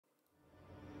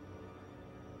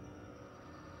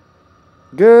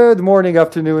Good morning,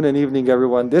 afternoon, and evening,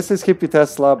 everyone. This is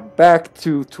HippyTesla back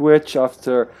to Twitch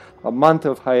after a month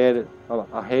of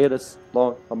hiatus,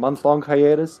 a month-long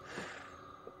hiatus.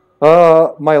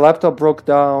 My laptop broke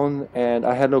down, and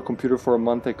I had no computer for a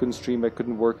month. I couldn't stream, I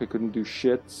couldn't work, I couldn't do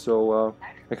shit. So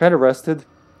I kind of rested.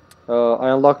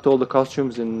 I unlocked all the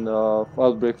costumes in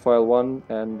Outbreak File 1,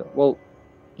 and well,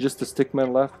 just the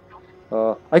stickman left.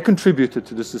 I contributed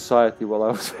to the society while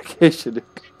I was vacationing.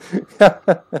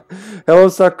 Hello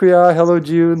Sakuya, hello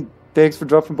June. Thanks for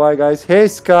dropping by, guys. Hey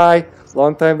Sky,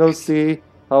 long time no see.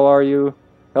 How are you?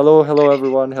 Hello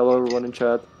everyone. Hello everyone in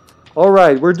chat.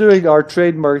 Alright, we're doing our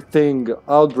trademark thing,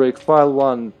 Outbreak File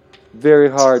 1. Very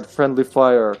hard, friendly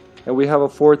fire. And we have a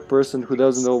fourth person who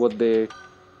doesn't know what they're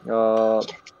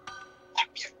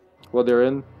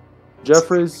in.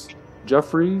 Jeffries?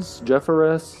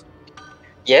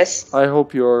 Yes. I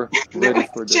hope you're ready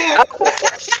for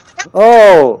this.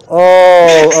 Oh,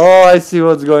 I see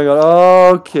what's going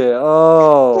on. Okay,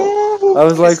 I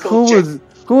was like, who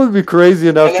would be crazy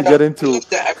enough to get into... I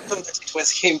thought that it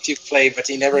was him to play, but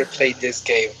he never played this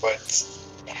game, but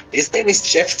his name is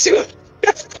Jeff too.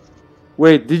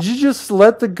 Wait, did you just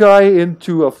let the guy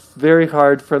into a very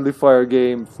hard friendly fire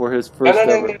game for his first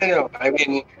ever? No. I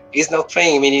mean, he's not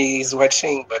playing, I mean, he's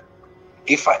watching, but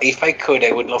if I could,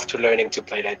 I would love to learn him to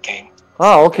play that game.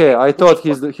 Ah, okay. I thought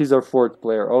he's our fourth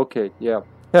player. Okay, yeah.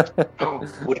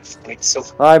 Would have played so.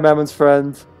 Hi, Mammon's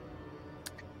friend.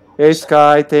 Hey,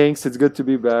 Sky. Thanks. It's good to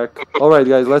be back. All right,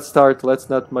 guys. Let's start. Let's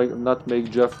not make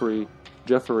Jeffries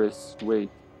wait.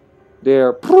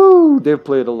 They've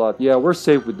played a lot. Yeah, we're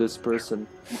safe with this person.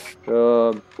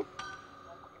 Let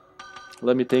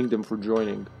me thank them for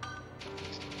joining.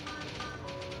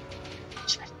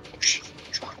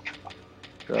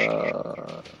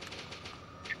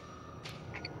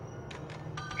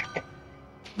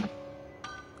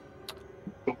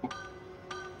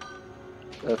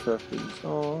 FF is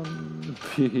on.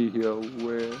 Be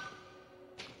aware.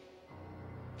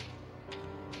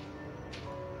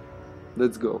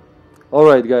 Let's go.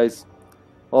 Alright, guys.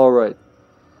 Alright.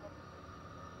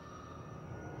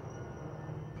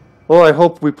 Oh, I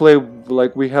hope we play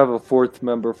like we have a fourth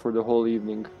member for the whole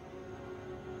evening.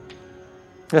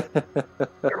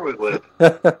 Sure we would.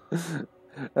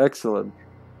 Excellent.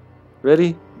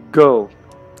 Ready? Go.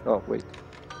 Oh, wait.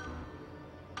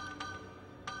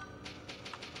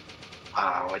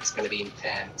 Wow, it's gonna be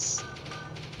intense.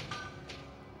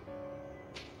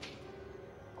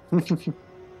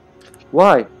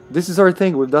 Why? This is our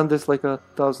thing. We've done this like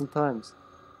 1,000 times.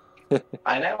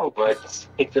 I know, but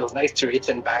it feels nice to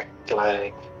return back,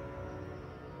 like...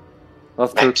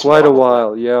 After quite a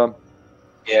while, yeah.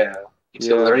 Yeah, it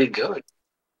feels very good.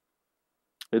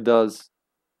 It does.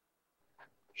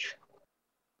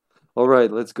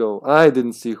 Alright, let's go. I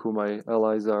didn't see who my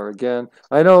allies are again.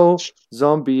 I know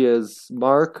Zombie is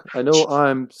Mark. I know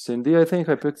I'm Cindy, I think.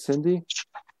 I picked Cindy.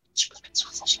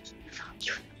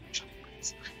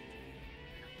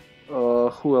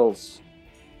 Who else?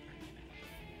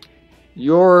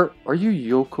 Are you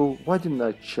Yoko? Why didn't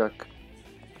I check?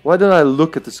 Why didn't I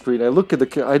look at the screen? I look at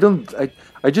the...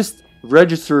 I just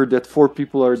registered that 4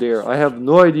 people are there. I have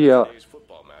no idea,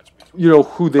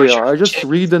 who they are. I just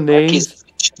read the names.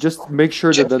 Just make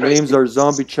sure that the names are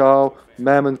Zombie Chow,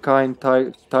 Mammonkind,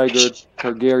 Tiger,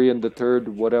 Targaryen the Third,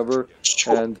 whatever,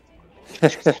 and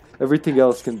everything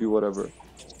else can be whatever.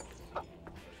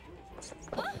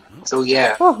 So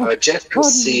yeah, Jeff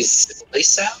is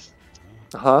Lisa.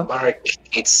 Mark,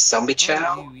 it's Zombie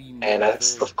Chow, and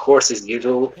of course, as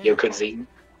usual, Yokozi.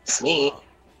 It's me.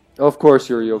 Of course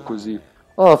you're Yokozi.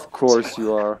 Of course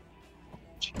you are.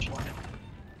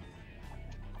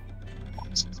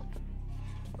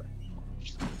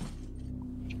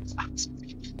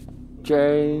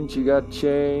 Change, you got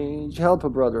change. Help a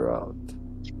brother out.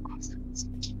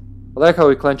 I like how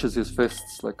he clenches his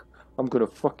fists, like, I'm gonna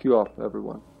fuck you up,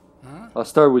 everyone. Huh? I'll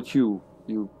start with you.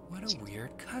 What a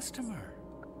weird customer.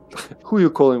 Who you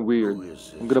calling weird?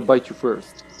 I'm gonna bite you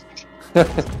first.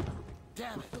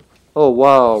 Oh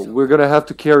wow, we're gonna have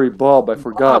to carry Bob, I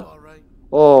forgot.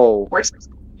 Oh. What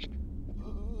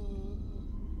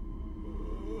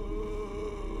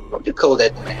do you call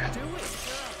that man?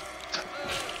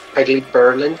 Peggy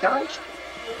Berlin guy?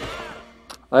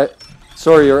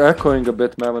 Sorry, you're echoing a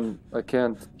bit, Mammon. I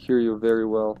can't hear you very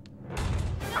well.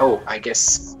 Oh, I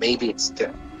guess maybe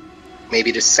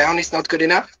maybe the sound is not good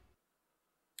enough?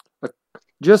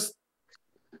 Just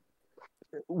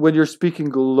when you're speaking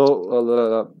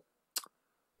low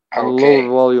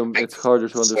volume, it's harder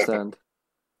to understand.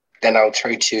 Then I'll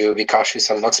try to be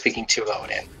cautious on not speaking too loud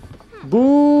then.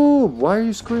 Boob! Why are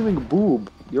you screaming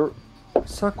boob? You're...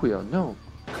 Sakuya, no.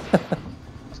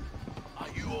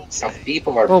 Some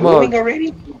people are moving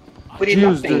already? We did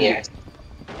nothing yet.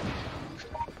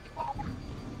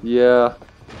 Yeah.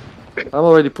 I'm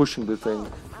already pushing the thing.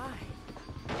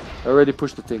 I already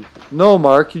pushed the thing. No,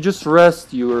 Mark, you just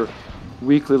rest your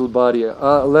weak little body.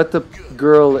 Let the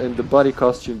girl in the bunny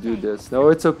costume do this. No,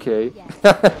 it's okay.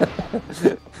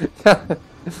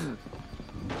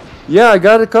 Yeah, I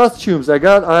got the costumes.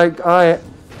 I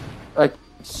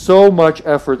so much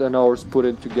effort and hours put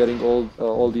into getting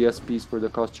all the SPs for the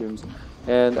costumes,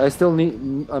 and I'm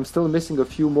still missing a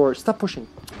few more. Stop pushing!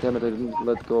 Damn it! I didn't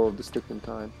let go of the stick in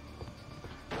time.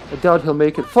 I doubt he'll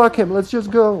make it. Fuck him! Let's just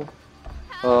go.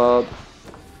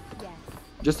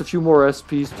 Just a few more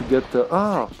SPs to get the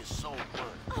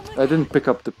I didn't pick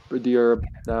up the herb.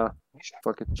 Nah,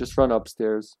 fuck it. Just run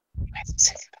upstairs.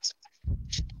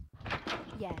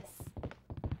 Yes.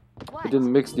 I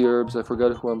didn't mix the herbs. I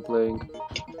forgot who I'm playing.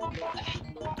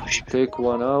 Take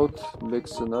one out.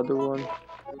 Mix another one.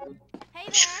 Hey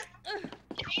there.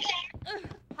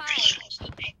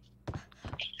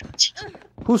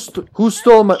 Who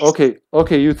stole my?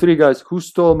 Okay, you three guys. Who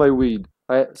stole my weed?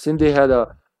 Cindy had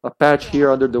a patch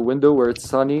here under the window where it's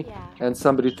sunny, and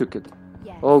somebody took it.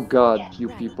 Oh God, you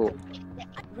people.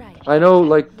 I know,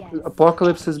 like,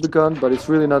 apocalypse has begun, but it's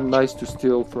really not nice to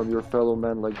steal from your fellow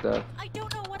man like that. I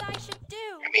don't know what I should do.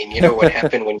 I mean, you know what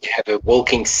happened when you have a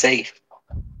walking safe?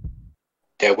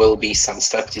 There will be some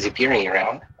stuff disappearing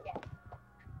around.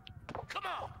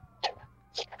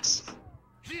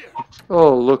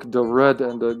 Oh, look, the red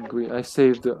and the green. I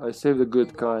saved the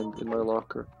good kind in my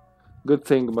locker. Good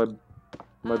thing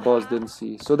my boss didn't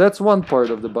see. So that's one part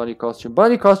of the bunny costume.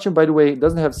 Bunny costume, by the way,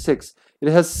 doesn't have 6. It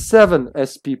has 7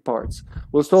 SP parts.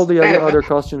 Whilst all the other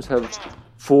costumes have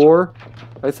 4,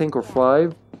 I think, or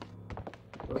 5.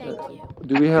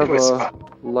 Do we have a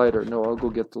lighter? No, I'll go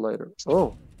get the lighter.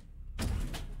 Oh.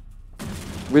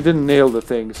 We didn't nail the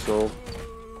thing, so...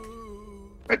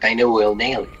 But I know we'll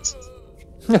nail it.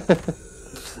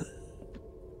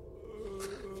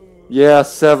 Yeah,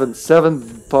 7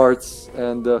 parts.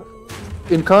 And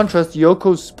in contrast,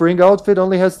 Yoko's spring outfit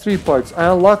only has 3 parts.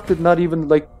 I unlocked it, not even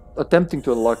like attempting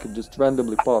to unlock it, just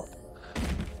randomly popped.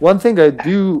 One thing I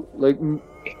do, like,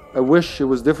 I wish it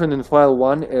was different in file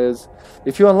 1 is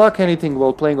if you unlock anything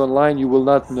while playing online, you will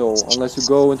not know unless you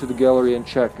go into the gallery and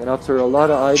check. And after a lot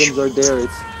of items are there,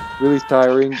 it's really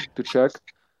tiring to check.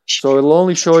 So it'll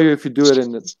only show you if you do it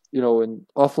in, in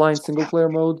offline single player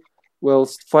mode. Well,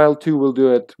 file 2 will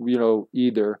do it,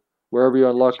 either. Wherever you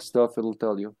unlock stuff, it'll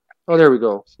tell you. Oh, there we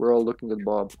go. We're all looking at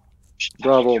Bob.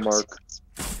 Bravo, Mark.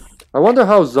 I wonder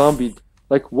how Zombie,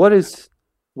 like, what is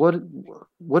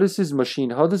his machine?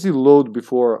 How does he load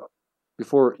before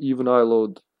even I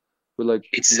load? With, like,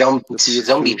 it's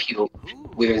zombie fuel.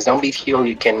 With zombie fuel,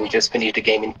 you can just finish the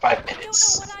game in 5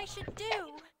 minutes. I don't know what I should do.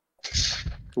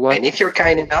 What? And if you're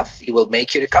kind enough, he will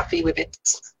make you the coffee with it.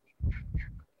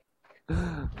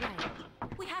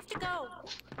 We have to go.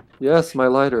 Yes, my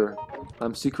lighter.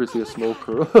 I'm secretly a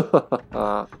smoker.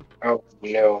 Oh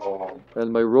no.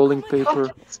 And my rolling paper.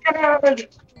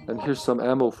 And here's some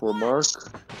ammo for Mark.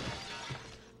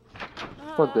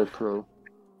 Fuck that crow.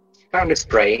 Found a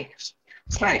spray.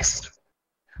 It's nice.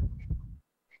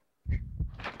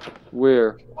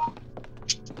 Where?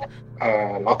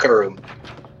 Locker room.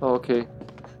 Oh, okay.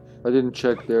 I didn't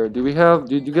check there. Did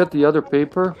you get the other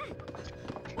paper?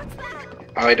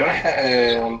 I don't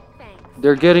have...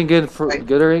 They're getting in through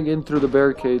the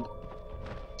barricade.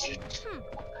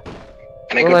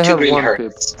 And I got 2 green paper. I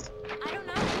don't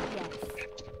know. Yes.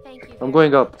 Thank you. I'm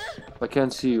going up. I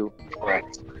can't see you. Right.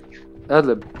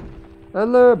 Adlib.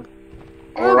 Adlib!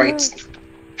 Alright.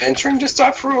 Entering the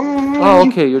staff room! Oh,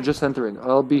 okay, you're just entering.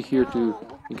 I'll be here too,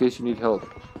 in case you need help.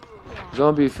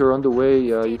 Zombie, if you're on the way,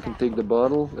 you can take the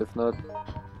bottle. If not...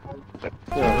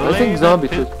 Yeah, I think Zombie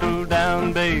took...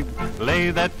 Down, babe.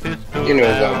 Lay that pistol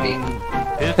Zombie.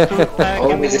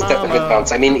 Always a step in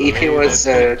advance. I mean, if he was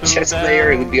a chess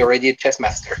player, he would be already a chess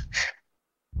master.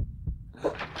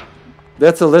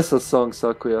 That's Alyssa's song,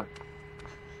 Sakuya.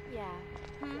 Yeah.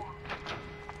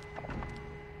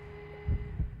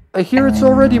 I hear it's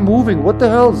already moving. What the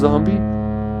hell, Zombie?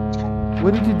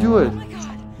 When did you do it?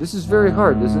 This is very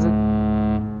hard, isn't it?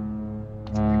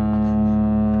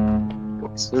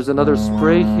 There's another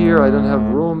spray here. I don't have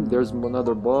room. There's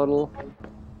another bottle.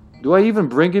 Do I even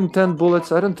bring him 10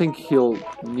 bullets? I don't think he'll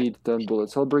need 10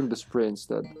 bullets. I'll bring the spray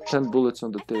instead. 10 bullets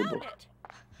on the table.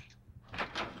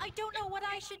 I don't know what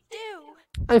I should do.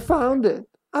 I found it.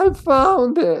 I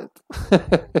found it.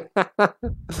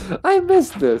 I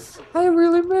missed this. I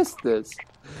really missed this.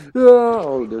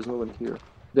 Oh, there's no one here.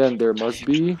 Then there must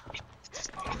be.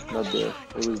 Not there.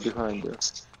 It was behind there.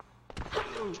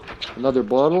 Another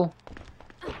bottle?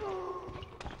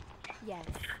 Yes.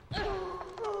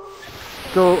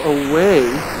 Go away.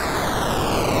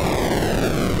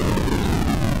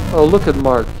 Oh, look at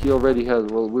Mark. He already has.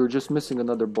 Well, we were just missing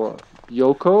another bottle.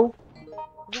 Yoko?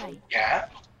 Right. Yeah.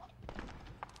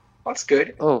 That's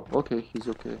good. Oh, okay. He's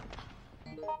okay.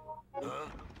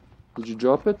 Did you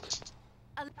drop it?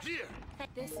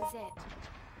 This is it.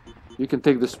 You can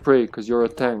take the spray because you're a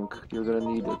tank. You're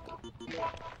gonna need it.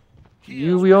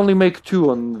 We only make 2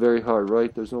 on very hard,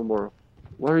 right? There's no more.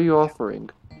 What are you offering?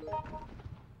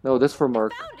 No, that's for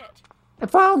Mark. I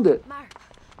found it! Mark.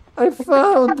 I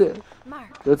found it!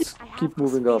 Mark. Let's I have keep this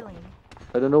moving up. feeling.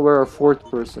 I don't know where our 4th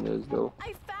person is, though.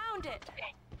 I found it.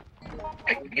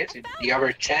 I guess the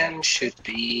other 10 should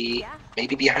be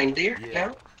maybe behind there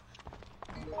now.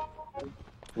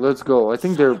 Let's go. I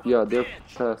think they're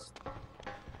past.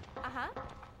 Uh-huh.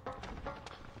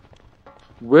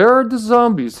 Where are the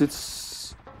zombies? It's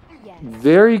Yes.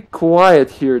 very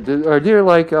quiet here. Are they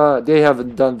like, they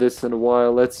haven't done this in a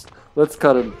while. Let's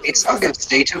cut them. It's August.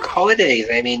 They took holidays.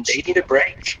 I mean, they need a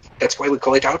break. That's why we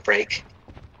call it Outbreak.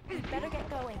 Better get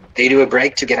going. They do a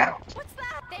break to get out. What's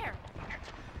that? There.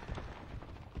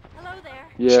 Hello there.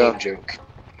 Yeah. Shame joke.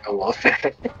 I love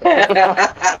it.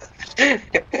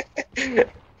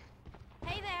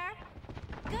 Hey there.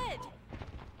 Good.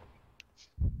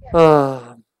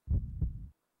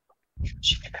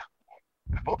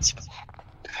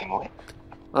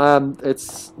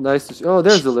 It's nice to see. Oh,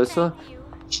 there's Alyssa. Thank you.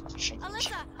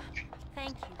 Alyssa.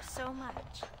 Thank you so much.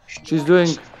 She's doing...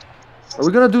 Are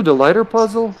we gonna do the lighter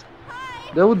puzzle?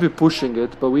 Hi. That would be pushing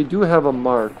it, but we do have a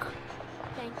mark.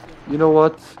 Thank you. You know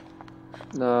what?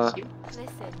 Nah.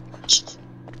 Listen.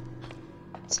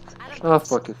 Ah,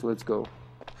 fuck it. Let's go.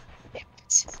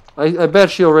 I bet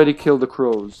she already killed the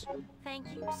crows. Thank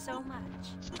you so much.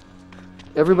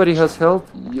 Everybody has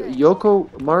health. Yoko,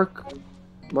 Mark,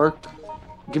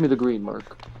 give me the green,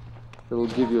 Mark. It'll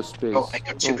give you a space. Oh, I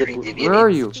got 2 green. Where are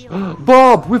you?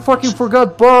 Bob! We fucking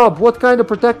forgot Bob! What kind of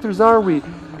protectors are we?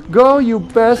 Go, you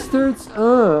bastards!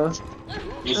 Bob?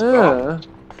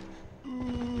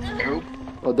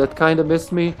 Oh, that kind of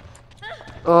missed me.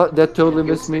 Oh, that totally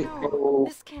missed me.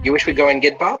 You wish we go and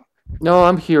get Bob? No,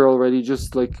 I'm here already.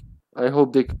 Just like, I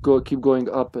hope they keep going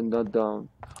up and not down.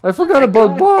 I forgot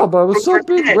about Bob. I was so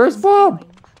big. Where's Bob?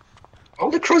 All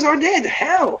the crows are dead.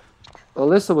 How?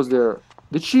 Alyssa was there.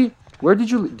 Did she? Where did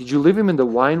you leave him in the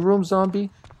wine room, zombie?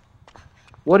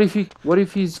 What if he's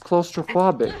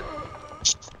claustrophobic?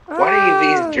 What if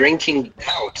he's drinking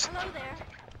out?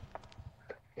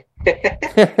 Hello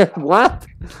there. What?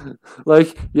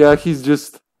 Like, yeah, he's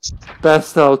just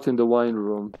passed out in the wine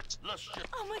room.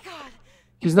 Oh my god.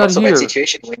 He's not Also here. bad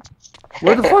situation.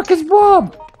 Where the fuck is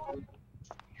Bob?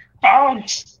 Bob!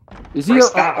 Is he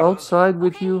outside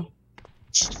with you?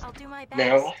 I'll do my best.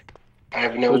 No. I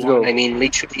have no Let's one. go. I mean,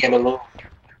 literally, I'm alone.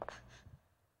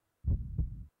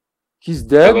 He's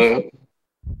dead? Hello?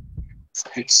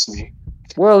 It's me.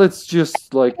 Well, it's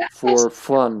just like for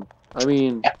fun. I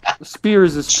mean, spear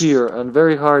is a spear, and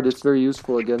very hard. It's very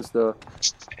useful against the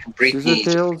scissor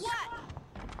tails.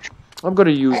 I'm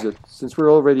gonna use it since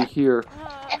we're already here.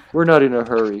 We're not in a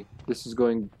hurry. This is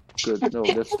going good. No,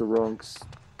 that's the wrong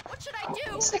What should I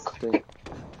do? thing.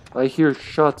 I hear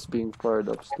shots being fired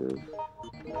upstairs.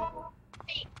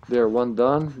 There, one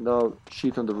done. Now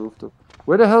sheet on the rooftop.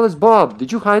 Where the hell is Bob?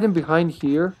 Did you hide him behind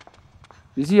here?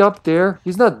 Is he up there?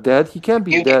 He's not dead. He can't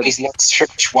be dead. He's not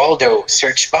search Waldo.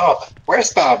 Search Bob.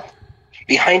 Where's Bob?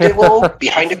 Behind the wall?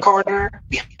 Behind the corner?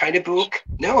 Behind the book?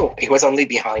 No, he was only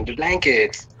behind the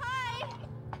blanket.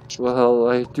 Well,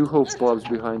 I do hope Bob's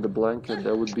behind the blanket.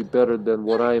 That would be better than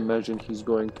what I imagine he's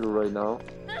going through right now.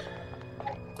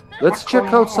 Let's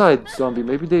check outside, zombie.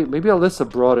 Maybe Alyssa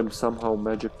brought him somehow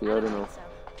magically. I don't know.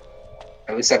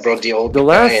 At least I brought the old. The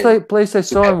last place I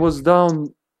saw him was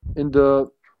down in the.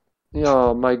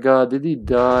 Oh my God! Did he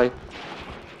die?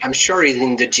 I'm sure he's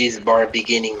in the G's bar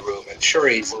beginning room. I'm sure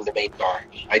he's in the main bar.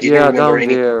 I didn't Yeah, remember down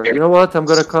there. You know what? I'm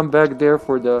gonna come back there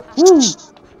for the.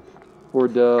 For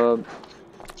the.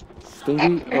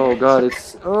 Thingy. Oh God!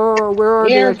 It's. Oh, where are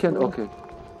they? I can. Okay.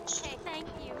 Okay, thank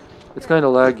you. It's kind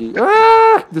of laggy.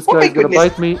 Ah! This Oh my guy's gonna goodness.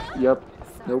 bite me. Yep.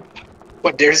 Nope.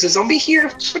 What? There's a zombie here.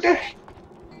 What the?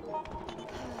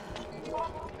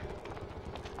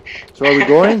 So are we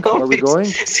going? Oh, Are we going? I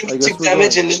Six guess we're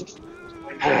damage going.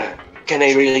 and. Can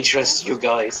I really trust you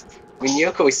guys? When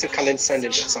Yoko is so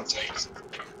condescending sometimes.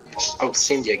 Oh,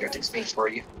 Cindy, I got this thing for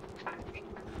you.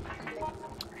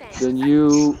 Then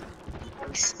you...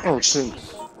 Oh,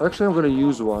 thanks. Actually, I'm gonna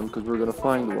use one, because we're gonna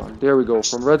find one. There we go.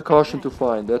 From red caution to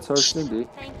find. That's our Cindy.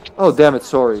 Thank you. Oh, damn it,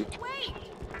 sorry. Wait.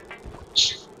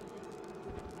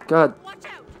 God. Watch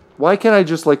out. Why can't I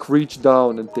just like reach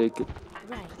down and take it?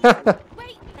 Right.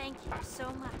 Wait, thank you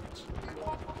so much.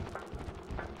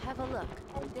 Have a look.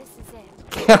 This is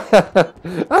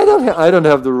it. I don't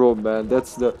have the room, man.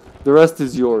 That's the rest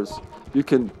is yours. You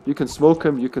can smoke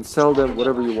them, you can sell them,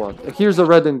 whatever you want. Here's a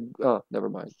red and never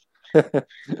mind.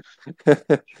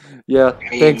 Yeah,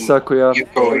 thanks, Sakuya.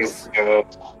 Yuko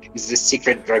is the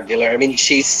secret drug dealer. I mean,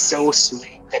 she's so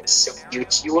sweet and so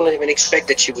cute. You wouldn't even expect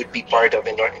that she would be part of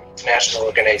an international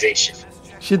organization.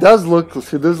 She does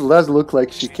look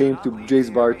like she came to Jay's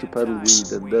bar to peddle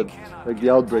weed, and then like the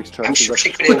Outbreak's trying I'm to sure like,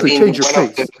 she could have quickly been change your one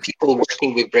of face. the people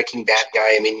working with Breaking Bad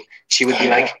guy. I mean, she would be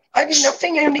like, I did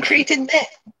nothing, I only created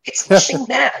meth. It's nothing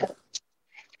bad.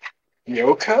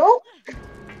 Yoko?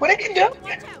 What have you done?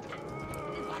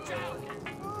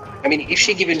 I mean, if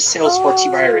she given cells for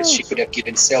T-Virus, she could have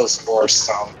given cells for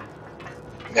some...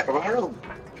 Never mind.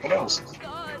 Who knows?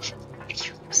 Thank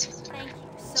you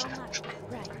so much.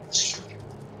 Right.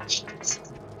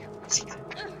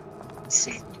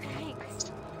 See.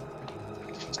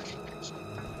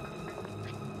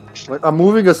 Like, I'm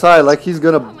moving aside, like he's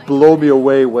gonna blow me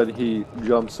away when he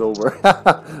jumps over.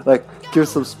 Like, give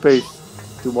some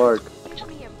space to Mark.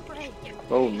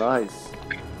 Oh, nice.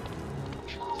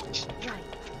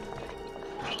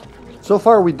 So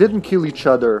far, we didn't kill each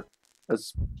other,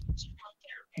 as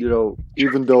you know,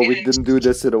 even though we didn't do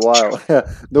this in a while.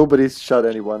 Nobody's shot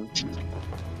anyone.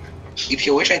 If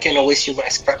you wish, I can always use my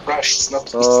scrap brush. It's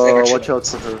not. Oh, watch out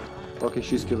for her. Okay,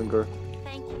 she's killing her.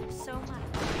 Thank you so much.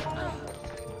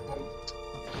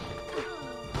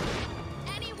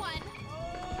 Anyone?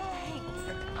 Thanks.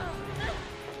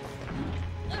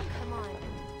 Come on.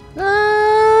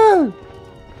 Ah!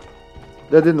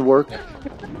 That didn't work.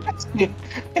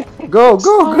 Go,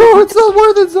 go, go! It's not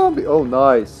more than zombie. Oh,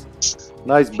 nice,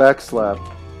 nice back slap.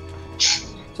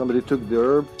 Somebody took the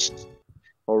herb.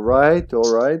 All right,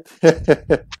 all right.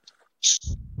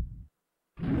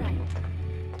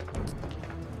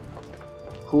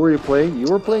 Who were you playing? You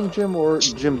were playing Jim, or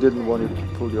Jim didn't want you to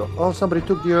pull you off? Oh, somebody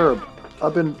took the herb.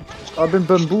 I've been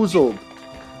bamboozled.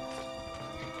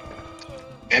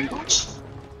 Bamboozled?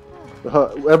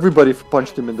 Everybody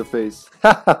punched him in the face.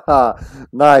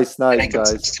 Nice, nice,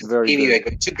 guys. Very good. I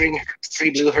got 2 green herbs,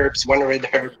 3 blue herbs, 1 red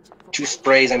herb, 2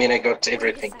 sprays. I mean, I got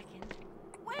everything.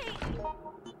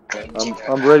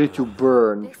 I'm ready to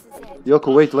burn.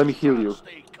 Yoko, wait, let me heal you.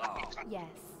 Yes.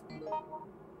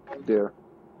 There.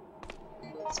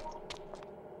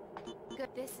 Good.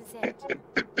 This is it.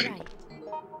 Right.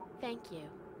 Thank you.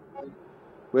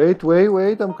 Wait, wait,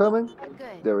 wait, I'm coming.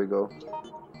 Good. There we go.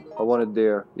 I want it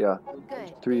there, yeah.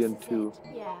 Good. 3 and 2.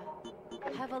 Yeah.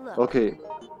 Have a look. Okay,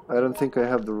 I don't think I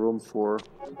have the room for...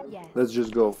 Yes. Let's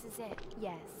just go. This is it.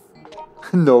 Yes.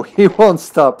 No, he won't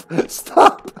stop.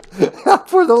 Stop!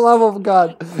 For the love of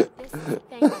God.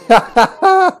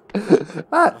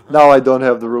 Now I don't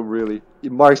have the room, really.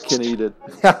 Mark can eat it.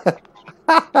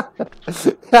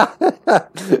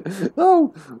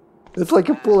 Oh, it's like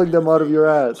you're pulling them out of your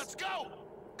ass. Let's go!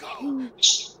 Go!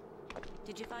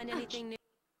 Did you find anything new?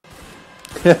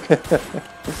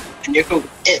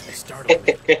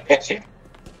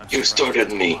 You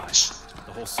started me.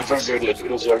 I figured that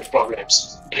those are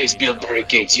problems. Please build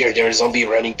barricades here. There is a zombie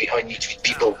running behind each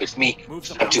people with me.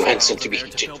 I'm too handsome to be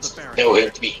hit. No,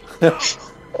 help me.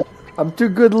 I'm too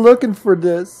good looking for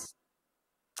this.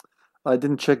 I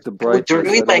didn't check the brightness. You're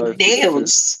doing my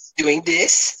nails. Doing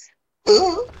this.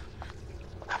 Ooh.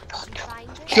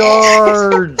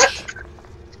 Charge!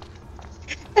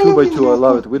 2 by 2, I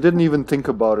love it. We didn't even think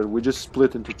about it. We just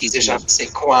split into 2 teams.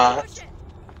 C'est quoi?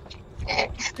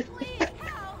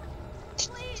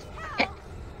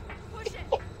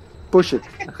 Push it.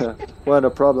 When a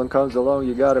problem comes along,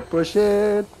 you gotta push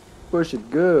it. Push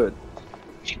it good.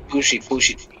 Push it, push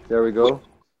it. There we go.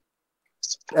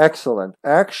 Excellent.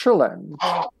 Excellent.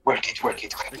 Work it, work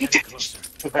it, work it.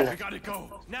 We gotta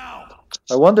go now.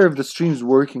 I wonder if the stream's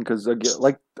working, because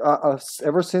like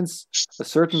ever since a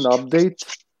certain update,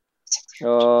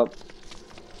 I've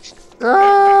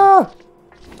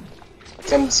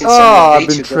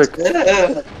been tricked.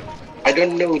 I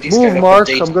don't know this Move, kind of Mark.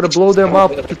 update. I'm gonna blow them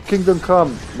up to Kingdom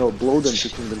Come. No, blow them to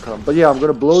Kingdom Come. But yeah, I'm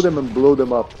gonna blow them and blow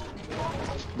them up.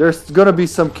 There's gonna be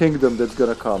some kingdom that's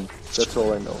gonna come. That's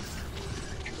all I know.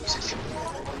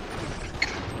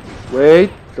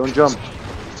 Wait, don't jump.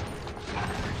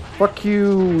 Fuck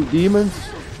you, demons.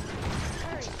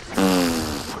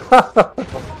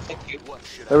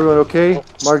 Everyone okay?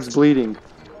 Mark's bleeding.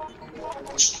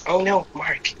 Oh no,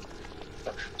 Mark.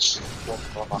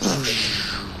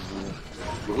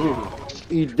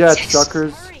 Eat that,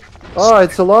 suckers. Oh,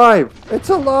 it's alive! It's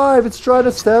alive! It's trying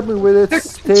to stab me with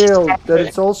its tail. That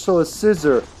it's also a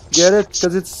scissor. Get it?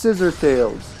 Because it's scissor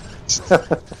tails.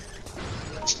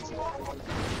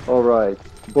 Alright.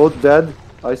 Both dead,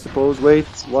 I suppose. Wait,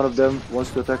 one of them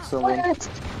wants to attack someone.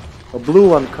 A blue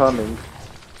one coming.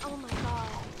 Oh my god.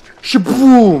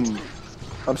 Shaboom!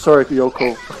 I'm sorry,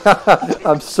 Yoko.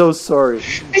 I'm so sorry.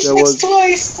 That was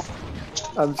twice!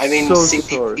 I mean, so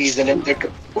sorry. He's an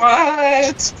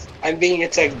What? I'm being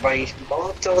attacked by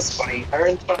Molotovs, by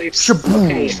iron pipes. Shaboom!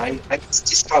 Okay, I'm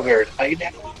discovered.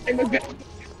 I'm a bit.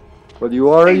 But you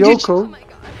are a Yoko. Oh my god.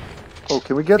 Oh,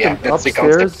 can we get Yeah, them that's the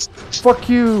upstairs? Fuck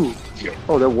you! Yeah.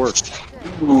 Oh, that worked.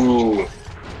 Ooh.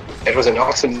 That was an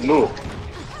awesome move.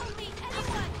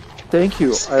 Thank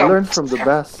you. I learned from the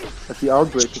best at the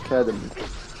Outbreak Academy.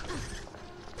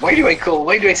 Why do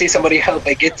I say somebody help?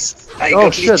 I Oh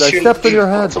got shit, I stepped on your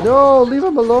head. No, leave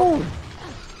him alone.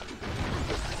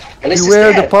 Unless Beware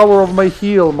it's the dead. power of my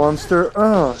heel, monster.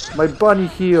 My bunny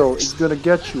heel is gonna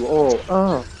get you all.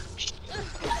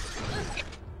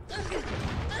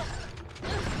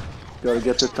 Gotta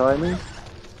get the timing.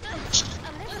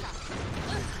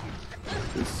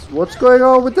 What's going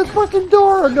on with this fucking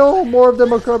door? No, more of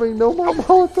them are coming. No more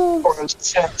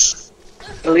Molotovs.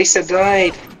 Elisa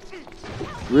died.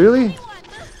 Really?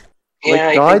 Yeah,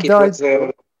 Like, I think it was.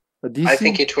 A DC? I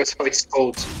think it was how it's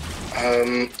called.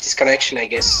 Disconnection, I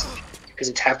guess, because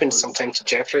it happened sometime to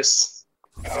Jeffress.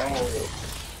 Oh.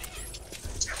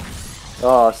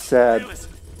 Ah, sad.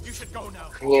 You should go now.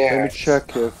 Let Yeah. me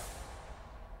check if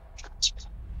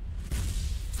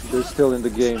they're still in the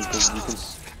game,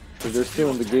 because they're still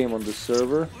in the game on the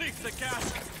server. Leave the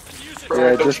gas. Use it.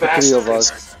 Yeah, just the three of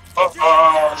us.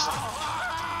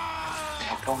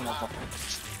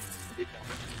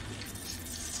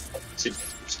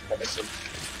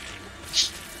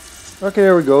 Okay,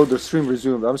 here we go. The stream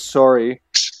resumed. I'm sorry.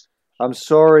 I'm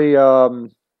sorry.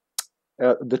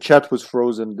 The chat was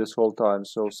frozen this whole time.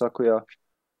 So Sakuya.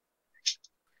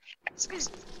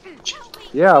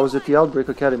 Yeah, I was at the Outbreak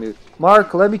Academy.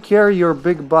 Mark, let me carry your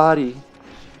big body.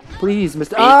 Please,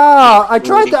 Mr. Ah! I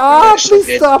tried to.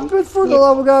 Please stop it for the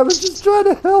love of God. I was just trying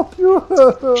to help you.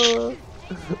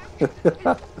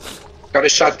 Got a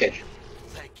shotgun.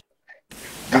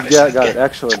 Yeah, got it.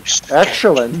 Excellent.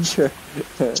 Excellent.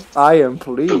 I am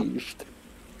pleased.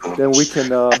 Then we can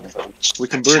burn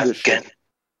this shit.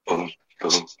 Boom,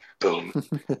 boom, boom.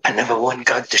 Another one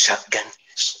got the shotgun.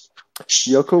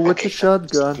 Yoko with the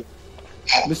shotgun.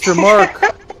 Mr.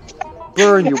 Mark,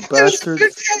 burn you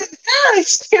bastards. Ah,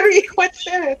 scary. What's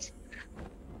that?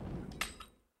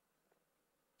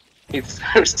 It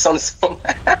sounds so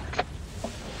bad.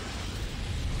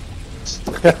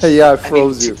 Yeah, I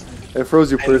froze you. I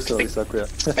froze you personally, Sakuya.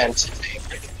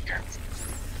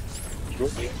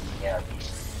 Yeah.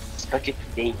 Okay,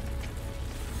 today.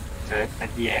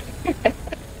 Yeah.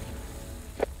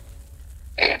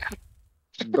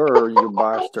 Burn, you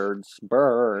bastards.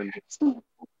 Burn.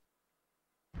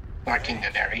 Barking the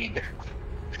narrator.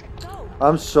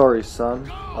 I'm sorry,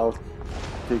 son. I'll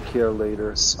take care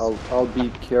later. I'll be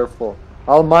careful.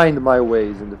 I'll mind my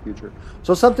ways in the future.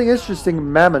 So something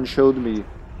interesting Mammon showed me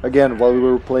again while we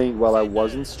were playing while I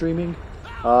wasn't streaming.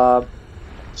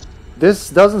 This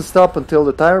doesn't stop until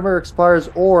the timer expires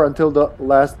or until the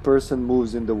last person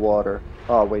moves in the water.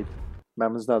 Oh wait,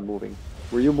 Mammon's not moving.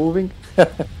 Were you moving?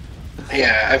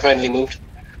 Yeah, I finally moved.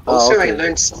 Also, okay. I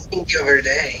learned something the other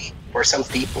day, or some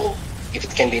people, if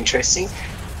it can be interesting.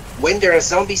 When there are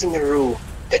zombies in the room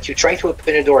that you try to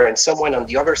open a door and someone on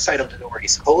the other side of the door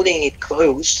is holding it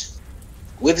closed,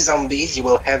 with zombies you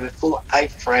will have a full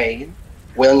iframe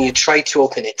when you try to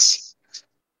open it.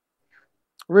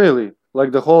 Really?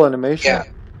 Like the whole animation? Yeah.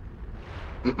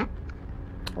 Mm-hmm.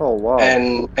 Oh wow.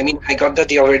 And I mean, I got that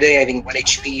the other day, having 1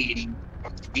 HP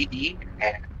of BD,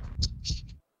 and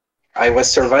I was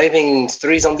surviving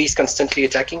 3 zombies constantly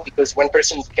attacking because one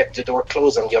person kept the door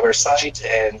closed on the other side,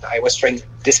 and I was trying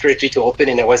desperately to open,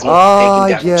 and I was not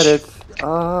taking damage. I get it.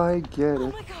 I get Oh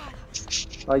it. my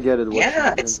god. I get it.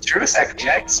 Yeah, it's true,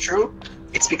 Jack. It's true.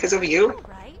 It's because of you.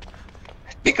 Right?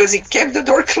 Because he kept the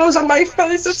door closed on my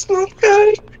face. That's not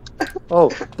good. Oh,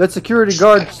 that security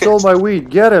guard stole my weed.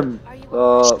 Get him.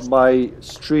 My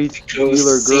street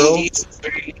dealer girl. It's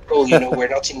very cool. You know, we're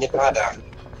not in Nevada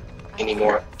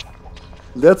anymore.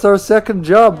 That's our second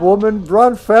job, woman.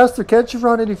 Run faster. Can't you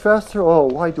run any faster? Oh,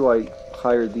 why do I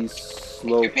hire these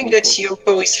slow You think people? that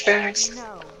Yoko is fast?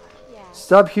 No. Yeah.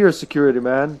 Stop here, security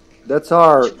man. That's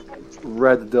our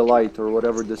red delight or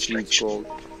whatever this meat's called.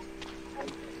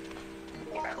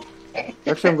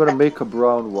 Actually, I'm gonna make a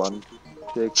brown one.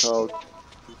 Take out.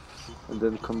 and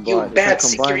then combine. You If I bad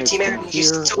combine security it man, from you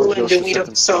here, stolen it goes the to weed of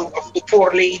second song of the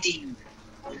poor lady.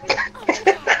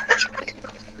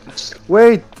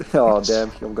 Wait! Oh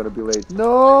damn! I'm gonna be late.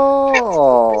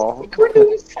 No!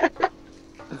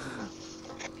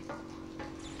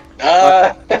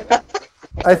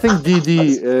 I think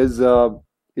DD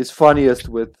is funniest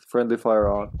with friendly fire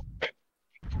on.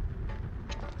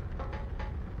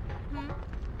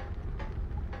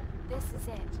 This is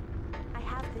it. I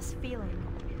have this feeling.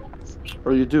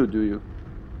 Or you do you?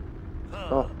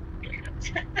 Oh.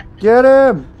 Get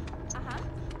him!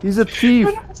 He's a thief!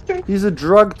 He's a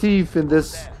drug thief in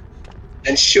this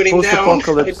And shooting down.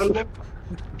 post-apocalypse.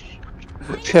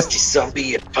 It's the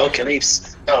zombie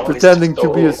apocalypse. Oh, Pretending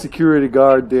to be a security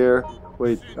guard there.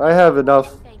 Wait, I have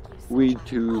enough weed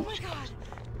to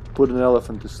put an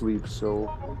elephant to sleep,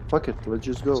 so fuck it, let's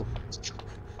just go.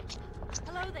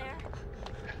 Hello there.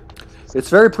 It's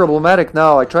very problematic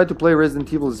now. I tried to play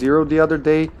Resident Evil 0 the other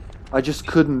day. I just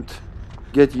couldn't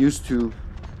get used to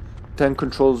tank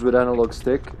controls with analog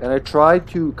stick. And I tried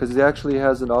to, because it actually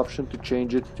has an option to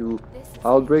change it to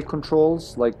Outbreak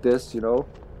controls, like this, you know.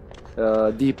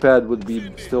 D-pad would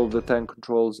be still the tank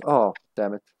controls. Oh,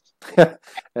 damn it.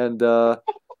 And an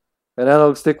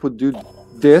analog stick would do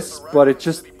this, but it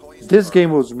just... This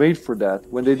game was made for that.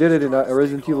 When they did it in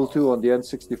Resident Evil 2 on the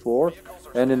N64,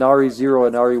 and in RE0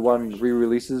 and RE1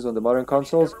 re-releases on the modern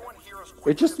consoles,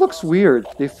 it just looks weird.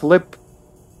 They flip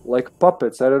like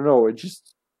puppets. I don't know. It just...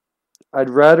 I'd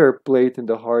rather play it in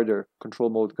the harder control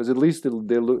mode, because at least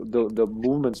the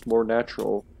movement's more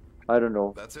natural. I don't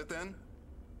know. That's it then?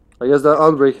 I guess the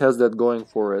Outbreak has that going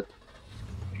for it.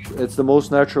 It's the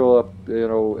most natural, you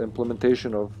know,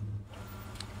 implementation of...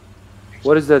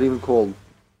 What is that even called?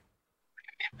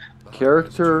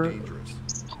 Character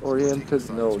oriented?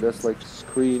 No, that's like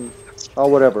screen... Oh,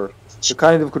 whatever. The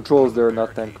kind of controls there are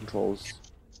not tank controls.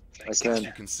 I can't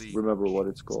remember what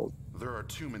it's called. There are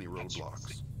too many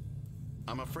roadblocks.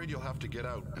 I'm afraid you'll have to get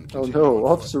out and Oh no,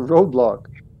 Officer Roadblock.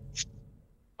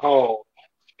 Oh,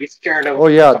 be scared of... Oh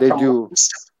yeah, they do.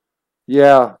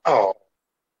 Yeah. Oh.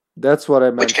 That's what I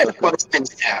meant. Which kind of punishment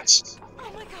is that?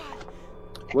 Oh my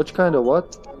god. Which kind of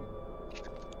what?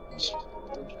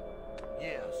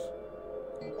 Yes.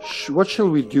 What shall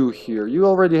we do here? You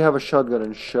already have a shotgun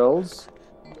and shells.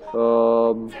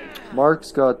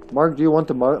 Mark's got... Mark, do you want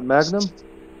the Magnum?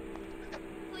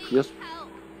 Please Yes. help.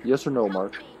 Yes or no, Help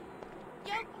Mark? me.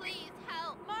 Yo, please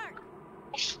help. Mark.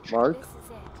 Mark, This is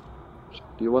it.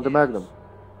 do you want the Magnum?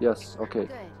 Yes, okay.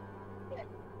 Good.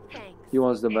 Thanks. He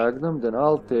wants the Magnum, then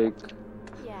I'll take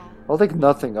Yeah.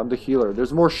 nothing. I'm the healer.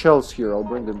 There's more shells here. I'll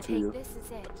bring them to Take you. this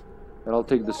is it. And I'll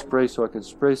take the spray so I can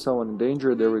spray someone in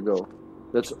danger. There we go.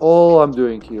 That's all I'm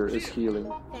doing here is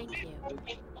healing. Thank you.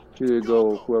 Here you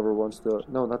go, whoever wants the...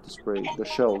 No, not the spray. The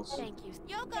shells. Thank you.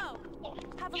 Yoko.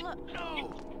 Have a look.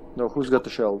 No. No, who's got the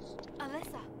shells?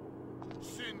 Alyssa.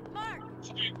 Cindy. Mark.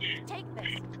 Take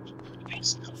this.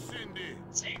 Cindy.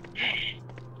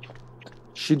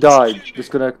 She died.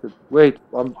 Disconnected. Wait,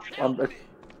 I'm...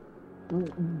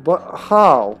 But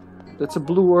how? That's a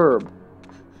blue herb.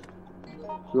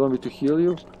 You want me to heal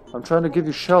you? I'm trying to give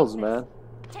you shells, man.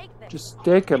 Take this. Just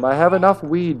take them. I have enough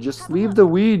weed. Just leave the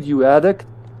weed, you addict.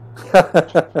 Thank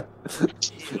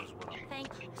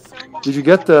you so much. Did you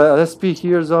get the SP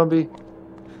here, zombie?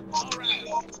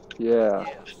 Yeah.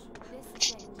 This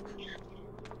is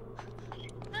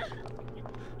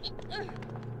it.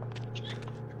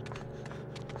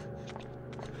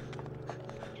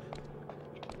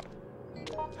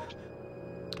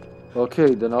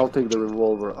 Okay, then I'll take the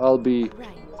revolver. I'll be Right.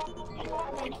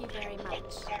 Thank you very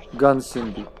much. Gun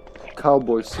Cindy.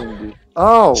 Cowboy Cindy.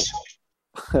 Ow!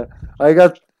 I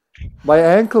got... My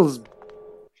ankle's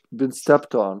been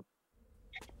stepped on.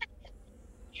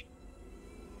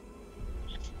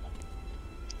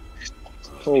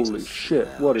 Holy shit,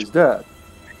 what is that?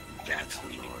 That's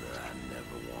an order I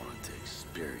never wanted to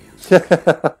experience.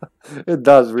 It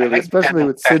does, really, like especially that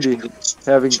with Cindy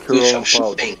having her Do own some pouch.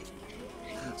 shopping.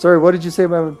 Sorry, what did you say,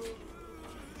 man?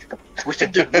 We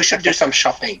should do some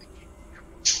shopping.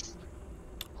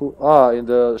 Who? Ah, in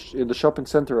the shopping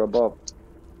center above.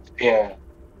 Yeah.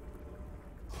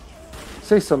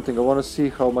 Say something. I want to see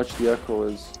how much the echo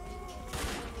is.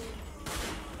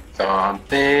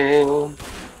 Something.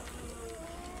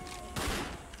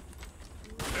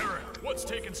 Eric, what's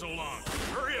taking so long?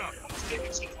 Hurry up.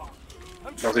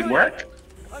 Does it work?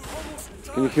 I'm almost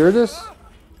done. Can you hear this?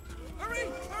 Hurry,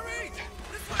 hurry.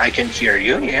 I can hear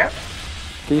you, yeah.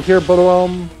 Can you hear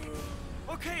Balaam?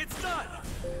 Okay, it's done.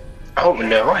 Oh,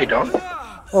 no, I don't.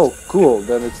 Oh, cool.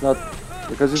 Then it's not...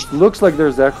 Because it looks like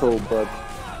there's echo, but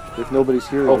if nobody's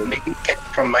hearing Oh, it. maybe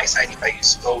from my side if I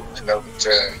use mode without.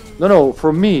 No,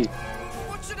 from me.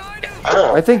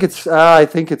 Oh. I think it's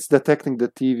detecting the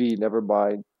TV. Never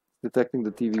mind, detecting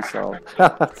the TV sound.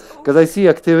 Because I see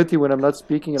activity when I'm not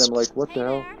speaking, and I'm like, what the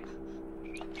hell?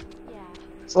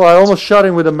 Oh, I almost shot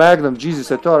him with a magnum.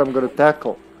 Jesus, I thought I'm gonna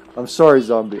tackle. I'm sorry,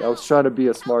 zombie. I was trying to be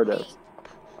a smartass.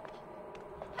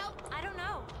 Help, I don't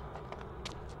know.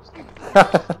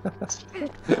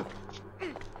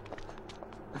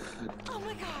 Oh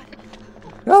my god.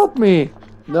 Help me!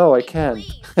 No, I can't.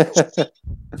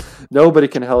 Nobody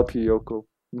can help you, Yoko.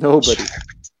 Nobody.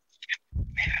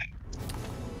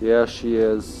 Yeah, she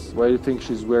is. Why do you think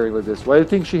she's wearing like this? Why do you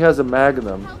think she has a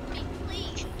magnum? Help me,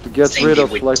 please. To get rid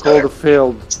of like all the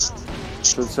failed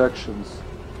transactions.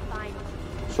 Fine.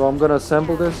 So I'm gonna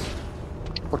assemble this.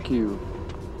 Fuck you.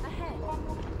 Ahead.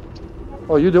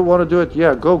 Oh, you don't want to do it?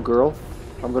 Yeah, go, girl.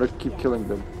 I'm gonna keep killing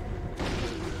them.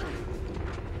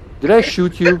 Did I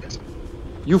shoot you?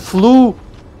 You flew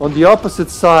on the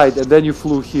opposite side and then you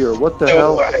flew here. What the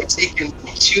hell? So I taken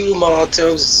 2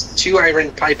 Molotovs, 2 iron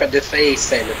pipe at the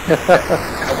face, and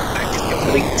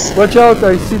Watch out!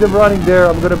 I see them running there.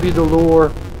 I'm gonna be the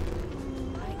lure.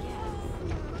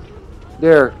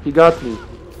 There, he got me.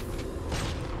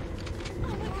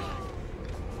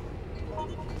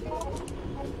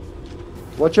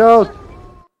 Watch out!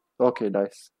 Okay,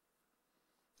 nice.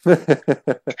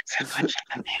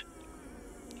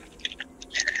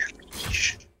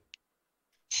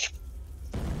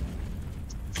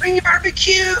 Free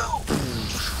barbecue!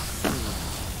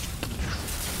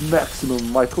 Maximum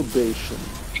microdation.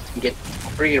 You can get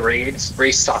free ribs,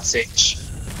 free sausage.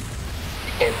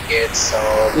 You can get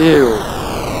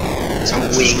some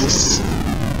wings,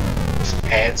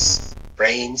 heads,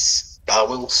 brains,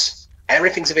 bowels.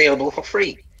 Everything's available for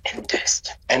free. And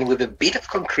dust. And with a bit of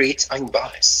concrete, I'm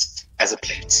biased as a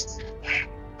plate.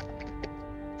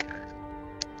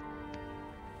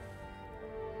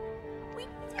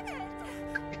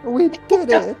 We did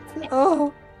it!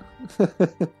 Oh!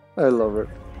 I love her.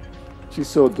 She's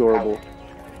so adorable.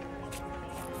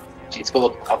 She's full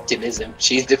of optimism.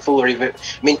 She's the full I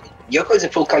mean, Yoko is in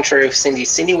full contrary of Cindy.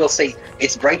 Cindy will say,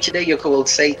 it's bright today. Yoko will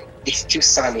say, it's too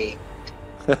sunny.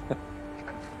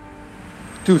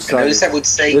 Too sunny. Notice I would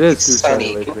say, It is it's too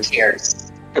sunny. sunny Who lately.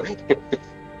 cares? Who could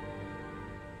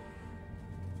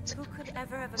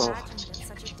ever have imagined that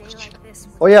such a day like this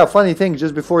would Oh yeah, funny thing,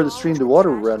 just before the stream the water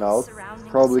ran out.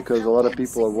 Probably because a lot of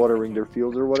people are watering their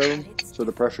fields or whatever, so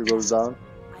the pressure goes down.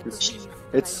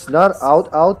 It's not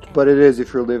out, but it is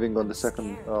if you're living on the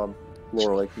second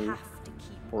floor like me.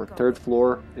 Or third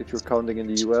floor if you're counting in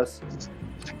the US.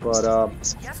 But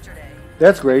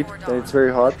that's great, and it's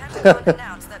very hot.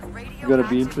 Gonna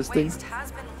be interesting.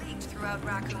 Has been leaked throughout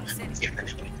Raccoon City.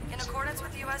 In accordance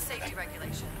with U.S. safety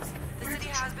regulations, the city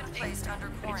has been placed under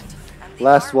quarantine. And the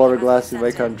Last Army water has glass been in my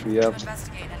sent country, to yeah.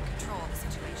 investigate and control the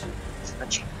situation.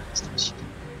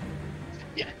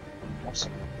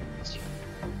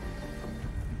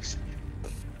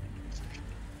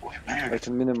 I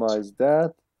can minimize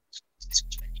that.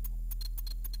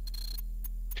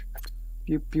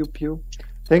 Pew pew pew.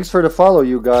 Thanks for the follow,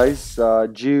 you guys.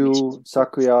 Jiu,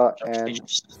 Sakuya, and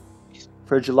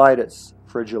Fragilitis.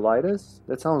 Fragilitis?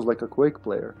 That sounds like a Quake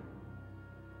player.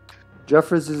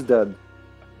 Jeffries is dead.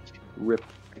 RIP.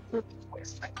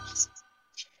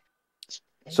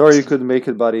 Sorry you couldn't make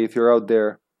it, buddy, if you're out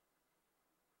there.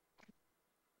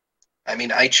 I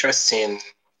mean, I trust in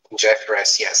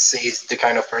Jeffress. Yes, he's the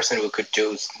kind of person who could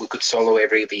solo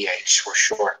every VH for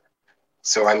sure.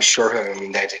 So I'm sure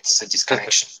that it's a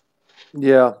disconnection.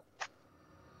 Yeah.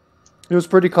 It was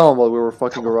pretty calm while we were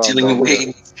fucking around.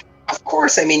 Of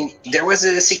course, I mean, there was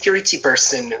a security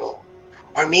person,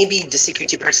 or maybe the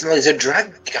security personnel is a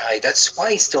drug guy. That's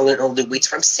why he stole all the weeds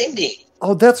from Cindy.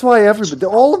 Oh, that's why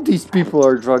all of these people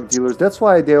are drug dealers. That's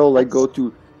why they all like go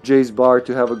to Jay's bar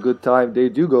to have a good time. They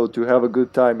do go to have a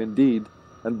good time indeed,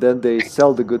 and then they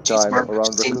sell the good time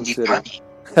around Raccoon City.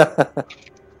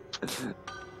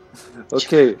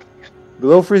 Okay,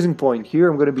 below freezing point. Here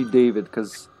I'm gonna be David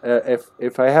because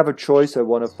if I have a choice, I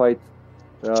want to fight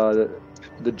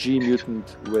the G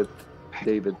mutant with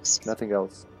David. Nothing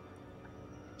else.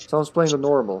 Someone's playing a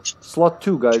normal slot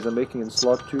 2, guys. I'm making in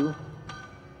slot 2.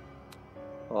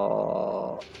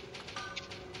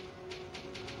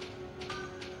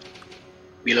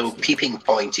 Below peeping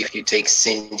point, if you take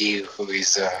Cindy, who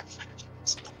is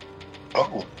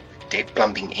they're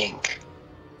plumbing ink.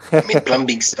 I mean,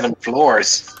 plumbing 7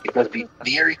 floors. It must be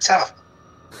very tough.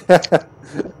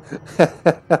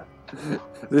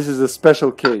 This is a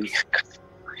special case.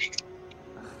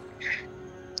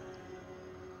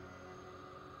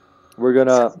 We're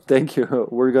gonna thank you.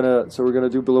 We're gonna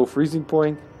do below freezing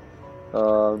point.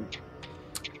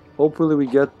 Hopefully we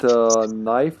get the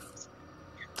knife.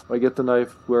 I get the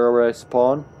knife wherever I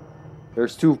spawn.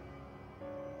 There's two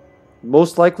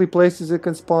most likely places it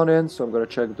can spawn in, so I'm gonna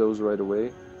check those right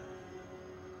away.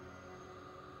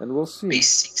 And we'll see.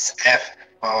 B6F,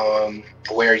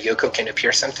 where Yoko can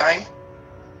appear sometime.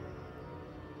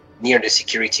 Near the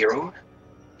security room.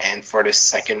 And for the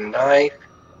second knife,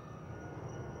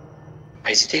 I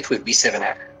hesitate with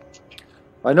B7F.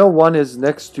 I know one is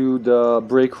next to the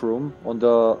break room on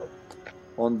the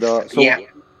Yeah.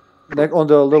 on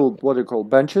the little, what do you call,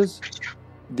 benches.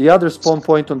 The other spawn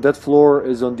point on that floor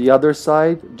is on the other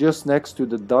side, just next to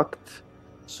the duct.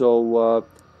 So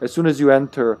as soon as you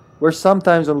enter, where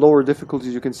sometimes on lower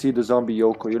difficulties you can see the zombie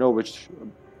Yoko. You know which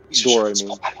door I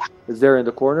mean. It's there in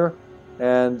the corner.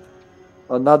 And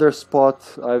another spot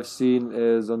I've seen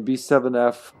is on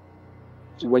B7F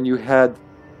when you head.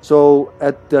 So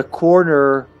at the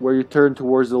corner where you turn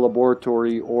towards the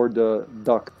laboratory or the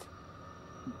duct,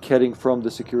 heading from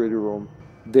the security room,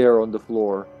 there on the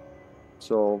floor.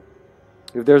 So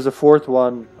if there's a fourth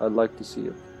one, I'd like to see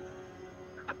it.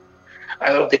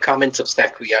 I love the comments of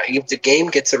Stakuya. If the game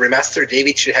gets a remaster,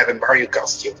 David should have a Mario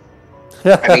costume.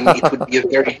 I mean, it would be a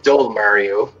very dull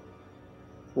Mario.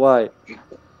 Why?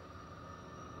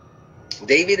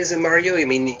 David is a Mario, I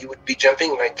mean, you would be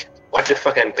jumping like, what the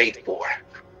fuck I'm paid for?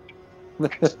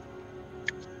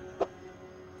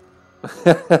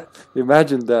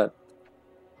 Imagine that.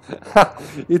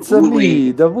 It's a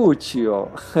me, the Buccio.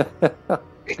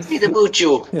 It's me, the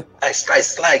Buccio. I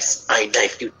slice, I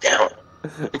knife you down.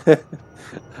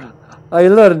 I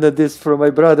learned this from my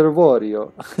brother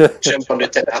Wario. Jump on the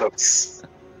tentacles.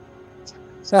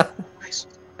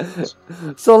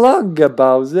 So long,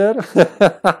 Bowser.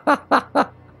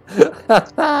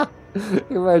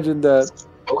 Imagine that.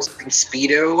 Posting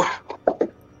Speedo.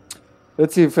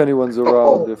 Let's see if anyone's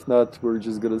around. If not, we're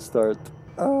just gonna start.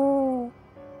 Oh.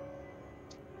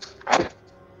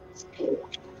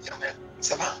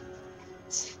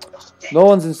 No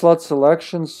one's in slot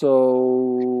selection,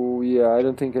 so yeah, I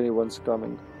don't think anyone's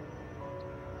coming.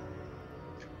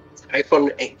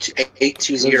 iPhone 820. Let's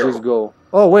just go.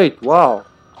 Oh wait, wow.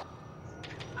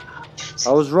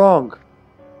 I was wrong.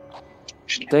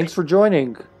 Thanks for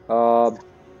joining.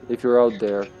 If you're out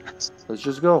there, let's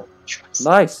just go.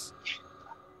 Nice.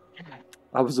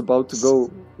 I was about to go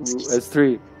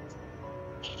S3.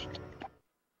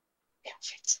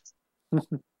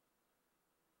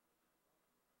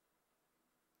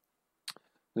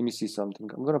 Let me see something.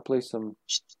 I'm gonna play some.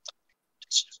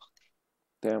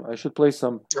 Damn, I should play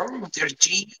some. Oh, there's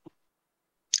G.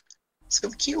 So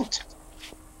cute.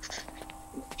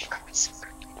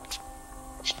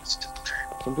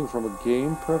 Something from a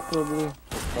game, preferably.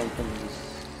 Something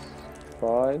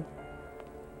 5.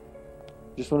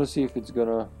 Just want to see if it's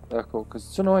gonna echo, because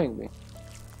it's annoying me.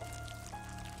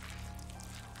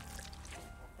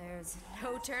 There's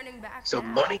no turning back. So now.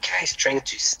 Monica is trying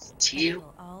to steal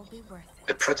It'll all be worth it.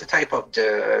 the prototype of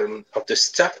the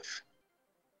stuff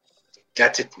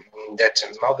that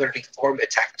motherly form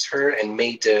attacked her and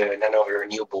made none of her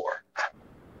newborn.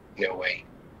 No way.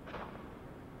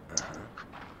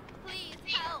 Please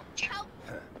help! Help!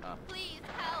 Please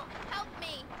help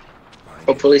me!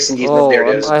 Hopefully Cindy's Oh, not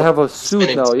there. I have a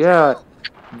suit now. Yeah,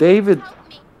 David. Help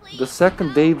me! Please The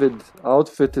second David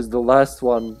outfit is the last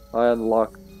one I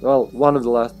unlocked. Well, one of the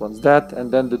last ones. That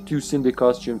and then the 2 Cindy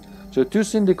costumes. So 2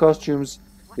 Cindy costumes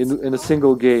in a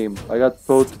single game. I got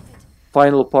both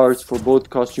final parts for both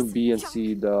costume B and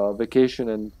C, the vacation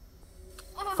and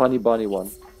funny bunny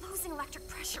one. Losing electric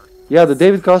pressure. Yeah, the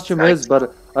David costume is,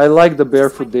 but I like the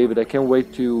barefoot David. I can't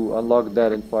wait to unlock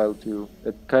that in file 2.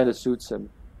 It kind of suits him.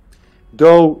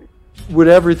 Though, with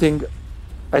everything,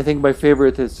 I think my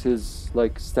favorite is his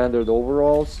like standard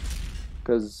overalls,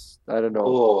 because I don't know,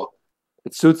 Oh,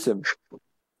 it suits him.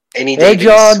 any Hey David is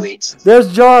John, sweet.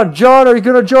 there's John. John, are you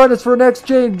gonna join us for next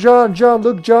game? John,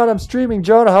 look, John, I'm streaming.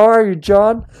 John, how are you,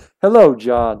 John? Hello,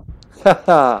 John.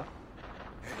 Haha.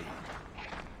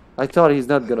 I thought he's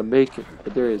not gonna make it,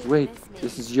 but there he is. Wait,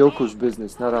 this is Yoko's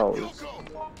business, not ours.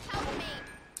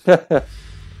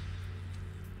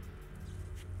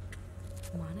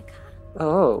 Monica,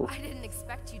 Oh, I didn't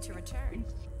expect you to return.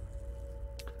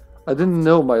 I didn't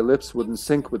know my lips wouldn't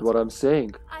sync with what I'm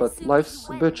saying, but life's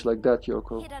a bitch like that,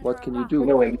 Yoko. What can you I do?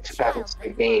 know I'm traveling to the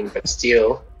game, but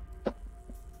still.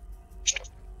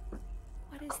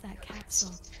 What is that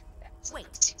capsule?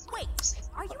 Wait.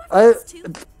 Are you I. ever too?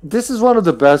 This is one of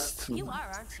the best You are,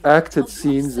 aren't you? acted Oh,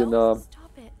 scenes in Stop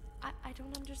it. I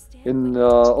don't understand.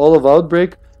 all of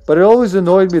Outbreak. But it always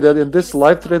annoyed me that in this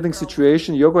life-threatening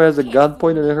situation, Yoko has a gun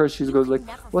pointed at her. She goes like,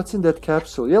 "What's in that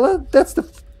capsule?" Yeah, that's the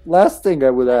last thing I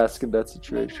would ask in that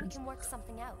situation.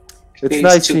 It's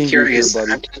nice seeing you here,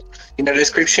 buddy. In the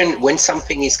description, when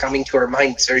something is coming to her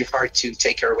mind, it's very hard to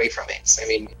take her away from it. I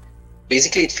mean,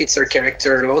 basically, it fits her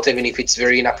character a lot, even if it's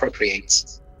very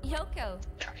inappropriate. Yoko,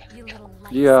 you little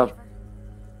Yeah.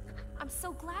 I'm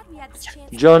so glad we had this chance.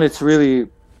 John, it's really...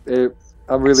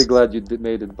 I'm really glad you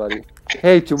made it, buddy.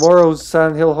 Hey, tomorrow's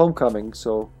Silent Hill Homecoming,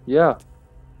 so yeah.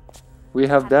 We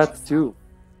have that too.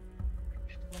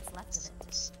 What's left of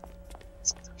it?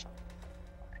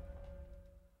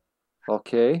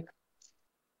 Okay.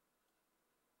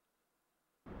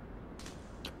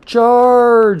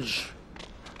 Charge!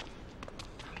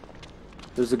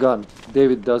 There's a gun.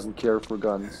 David doesn't care for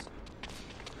guns.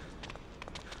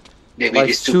 David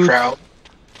is too proud.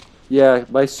 Yeah,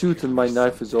 my suit and my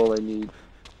knife is all I need.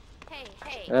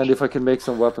 And if I can make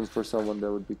some weapons for someone,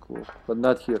 that would be cool. But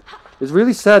not here. It's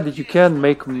really sad that you can't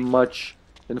make much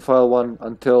in File 1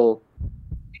 until...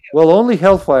 Well, only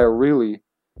Hellfire, really.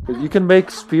 You can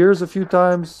make spears a few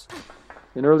times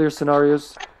in earlier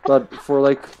scenarios. But for,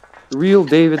 like, real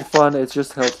David fun, it's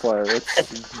just Hellfire.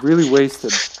 It's really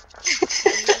wasted.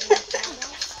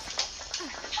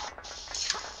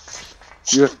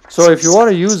 So if you want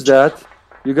to use that,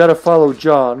 you gotta follow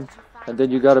John. And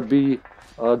then you gotta be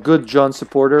a good John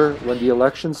supporter. When the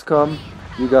elections come,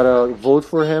 you gotta vote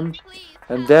for him.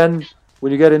 And then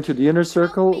when you get into the inner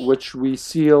circle, which we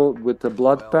seal with the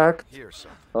blood pact,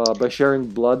 by sharing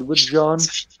blood with John,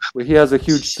 where he has a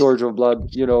huge storage of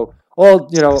blood.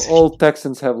 All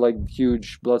Texans have like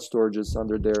huge blood storages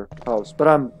under their house. But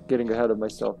I'm getting ahead of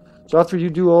myself. So after you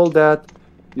do all that,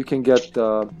 you can get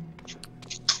the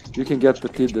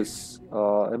Tidus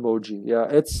emoji. Yeah,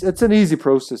 it's an easy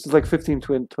process. It's like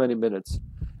 15-20 minutes.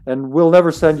 And we'll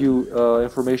never send you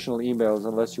informational emails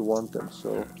unless you want them,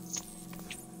 so...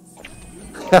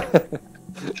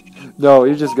 No,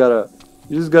 you just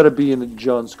gotta be in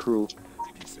John's crew.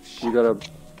 You gotta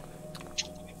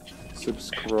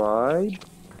subscribe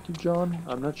to John?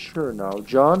 I'm not sure now.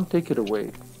 John, take it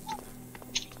away.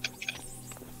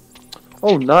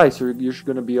 Oh, nice. You're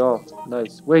gonna be off.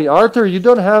 Nice. Wait, Arthur, he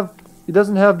doesn't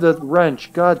have the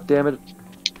wrench. God damn it.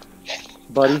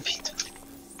 Buddy.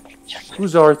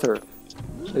 Who's Arthur?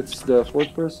 It's the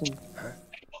fourth person.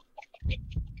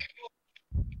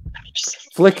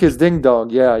 Flick his ding dong.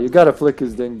 Yeah, you gotta flick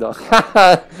his ding dong.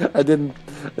 I didn't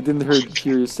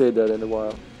hear you say that in a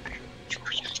while.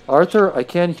 Arthur, I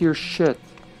can't hear shit.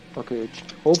 Okay,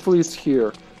 hopefully it's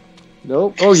here.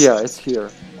 Nope. Oh yeah, it's here.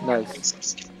 Nice.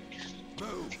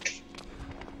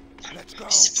 Let's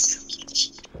go.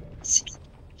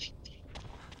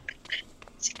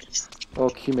 Oh,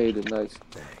 he made it. Nice.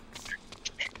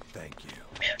 Thank you.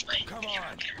 Come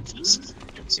on.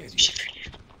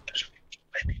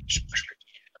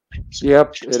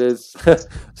 Yep, it is.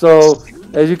 So,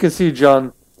 as you can see,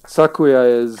 John, Sakuya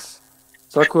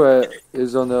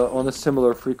is on a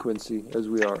similar frequency as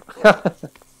we are.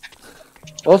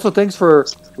 Also, thanks for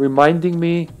reminding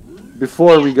me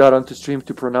before we got onto stream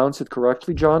to pronounce it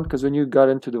correctly, John, because when you got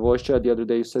into the voice chat the other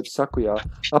day, you said Sakuya,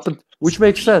 which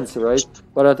makes sense, right?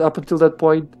 But up until that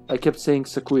point, I kept saying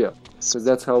Sakuya, because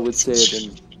that's how we'd say it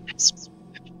in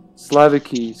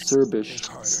Slavic-y, Serbish.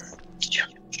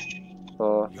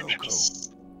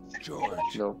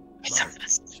 George. No.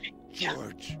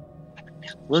 George.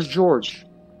 Where's George?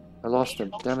 I lost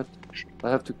him. Damn it. I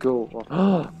have to go.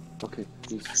 Oh, okay,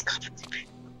 please.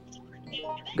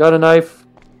 Got a knife.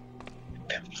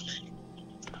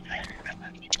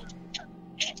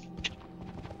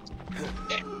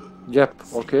 Yep,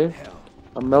 okay.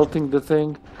 I'm melting the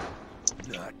thing.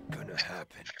 Not gonna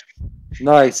happen.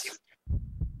 Nice.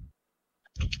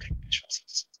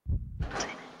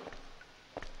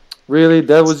 Really?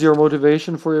 That was your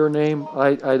motivation for your name?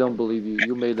 I don't believe you.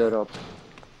 You made that up.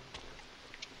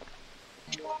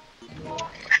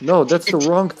 No, that's the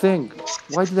wrong thing.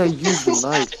 Why did I use the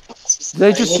knife? Did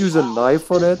I just use a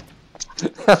knife on it?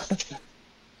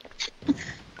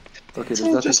 Okay,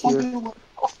 there's nothing here.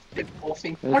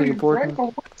 Anything important?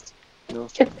 No.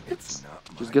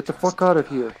 Just get the fuck out of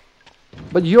here.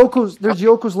 But there's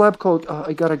Yoko's lab coat. Oh,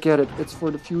 I gotta get it. It's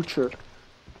for the future.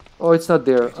 Oh, it's not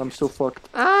there. I'm so fucked.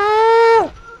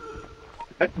 Ah!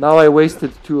 Now I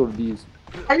wasted 2 of these.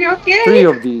 Are you okay? 3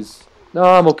 of these. No,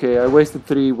 I'm okay. I wasted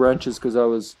 3 wrenches because I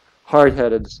was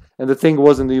hard-headed. And the thing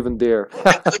wasn't even there.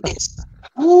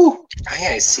 Ooh!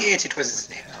 Yeah, I see it. It was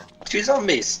 2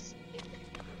 zombies.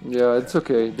 Yeah, it's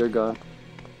okay. They're gone.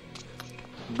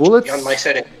 Bullets? Beyond my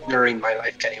setting, during my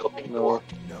life, can you open the door?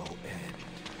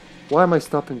 Why am I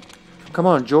stopping? Come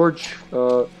on, George.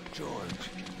 George,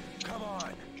 come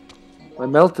on. I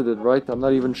melted it, right? I'm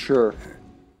not even sure.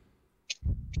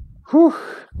 Whew.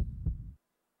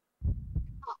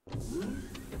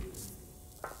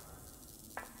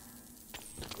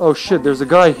 Oh shit, there's a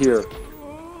guy here.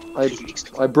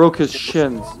 I broke his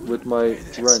shins with my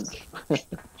wrench.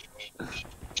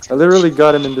 I literally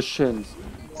got him in the shins.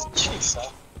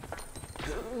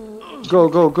 Go,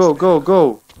 go, go, go,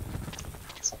 go.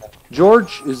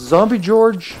 George? Is Zombie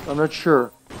George? I'm not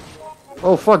sure.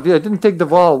 Oh fuck, I didn't take the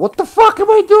ball. What the fuck am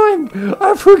I doing?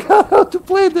 I forgot how to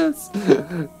play this.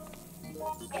 Don't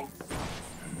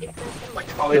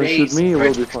shoot me, it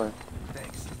will be fine.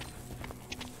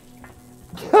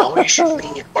 Or I shoot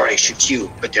me, or I shoot you,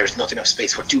 but there's not enough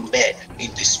space for 2 men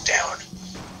in this town.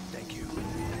 Thank you.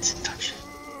 That's a touch.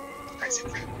 That's it.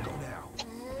 Go now.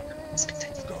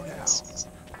 Go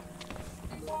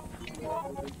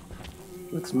now.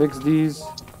 Let's mix these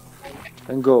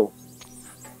and go.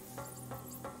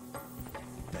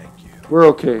 Thank you. We're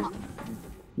okay.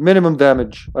 Minimum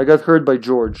damage. I got hurt by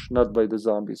George, not by the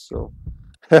zombies, so.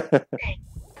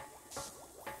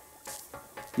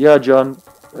 Yeah, John.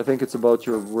 I think it's about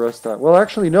your rest time. Well,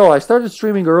 actually, no. I started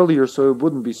streaming earlier, so it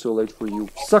wouldn't be so late for you.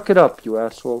 Suck it up, you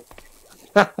asshole.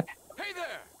 Hey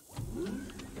there!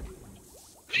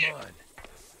 Come on.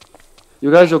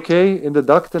 You guys okay? In the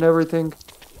duct and everything?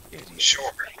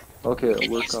 Sure. Okay,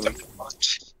 we're coming.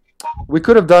 We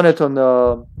could have done it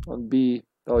on B.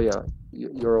 Oh yeah,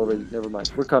 you're already. Never mind.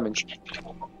 We're coming. George, come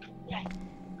on.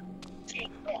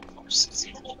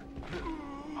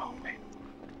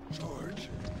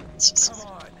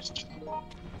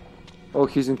 Oh,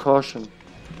 he's in caution.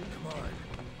 Come on.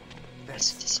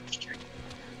 There's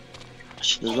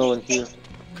no one here.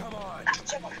 Come on.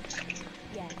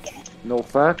 No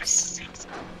facts.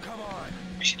 Come on.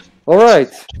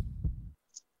 Alright.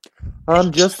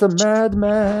 I'm just a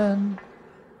madman.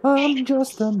 I'm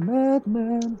just a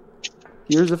madman.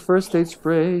 Here's a first aid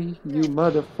spray, you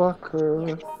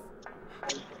motherfucker.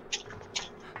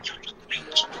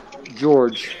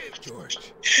 George. George.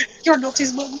 You're not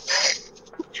his mom.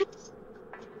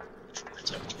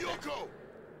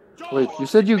 Wait, you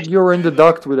said you were in the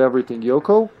duct with everything,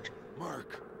 Yoko?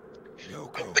 Mark.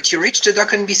 Yoko. But you reached the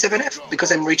dock on B7F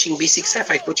because I'm reaching B6F.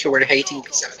 I thought you were hating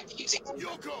B7F using.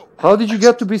 How did you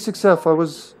get to B6F? I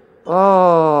was...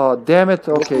 Oh, damn it.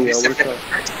 Okay, yeah, we're fine.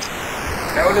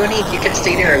 No need. You can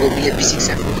stay there. I will be at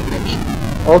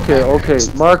B6F. Okay, okay.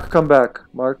 Mark, come back.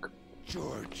 Mark.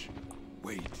 George.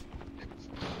 Wait.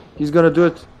 He's gonna do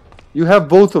it. You have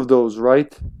both of those,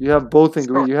 right? You have both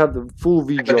ingredients. You have the full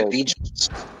I got a VJO. VJ.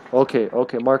 Okay,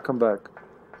 okay. Mark, come back.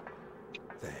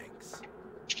 Thanks.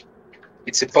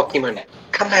 It's a Pokemon.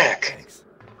 Come back. Thanks.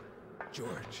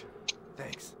 George.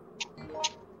 Thanks.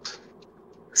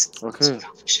 Okay.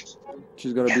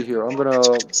 She's gonna be here. I'm gonna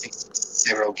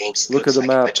several games. look at the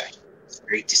map. It's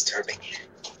very disturbing.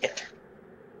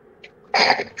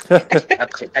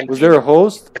 Was there a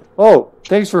host? Oh,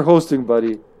 thanks for hosting,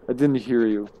 buddy. I didn't hear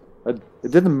you.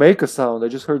 It didn't make a sound. I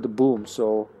just heard the boom.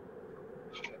 So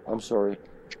I'm sorry.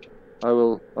 I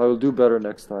will do better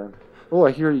next time. Oh,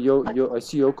 I hear I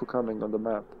see Yoko coming on the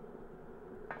map.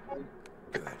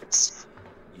 Good.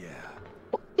 Yeah.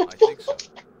 I think so.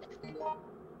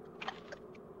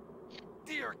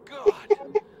 Dear God.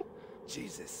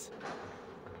 Jesus.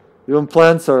 Even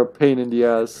plants are a pain in the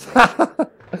ass.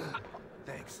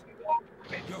 Thanks.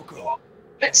 Yoko.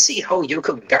 Let's see how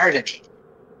Yoko guarded it.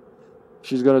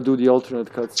 She's gonna do the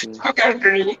alternate cutscene. How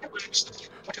guarded it?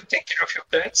 To take care of your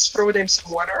pets, throw them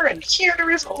some water, and hear the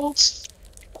results.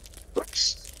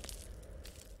 Oops.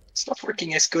 It's not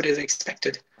working as good as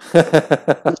expected.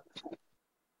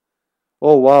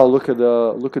 Oh wow! Look at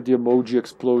the emoji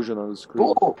explosion on the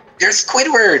screen. Oh, there's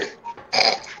Squidward.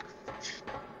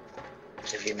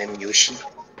 Yoshi.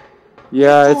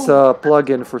 Yeah, it's a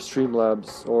plugin for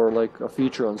Streamlabs, or like a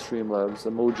feature on Streamlabs.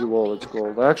 Emoji wall, it's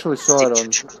called. I actually saw it on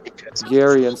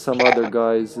Gary and some other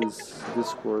guys'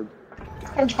 Discord.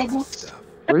 Where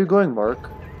are you going, Mark?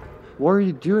 What are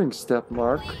you doing, Step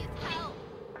Mark?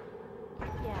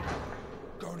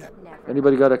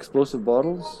 Anybody got explosive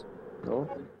bottles? No?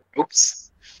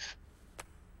 Oops.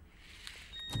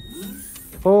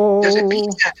 Oh! There's a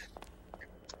pizza.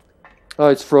 Oh,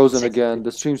 it's frozen again.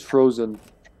 The stream's frozen.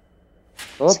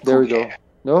 Oh, there we go.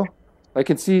 No? I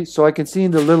can see, so I can see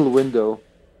in the little window.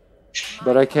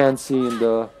 But I can't see in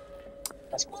the...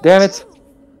 Damn it!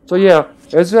 So yeah,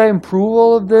 as I improve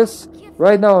all of this,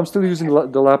 right now I'm still using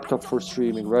the laptop for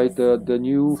streaming, right? The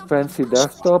new fancy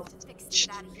desktop.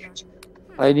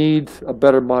 I need a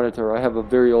better monitor. I have a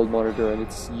very old monitor and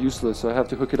it's useless, so I have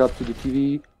to hook it up to the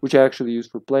TV, which I actually use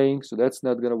for playing, so that's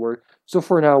not gonna work. So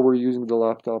for now, we're using the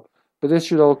laptop, but this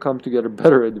should all come together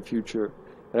better in the future.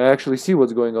 And I actually see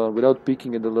what's going on without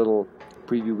peeking in the little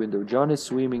preview window. John is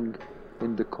swimming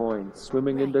in the coins.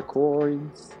 Swimming in the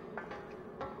coins.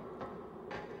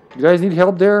 You guys need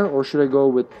help there, or should I go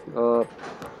with,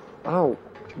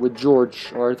 with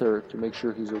George Arthur to make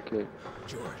sure he's okay?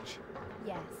 George.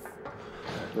 Yes.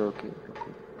 You're okay.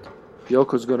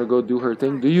 Yoko's gonna go do her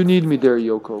thing. Do you need me there,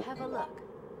 Yoko? Have a look.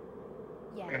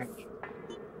 Yes.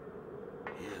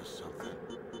 Here's something.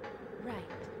 Right.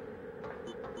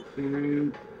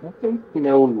 Nothing?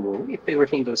 No. If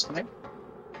everything goes fine.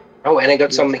 Oh, and I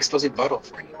got some explosive bottle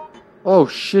for you. Oh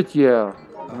shit, yeah.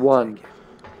 One.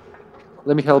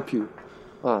 Let me help you.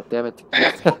 Ah, damn it.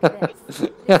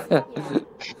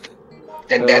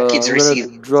 Then that kid's I'm received.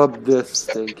 gonna drop this.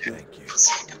 Thank you.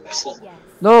 Yes.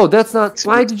 No, that's not.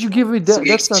 Why did you give me that? So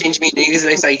you That's not. exchange me the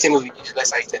useless item with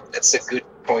useless item. That's a good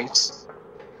point.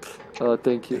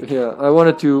 Thank you. Yeah, I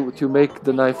wanted to make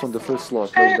the knife on the first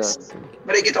slot like that.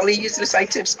 But I get only useless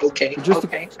items. Okay, Just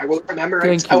okay. I will remember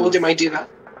Thank it. How you. old am I do that?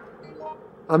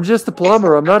 I'm just a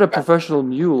plumber. I'm not a professional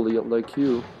mule like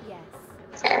you. Yes.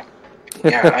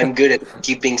 Yeah, I'm good at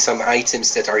keeping some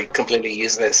items that are completely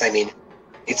useless. I mean,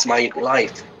 it's my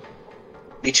life.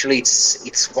 Literally,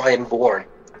 it's why I'm born,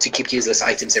 to keep useless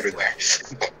items everywhere.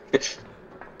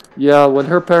 Yeah, when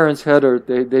her parents had her,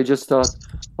 they just thought,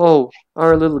 oh,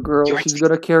 our little girl, she's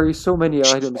gonna carry so many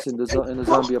items in the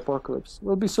zombie apocalypse.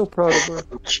 We'll be so proud of her.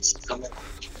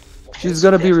 She's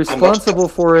gonna be responsible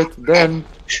for it, then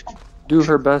do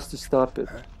her best to stop it.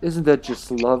 Isn't that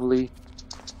just lovely?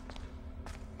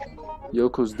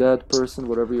 Yoko's dead person,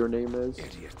 whatever your name is.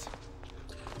 Idiot.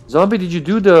 Zombie, did you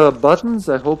do the buttons?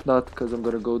 I hope not, because I'm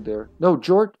gonna go there. No,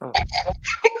 George. Oh.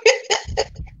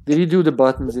 Did he do the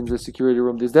buttons in the security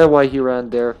room? Is that why he ran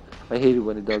there? I hate it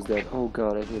when it does that. Oh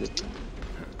god, I hate it.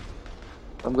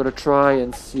 I'm gonna try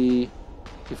and see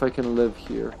if I can live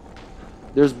here.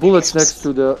 There's bullets next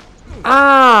to the...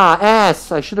 Ah!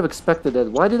 Ass! I should have expected that.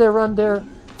 Why did I run there?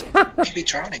 Maybe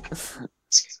trying.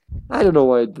 I don't know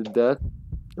why I did that.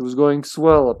 It was going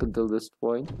swell up until this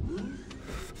point.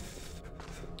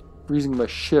 Freezing my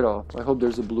shit off. I hope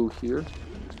there's a blue here.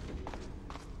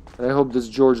 And I hope this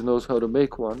George knows how to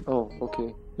make one. Oh,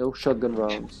 okay. No shotgun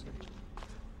rounds.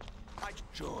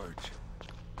 George.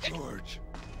 George.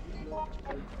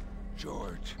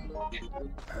 George.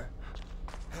 Huh?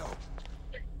 Help.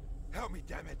 Help me,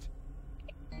 damn it.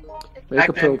 Make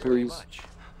a pill, please.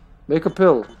 Make a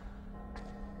pill.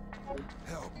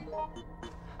 Help.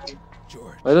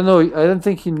 George. I don't know. I don't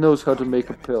think he knows how to make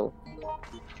a pill.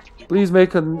 Please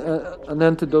make an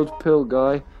antidote pill,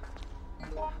 guy.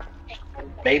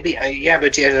 Maybe, yeah,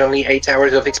 but you have only 8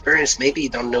 hours of experience. Maybe you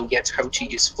don't know yet how to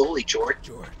use fully,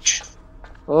 George.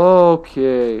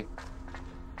 Okay.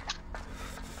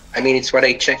 I mean, it's what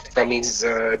I checked from his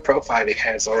profile. It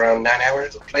has around 9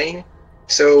 hours of playing.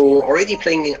 So, already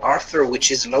playing Arthur,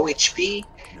 which is low HP,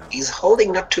 he's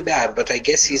holding not too bad, but I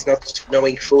guess he's not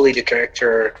knowing fully the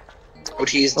character. How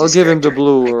to use I'll this give him the character.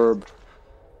 blue herb.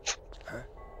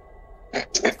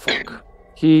 Fuck.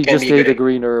 He Can just be ate a good.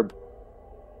 green herb.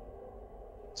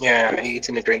 Yeah, he's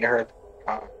in the green herb.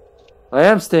 I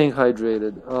am staying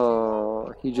hydrated.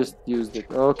 Oh, he just used it.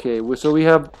 Okay, so we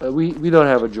have we don't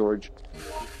have a George.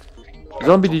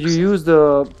 Zombie, did you use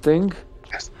the thing?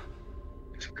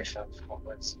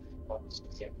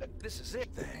 This is it.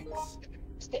 Thanks.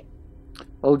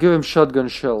 I'll give him shotgun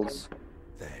shells.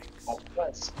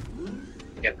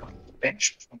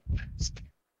 Thanks.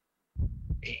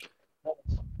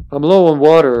 I'm low on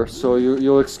water, so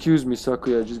you'll excuse me,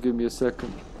 Sakuya. Just give me a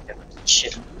second.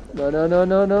 Shit.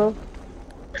 No.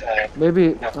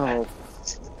 Maybe. Oh.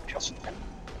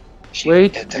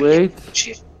 Wait.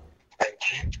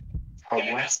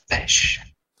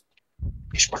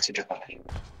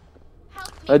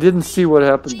 I didn't see what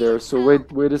happened there, so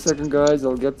wait a second, guys.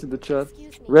 I'll get to the chat.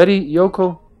 Ready,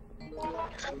 Yoko?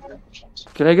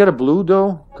 Can I get a blue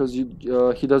though? Because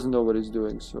he doesn't know what he's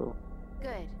doing, so.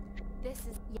 Good. This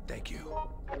is. Thank you.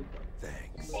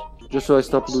 Thanks. Just so I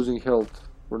stop losing health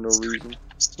for no reason.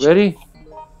 Ready?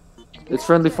 It's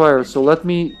friendly fire, so let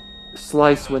me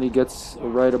slice when he gets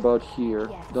right about here.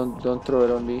 Don't throw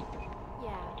it on me,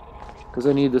 Yeah. because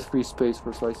I need this free space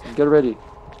for slicing. Get ready.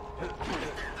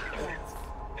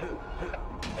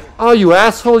 Oh, you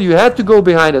asshole! You had to go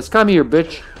behind us. Come here,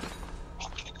 bitch.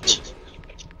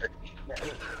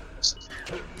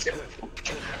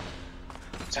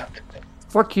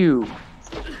 Fuck you.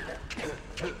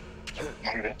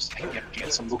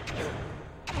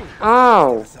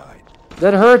 Ow!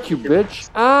 That hurt you, bitch.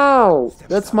 Ow!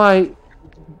 That's my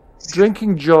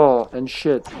drinking jaw and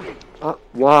shit.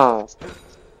 Wow.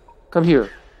 Come here.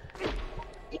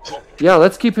 Yeah,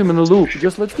 let's keep him in the loop.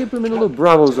 Just let's keep him in the loop.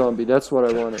 Bravo, zombie. That's what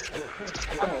I wanted.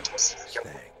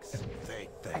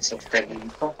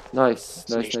 Nice,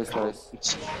 nice, nice,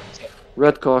 nice.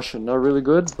 Red caution. Not really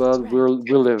good, but we'll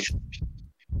live.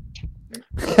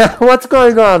 What's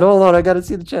going on? Hold on, I gotta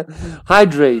see the chat.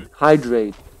 Hydrate,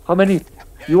 hydrate. How many?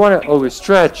 You wanna? Oh,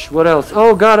 stretch. What else?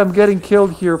 Oh god, I'm getting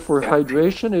killed here for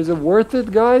hydration. Is it worth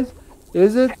it, guys?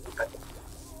 Is it?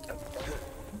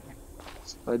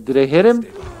 Did I hit him?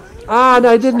 Ah, no,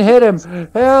 I didn't hit him.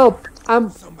 Help!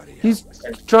 He's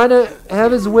trying to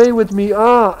have his way with me.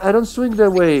 Ah, I don't swing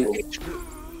that way.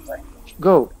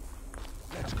 Go.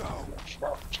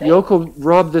 Yoko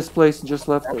robbed this place and just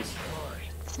left us.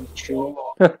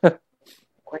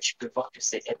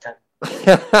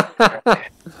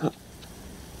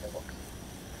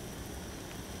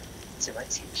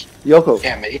 Yoko.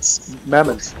 Yeah, mates.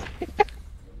 Mammon.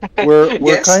 We're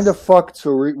yes. Kind of fucked,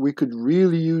 so we could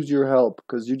really use your help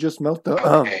because you just melt the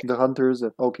the hunters.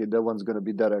 Okay, that one's gonna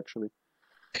be dead actually.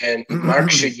 And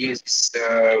Mark should use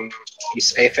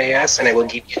his FAS, and I will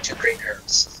give you 2 green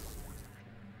herbs.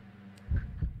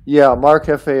 Yeah, Mark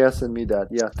FAS and me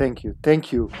that. Yeah, thank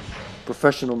you,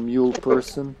 professional mule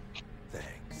person.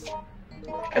 Thanks.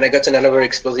 And I got another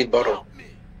explosive bottle.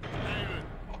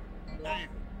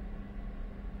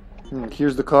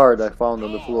 Here's the card I found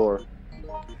on the floor.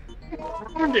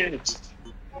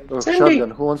 Oh,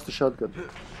 shotgun. Who wants the shotgun?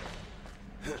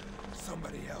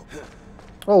 Somebody help.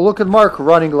 Oh, look at Mark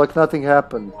running like nothing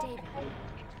happened.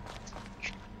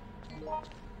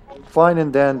 Fine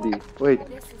and dandy. Wait,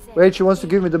 she wants to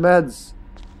give me the meds.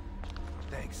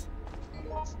 Thanks.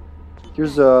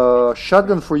 Here's a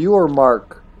shotgun for you or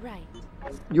Mark? Right.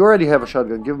 You already have a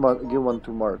shotgun. Give one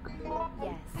to Mark.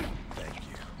 Yes. Thank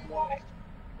you.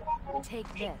 Take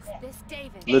this. This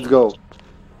David. Let's go.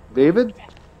 David?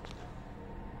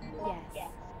 Yes.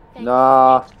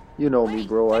 Nah, you know me,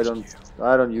 bro. I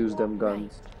don't use them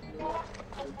guns.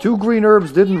 2 green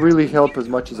herbs didn't really help as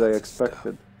much as I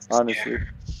expected, honestly.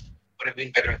 Would have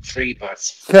been better 3, but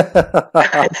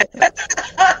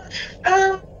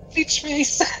bitch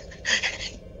face.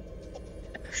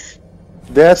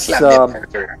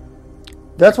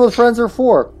 That's what friends are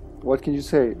for. What can you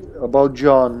say about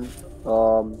John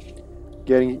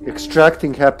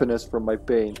extracting happiness from my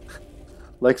pain?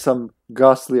 Like some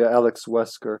ghastly Alex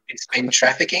Wesker. It's pain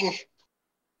trafficking?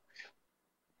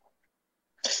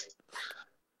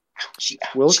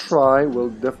 We'll try, we'll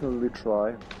definitely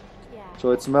try.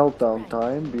 So it's meltdown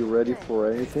time, be ready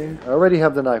for anything. I already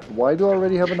have the knife. Why do I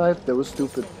already have a knife? That was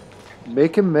stupid.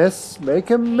 Make him miss, make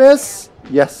him miss!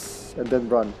 Yes, and then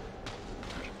run.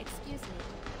 Excuse me.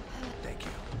 Thank you.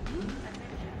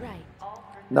 Right.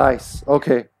 Nice,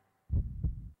 okay.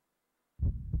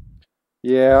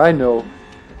 Yeah, I know.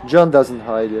 John doesn't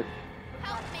hide it.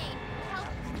 Help me!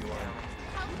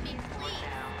 Help me,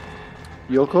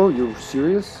 please! Yoko, you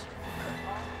serious?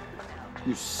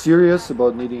 You serious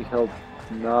about needing help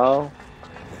now?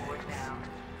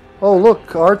 Oh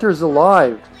look, Arthur's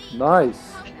alive.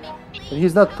 Nice. And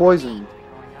he's not poisoned.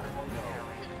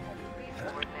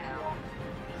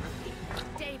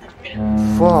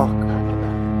 Fuck.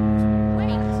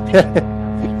 Have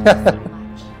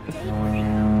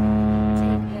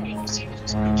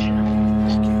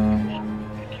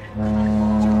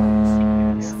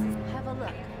a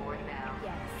look.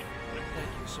 Yes.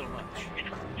 Thank you so much.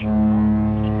 George.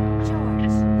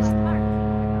 Mark.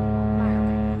 Right.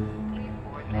 Thank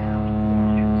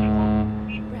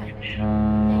you.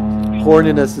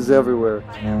 Horniness is everywhere.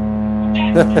 Yeah.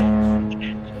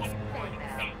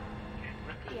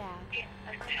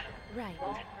 Right.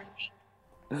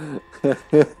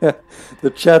 The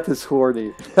chat is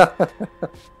horny.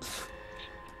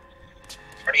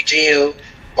 Horny Geo.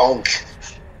 Bonk.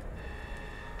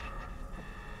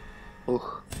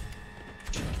 Oh.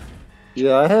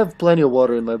 Yeah, I have plenty of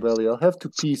water in my belly. I'll have to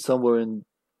pee somewhere in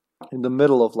the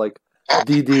middle of like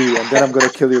DD, and then I'm gonna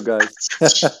kill you guys.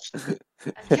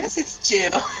 Yes, it's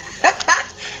Geo.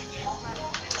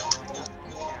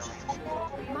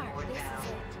 Mark, this is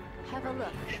it. Have a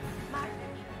look. Mark.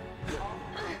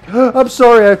 I'm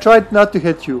sorry, I tried not to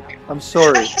hit you. I'm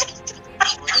sorry.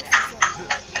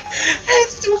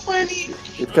 That's too funny.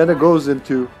 It kind of goes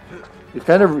into... he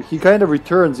kind of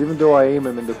returns even though I aim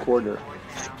him in the corner.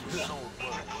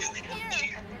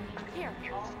 Here.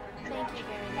 Thank you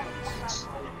very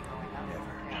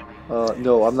much.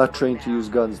 No, I'm not trained to use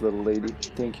guns, little lady.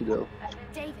 Thank you, though.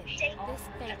 David, thank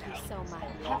you so much.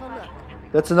 Have a look.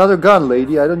 That's another gun,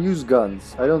 lady. I don't use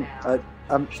guns. I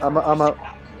I'm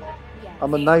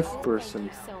a knife person.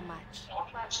 Thank you so much.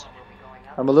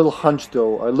 I'm a little hunched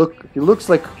though. He looks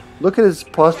like, look at his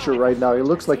posture right now. He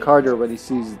looks like Carter when he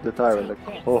sees the tyrant. Like,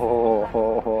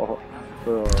 oh.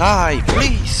 Die,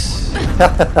 please!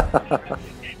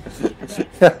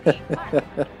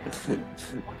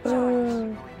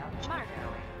 Mark.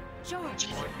 George.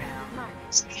 Mark.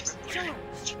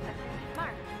 George. Mark.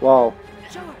 Wow.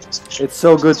 George. It's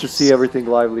so good to see everything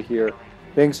lively here.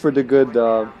 Thanks for the good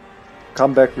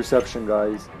comeback reception,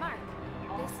 guys. Mark.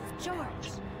 This is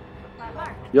George. Mark.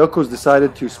 Yoko's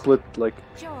decided to split, like,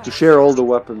 to share all the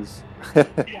weapons. Yes.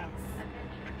 This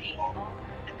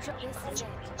is it.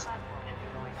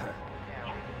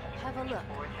 Have a look.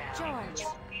 George.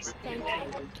 Thank you.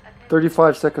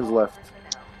 35 seconds left.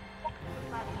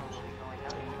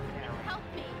 Help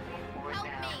me.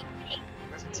 Help me.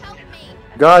 Help me.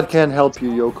 God can't help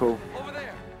you, Yoko.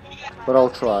 But I'll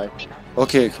try.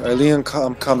 Okay, Eileen,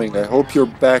 I'm coming. I hope your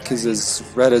back is as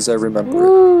red as I remember.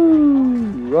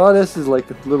 Woo! Well, this is like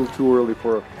a little too early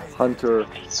for Hunter.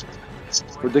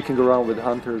 We're dicking around with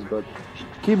Hunters, but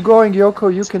keep going, Yoko.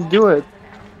 You can do it.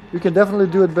 You can definitely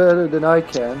do it better than I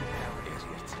can.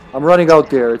 I'm running out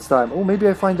there. It's time. Oh, maybe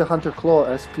I find the Hunter Claw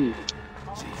SP.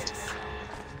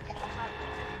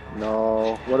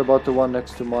 No. What about the one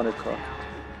next to Monica?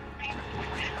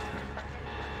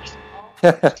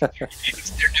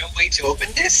 Is there no way to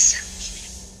open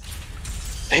this?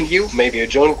 Thank you. Maybe a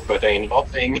junk, but ain't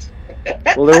nothing.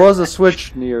 Well, there was a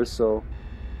switch near, so...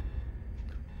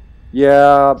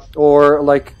 Yeah, or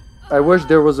like, I wish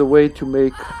there was a way to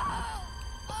make...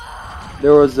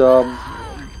 There was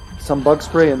some bug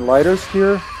spray and lighters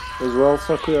here as well,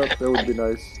 Sakura. That would be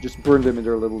nice. Just burn them in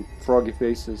their little froggy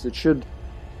faces. It should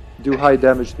do high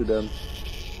damage to them.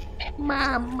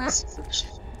 Mama.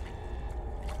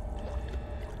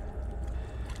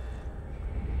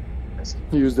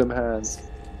 Use them hands.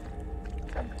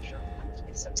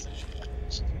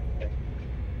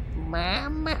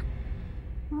 Mama.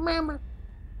 Mama.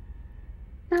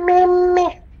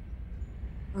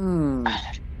 Hmm.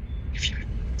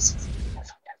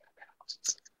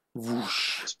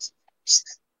 Whoosh.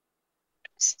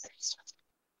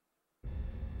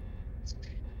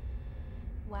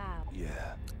 Wow. Yeah.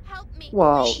 Help me.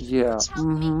 Wow, please. yeah. Help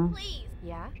me, please.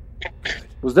 Yeah?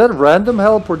 Was that random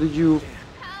help, or did you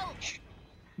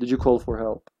Help. call for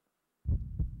help?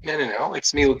 No.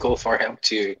 It's me who call for help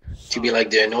to be like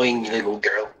the annoying little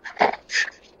girl.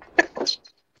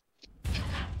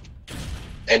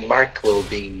 And Mark will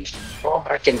be... Oh,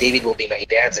 Mark and David will be my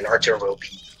dads, and Arthur will be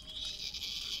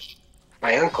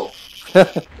my uncle.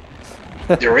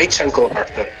 The rich Uncle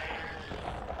Arthur.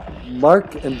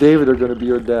 Mark and David are gonna be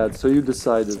your dad, so you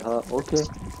decided, huh? Okay.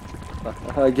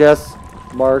 I guess,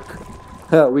 Mark,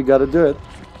 we gotta do it.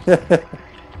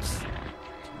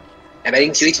 And I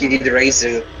think to it you need to raise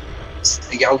a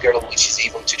young girl which is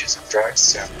able to do some drugs,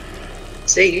 so...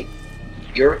 See,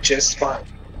 you're just fine.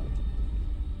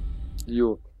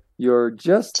 You're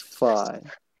just fine.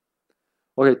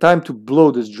 Okay, time to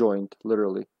blow this joint,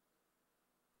 literally.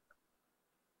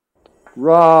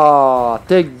 Rah!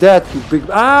 Take that, you big...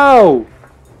 Ow!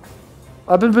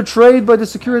 I've been betrayed by the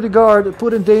security guard,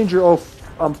 put in danger. Oh,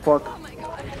 I'm fucked. Oh my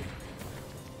god.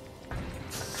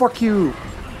 Fuck you!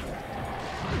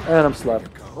 And I'm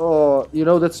slapped. Oh, you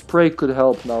know, that spray could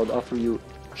help now after you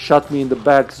shot me in the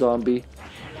back, zombie.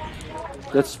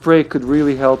 That spray could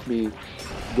really help me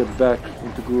get back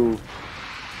into groove.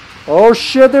 Oh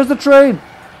shit, there's the train!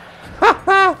 Ha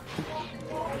ha!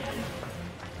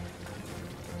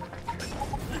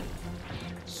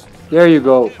 There you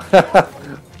go.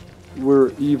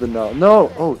 We're even now. No!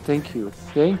 Oh, thank you.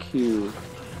 Thank you.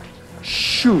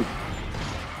 Shoot!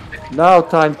 Now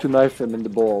time to knife him in the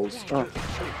balls. Oh.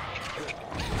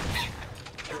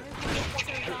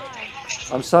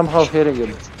 I'm somehow hitting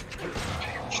him.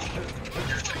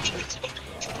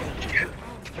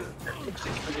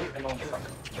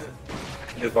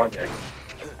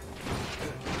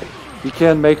 He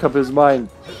can't make up his mind.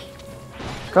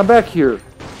 Come back here.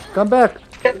 Come back.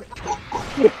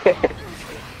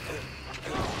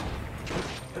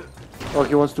 Oh,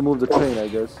 he wants to move the train, I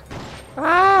guess.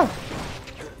 Ah!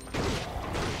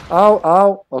 Ow,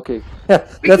 ow. Okay.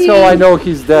 That's how I know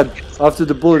he's dead. After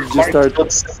the bullets just start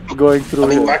going through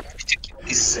him. Mark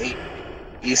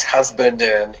his husband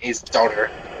and his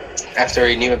daughter after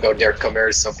he knew about their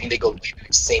commerce of illegal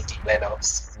safety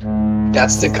planouts.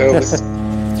 That's the cause.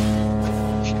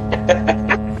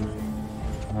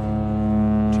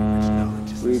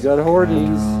 We got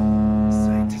hornies.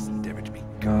 Scientists endeavor to be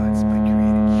gods by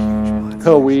creating huge monsters.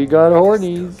 Oh, we got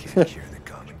hornies. Can't cure the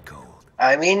common cold.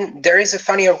 I mean, there is a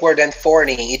funnier word than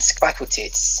thorny. It's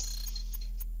clafoutis.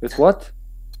 It's what?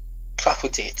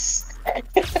 Clafoutis.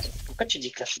 Pourquoi tu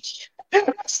dis clafoutis?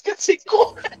 Parce que c'est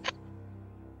con.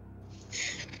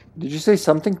 Did you say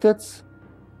something tits?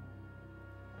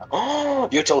 Oh,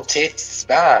 you told tits. It's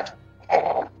bad.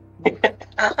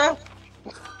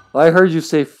 I heard you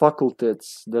say fuckle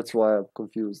tits. That's why I'm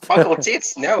confused. Fuckle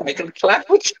tits? No, I can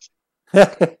clafoutis.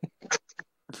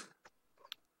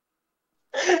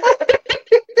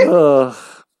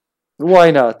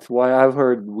 Why not? Why I've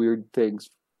heard weird things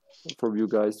from you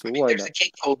guys, so why There's not? a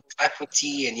cake called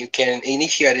clafoutis, and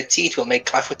if you add a T, it will make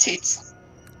clafoutis.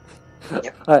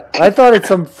 Yep. I thought it's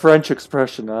some French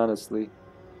expression, honestly.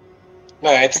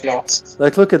 No, it's not.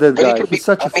 Like, look at that But it guy. could be He's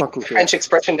such a a fuckle French tit.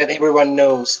 expression that everyone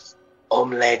knows.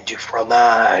 Omelette du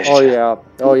fromage.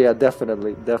 Oh yeah,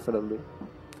 definitely.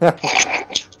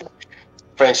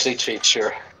 French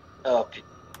literature. Oh,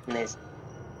 punaise.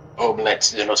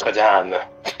 Omelette de Notre-Dame.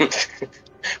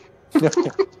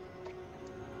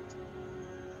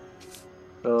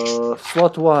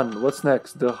 Slot 1, what's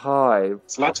next? The Hive.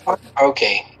 Slot 1?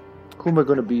 Okay. Who am I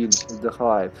gonna be in the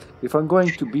Hive? If I'm going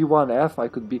to B1F, I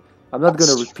could be... I'm not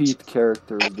gonna repeat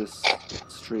characters this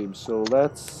stream, so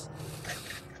let's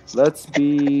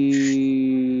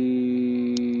be...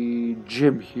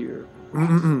 Jim here.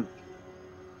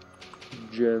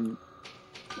 Jim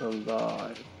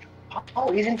alive.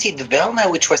 Oh, isn't it Velma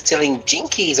which was selling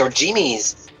Jinkies or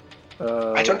Jimmies?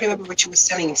 I don't remember which was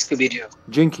selling in Scooby-Doo.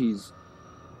 Jinkies.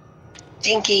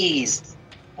 Jinkies!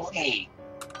 Okay.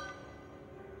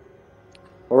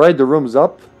 Alright, the room's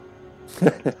up.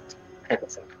 I'm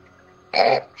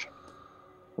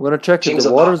gonna check if Jim's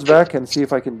the water's alive. back and see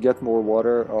if I can get more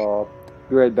water.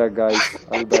 Be right back, guys.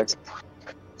 I'll be back.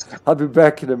 I'll be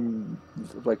back in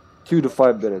like 2 to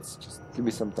 5 minutes. Just give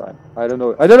me some time. I don't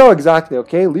know exactly.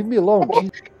 Okay, leave me alone.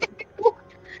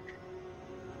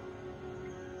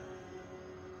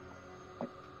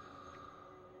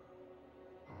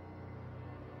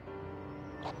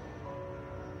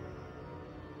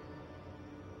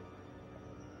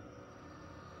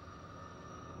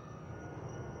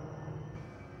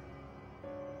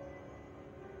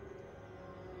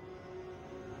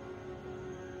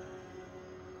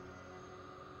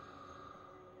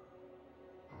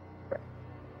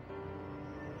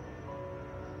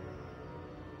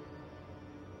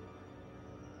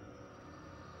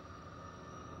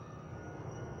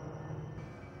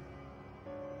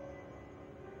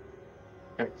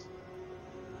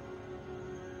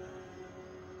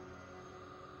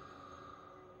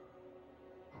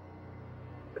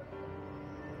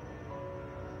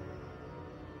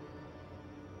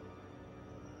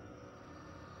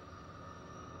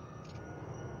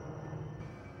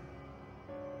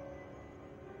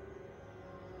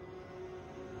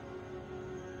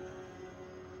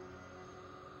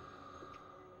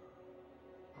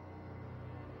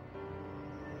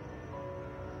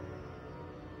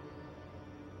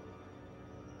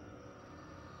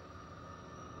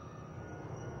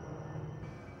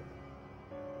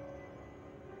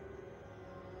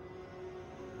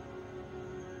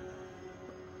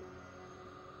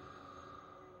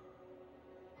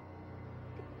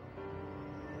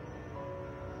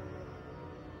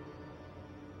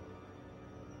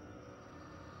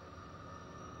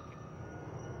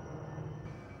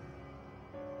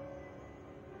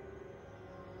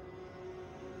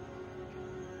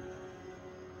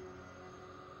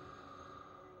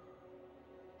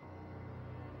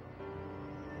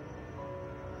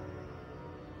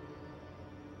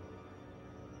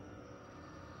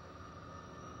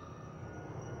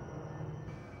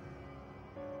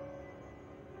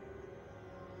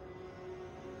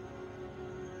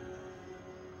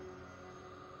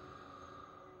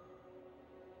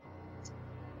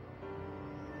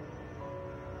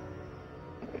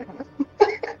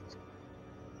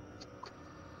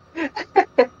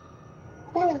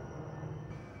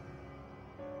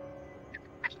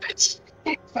 Jeez.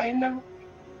 I know.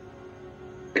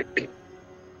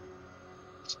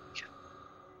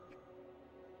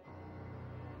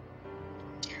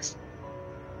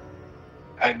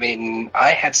 I mean,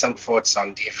 I had some thoughts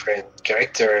on different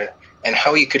character and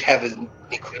how you could have an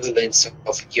equivalence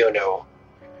of Yono.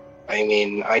 I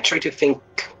mean, I try to think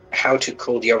how to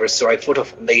call the others, so I thought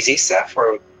of Lazisa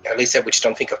for Alyssa, which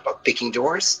don't think about picking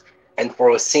doors, and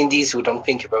for Cindy's who don't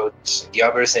think about the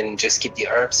others and just keep the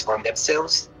herbs for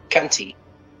themselves, Canty.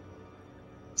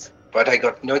 But I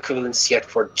got no equivalence yet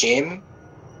for Jim,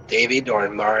 David, or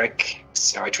Mark,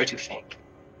 so I try to think.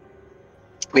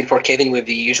 I mean, for Kevin with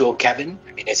the usual Kevin,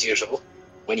 I mean, as usual.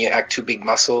 When you act too big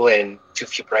muscle and too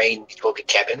few brain, it will be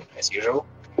Kevin, as usual.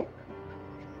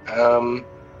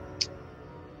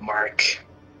 Mark.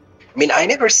 I mean, I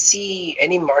never see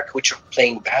any Mark which are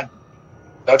playing bad.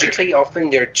 Logically, often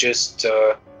they're just.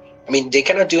 I mean, they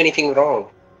cannot do anything wrong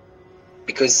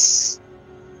because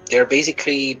they're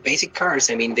basically basic cars.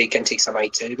 I mean, they can take some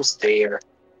items. They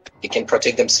can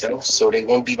protect themselves, so they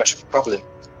won't be much of a problem.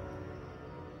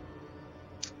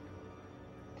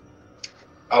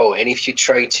 Oh, and if you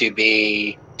try to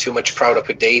be too much proud of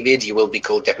David, you will be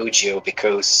called Dahugio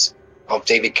because of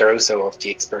David Caruso of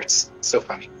the Experts. So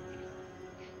funny.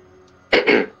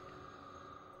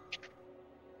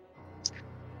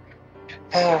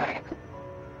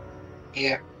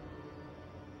 Yeah.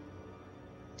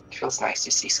 It feels nice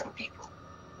to see some people.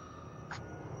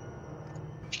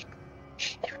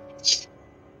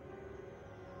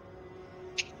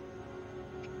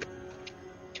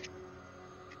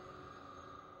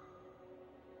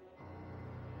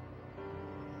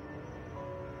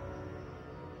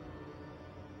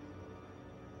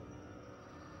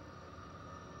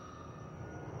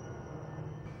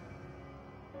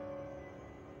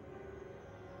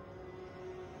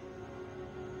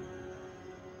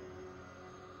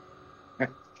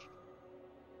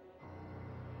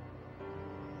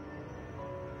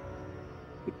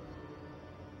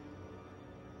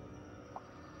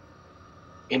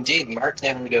 Indeed, Mark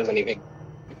never does anything.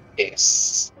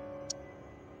 Yes.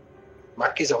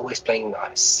 Mark is always playing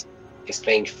nice. He's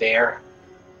playing fair.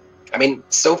 I mean,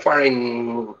 so far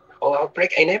in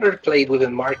Outbreak, I never played with a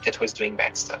Mark that was doing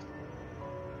bad stuff.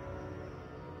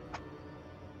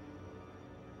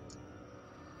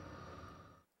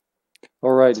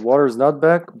 Alright, water's not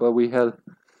back, but we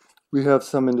have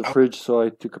some in the fridge, so I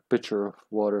took a picture of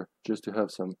water just to have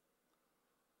some.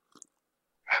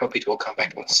 I hope it will come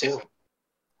back soon.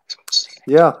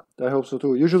 Yeah, I hope so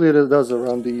too. Usually it does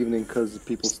around the evening because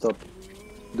people stop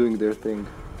doing their thing.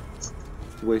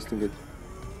 Wasting it.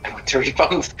 I want to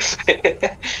refund.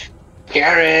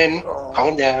 Karen,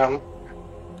 calm down.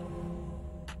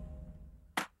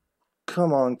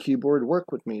 Come on, keyboard,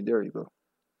 work with me. There you go.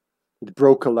 It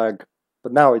broke a leg,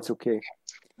 but now it's okay.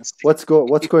 What's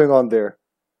going on there?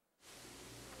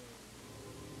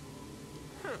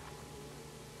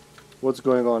 What's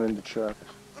going on in the chat?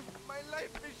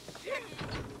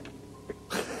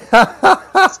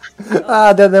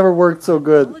 That never worked so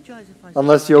good.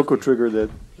 Unless Yoko triggered it.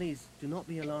 Please do not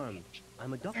be alarmed.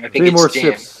 I'm a doctor. 3 more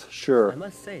ships, sure.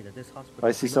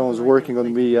 I see someone's working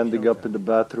on me ending up in the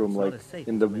bathroom, like,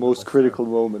 in the most critical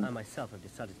moment. I myself have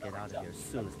decided to get out of here as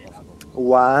soon as possible.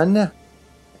 1,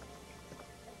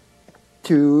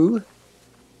 2,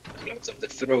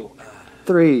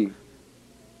 3.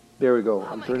 There we go.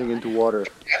 I'm turning into water.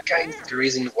 That guy is the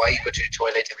reason why you go to the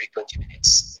toilet every 20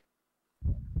 minutes.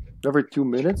 Every 2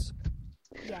 minutes?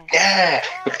 Yeah.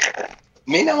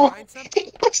 Me no.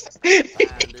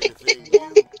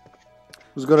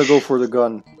 Who's gonna go for the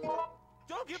gun?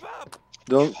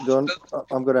 Don't.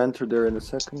 I'm gonna enter there in a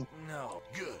second. No,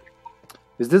 good.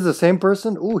 Is this the same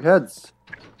person? Ooh, heads.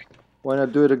 Why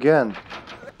not do it again?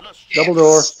 Double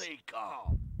door.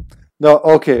 No,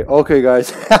 okay,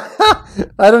 guys.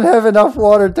 I don't have enough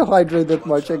water to hydrate that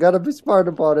much. I gotta be smart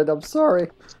about it. I'm sorry.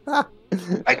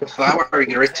 Like a flower,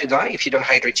 you're ready to die if you don't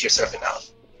hydrate yourself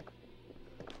enough.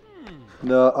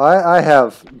 No, I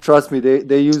have. Trust me,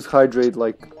 they use hydrate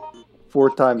like 4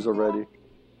 times already.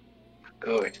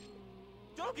 Good.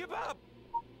 Don't give up.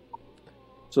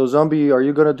 So zombie, are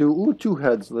you gonna do 2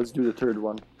 heads? Let's do the 3rd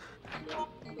one.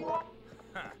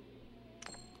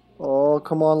 Oh,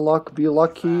 come on, luck, be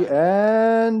lucky,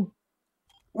 and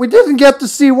we didn't get to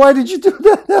see. Why did you do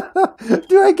that?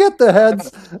 Do I get the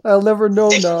heads? I'll never know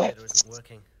now.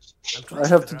 I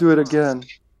have to do it again.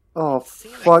 Oh,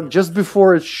 fuck. Just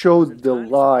before it showed the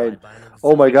line.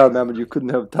 Oh my god, man, you couldn't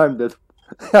have timed it.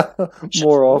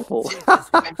 More awful.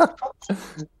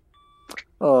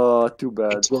 Oh, too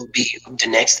bad. It will be the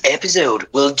next episode.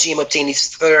 Will Jim obtain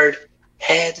his 3rd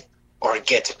head or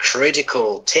get a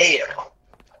critical tail?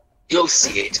 You'll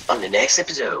see it on the next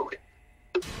episode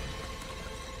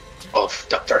of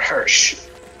Dr. Hirsch.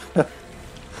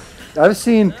 I've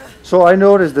seen... So I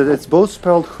noticed that it's both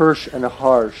spelled Hirsch and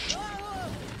Harsh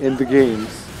in the games.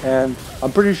 And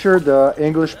I'm pretty sure the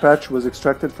English patch was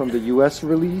extracted from the US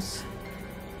release,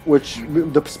 which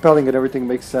the spelling and everything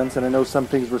makes sense. And I know some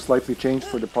things were slightly changed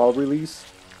for the PAL release.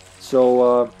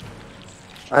 So,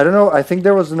 I don't know. I think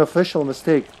there was an official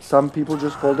mistake. Some people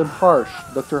just called him Harsh.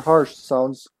 Dr. Harsh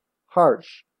sounds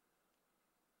harsh.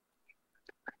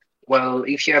 Well,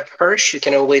 if you have Hirsch, you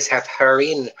can always have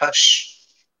Hurry and Hush.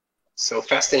 So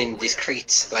fast and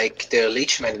indiscreet, like the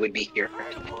Leechman would be here.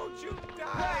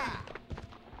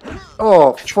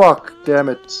 Oh, fuck. Damn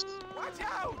it.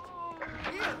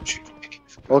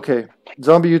 Okay,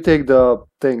 zombie, you take the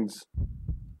things.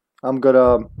 I'm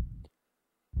gonna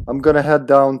head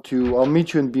down to. I'll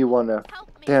meet you in B1F.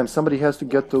 Damn, somebody has to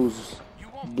get those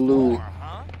blue.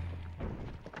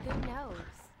 Who knows?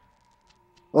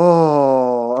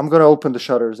 Oh, I'm gonna open the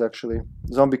shutters actually.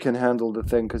 Zombie can handle the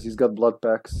thing because he's got blood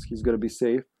packs. He's gonna be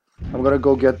safe. I'm gonna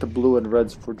go get the blue and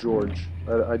reds for George.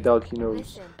 I doubt he knows.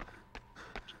 Listen.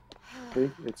 Okay,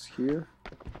 it's here.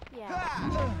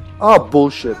 Yeah. Oh,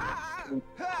 bullshit.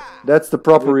 That's the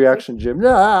proper reaction, Jim.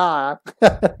 Yeah.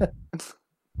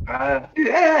 I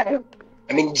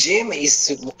mean, Jim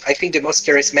is, I think, the most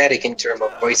charismatic in terms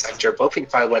of voice actor, both in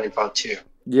File 1 and File 2.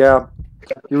 Yeah,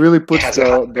 he really puts Has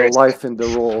a the life in the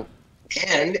role.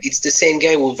 And it's the same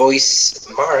guy who voiced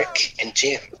Mark and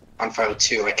Jim on File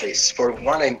 2, at least. For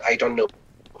 1, I don't know,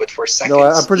 but for second, No,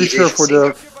 I'm pretty sure for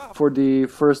the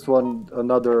first one,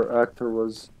 another actor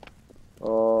was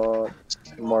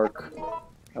Mark.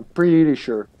 I'm pretty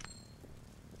sure.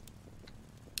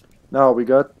 Now we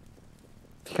got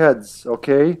heads,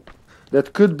 okay?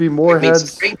 That could be more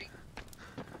heads.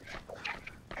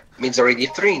 Means already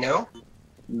 3, no?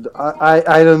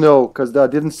 I don't know, because I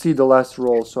didn't see the last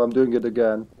roll, so I'm doing it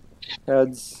again.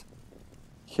 Heads.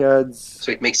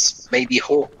 So it makes maybe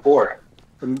 4.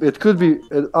 It could be,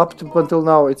 up to until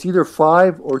now, it's either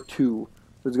 5 or 2.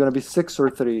 So it's going to be 6 or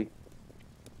 3.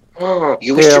 Oh,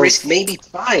 you wish to risk maybe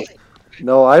 5.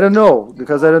 No, I don't know,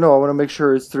 because I don't know. I want to make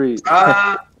sure it's 3.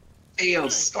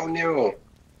 Tails. Oh no.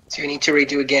 So you need to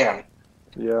redo again.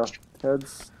 Yeah,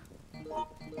 heads.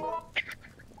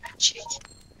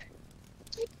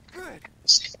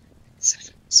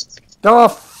 Oh,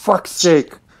 fuck's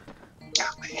sake.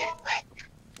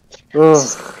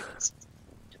 Ugh.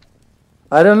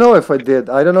 I don't know if I did.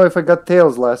 I don't know if I got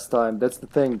tails last time. That's the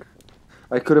thing.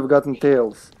 I could have gotten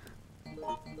tails.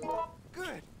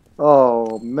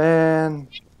 Oh, man.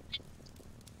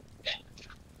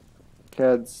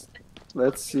 Heads.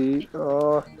 Let's see.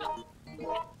 Come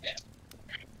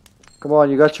on,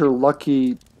 you got your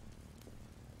lucky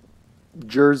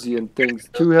jersey and things.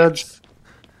 2 heads.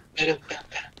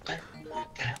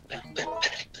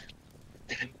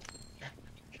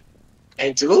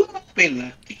 And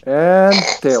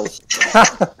tails.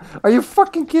 Are you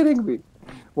fucking kidding me?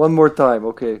 One more time,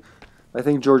 okay. I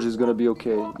think George is gonna be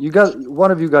okay. You got one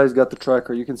of you guys got the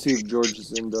tracker. You can see if George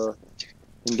is in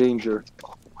danger.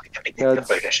 Heads.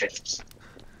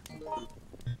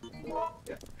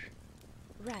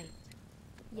 Right.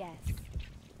 Yes.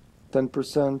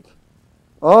 10%.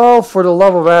 Oh, for the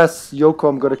love of ass, Yoko,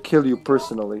 I'm gonna kill you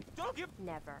personally.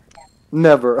 Never.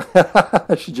 Never.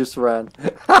 She just ran.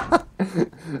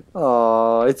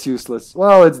 Oh, it's useless.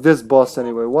 Well, it's this boss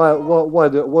anyway.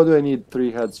 What do I need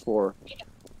 3 heads for?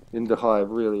 In the hive,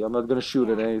 really. I'm not gonna shoot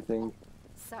at anything.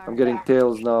 Sorry. I'm getting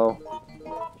tails now.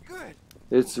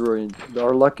 It's ruined.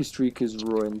 Our lucky streak is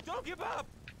ruined.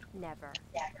 Never.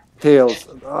 Tails.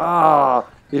 Ah!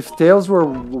 If tails were a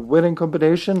winning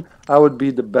combination, I would be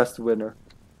the best winner.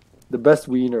 The best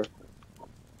wiener.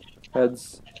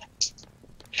 Heads.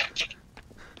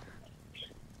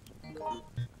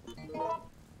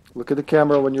 Look at the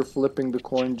camera when you're flipping the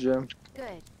coin, Jim.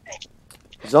 Good.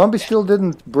 Zombie still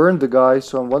didn't burn the guy,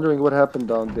 so I'm wondering what happened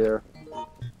down there.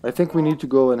 I think we need to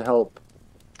go and help.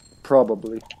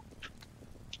 Probably.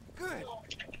 Good.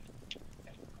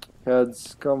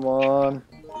 Heads, come on.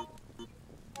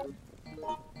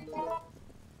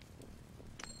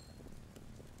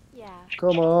 Yeah.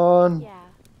 Come on. Yeah.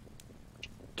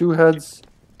 2 heads.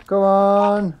 Come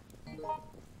on.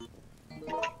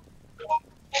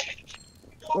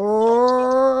 Oh,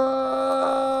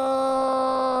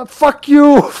 fuck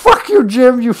you! Fuck you,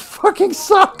 Jim! You fucking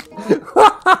suck!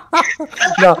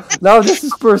 now this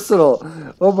is personal.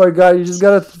 Oh my god, you just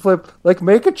gotta flip. Like,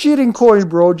 make a cheating coin,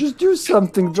 bro. Just do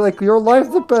something. Like, your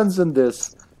life depends on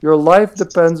this. Your life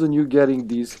depends on you getting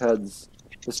these heads.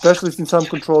 Especially since I'm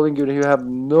controlling you and you have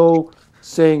no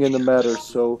saying in the matter,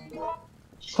 so...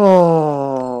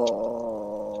 Oh...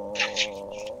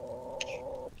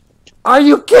 Are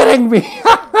you kidding me?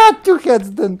 2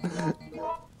 heads then.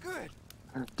 Good.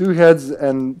 2 heads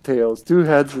and tails. 2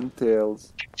 heads and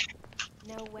tails.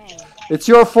 No way. It's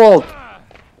your fault.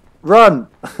 Run.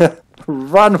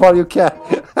 Run while you can.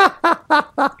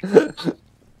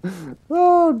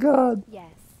 Oh god.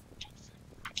 Yes.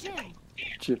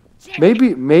 Jim.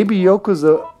 Maybe Yoko's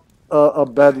a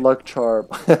bad luck charm.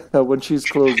 When she's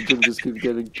close, Jim just keeps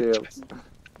getting tails.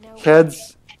 No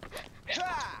Heads.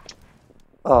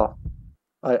 Oh.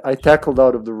 I tackled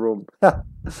out of the room.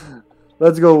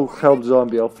 Let's go help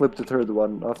Zombie. I'll flip the 3rd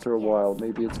one after a while.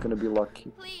 Maybe it's gonna be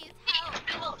lucky.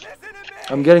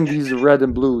 I'm getting these red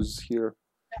and blues here.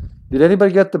 Did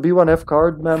anybody get the B1F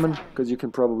card, Mammon? Because you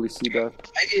can probably see that.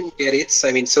 I didn't get it.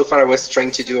 I mean, so far I was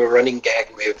trying to do a running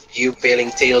gag with you bailing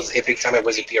tails every time I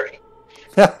was appearing.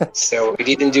 So we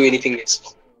didn't do anything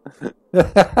useful.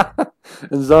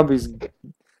 And zombies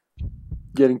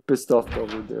getting pissed off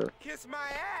over there. Kiss my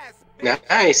ass, Now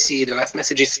I see the last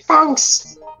message is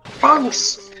Funks!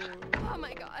 Funks! Oh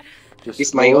my god. Just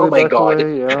It's my slowly oh my back god.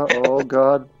 away, yeah, oh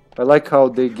god. I like how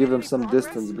they give him some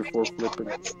distance before flipping.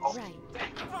 Right.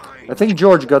 I think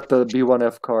George got the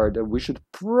B1F card, and we should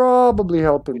probably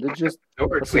help him. It's just a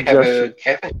George, we have a suggestion.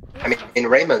 Kevin. I mean, in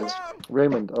Raymond.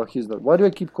 Raymond, oh, he's not. Why do I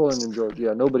keep calling him George?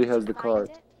 Yeah, nobody has the card.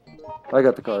 I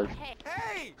got the card.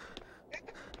 Hey!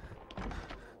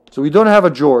 So we don't have a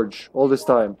George all this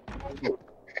time.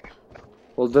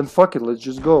 Well, then fuck it, let's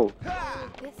just go.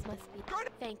 This must be.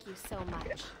 Thank you so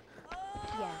much.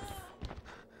 Yes.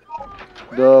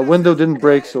 The window didn't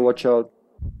break, so watch out.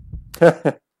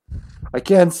 I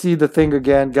can't see the thing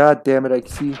again. God damn it, I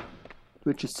see.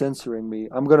 Twitch is censoring me.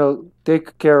 I'm gonna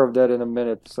take care of that in a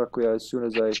minute, Sakuya, as soon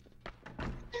as I...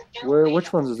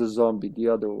 Which one is the zombie? The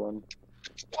other one.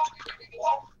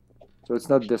 So it's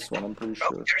not this one, I'm pretty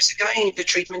Oh, sure. there's a guy in the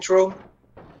treatment room.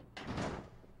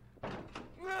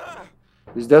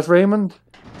 Is that Raymond?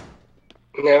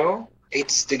 No,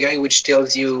 it's the guy which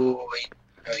tells you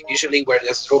usually where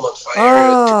there's room on fire.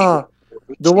 Ah!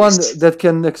 The one Jeez. that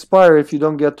can expire if you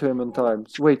don't get to him in time.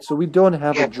 So wait, so we don't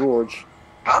have a George.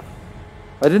 Huh?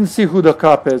 I didn't see who the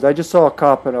cop is. I just saw a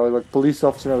cop and I was like, police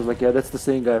officer, and I was like, yeah, that's the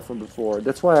same guy from before.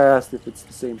 That's why I asked if it's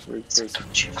the same sort of person.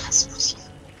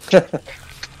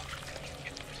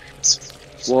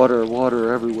 Water,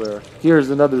 water everywhere.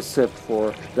 Here's another sip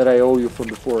for that I owe you from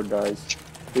before, guys.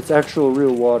 It's actual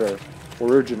real water.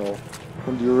 Original.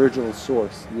 From the original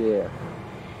source. Yeah.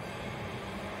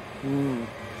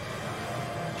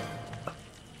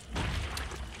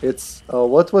 It's,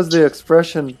 what was the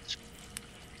expression?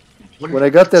 When I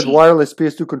got that wireless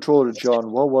PS2 controller,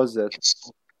 John, what was it?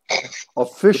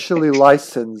 Officially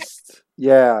licensed.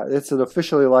 Yeah, it's an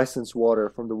officially licensed water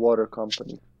from the water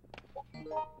company.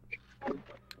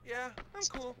 Yeah, I'm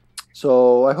cool.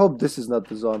 So I hope this is not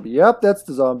the zombie. Yep, that's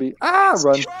the zombie. Ah,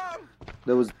 run.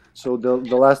 That was so the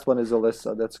last one is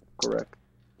Alyssa. That's correct.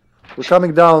 We're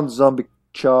coming down, zombie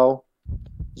chow.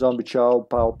 Zombie chow,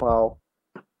 pow pow.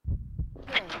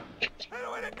 I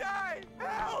don't want to die.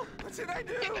 Help! What should I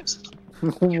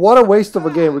do? What a waste of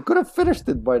a game. We could have finished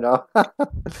it by now.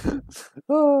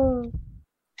 Oh.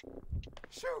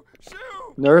 Shoo!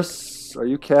 Shoo! Nurse, are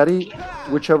you catty?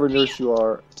 Whichever nurse you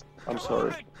are. I'm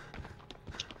sorry.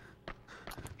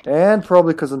 And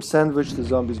probably because I'm sandwiched, the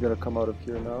zombie's gonna come out of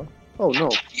here now. Oh no.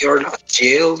 You're not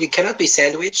Jill. You cannot be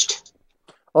sandwiched.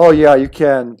 Oh yeah, you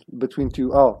can. Between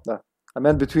two. Oh, no. I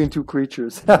meant between two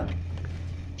creatures. Did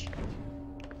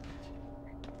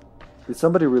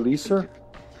somebody release her?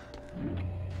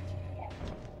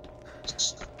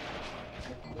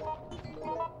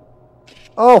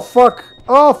 Oh fuck!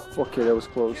 Oh, okay, that was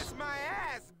close. Kiss my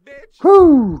ass, bitch!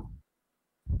 Whoo!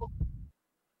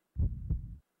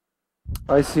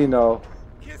 I see now.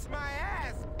 Kiss my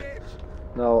ass,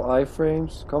 bitch! Now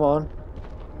iframes. Come on.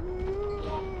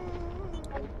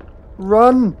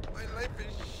 Run! My life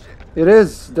is shit. It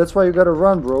is. That's why you gotta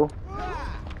run, bro.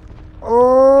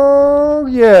 Oh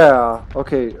yeah.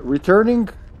 Okay, returning.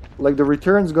 Like the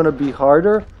return's gonna be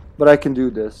harder, but I can do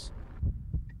this.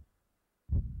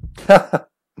 My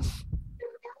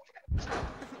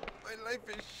life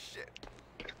is shit.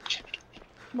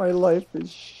 My life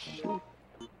is shit.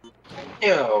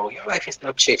 No, your life is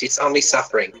not shit. It's only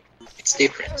suffering. It's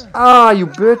different. Ah, you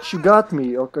bitch! You got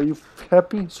me. Okay, are you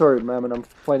happy? Sorry, ma'am, and I'm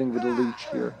fighting with a leech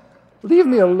here. Leave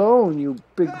me alone, you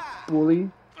big bully,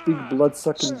 big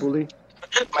blood-sucking bully.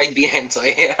 Might be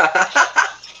hentai.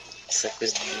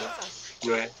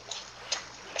 Right.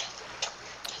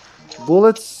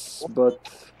 Bullets, but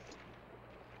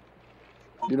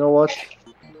you know what?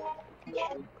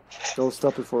 They'll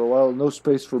stop it for a while. No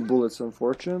space for bullets,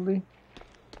 unfortunately.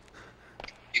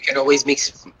 You can always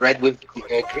mix red with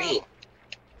green.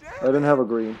 I don't have a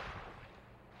green.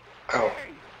 Oh,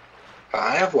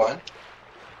 I have one.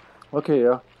 Okay,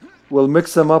 yeah. We'll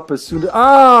mix them up as soon as...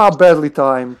 Ah, badly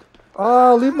timed.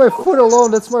 Ah, leave my foot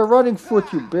alone. That's my running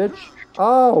foot, you bitch.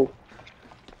 Ow.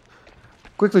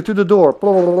 Quickly to the door.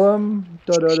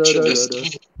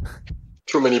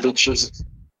 Too many bitches.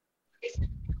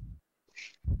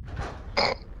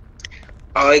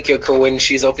 I like Yoko when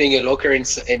she's opening a locker and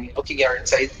looking at her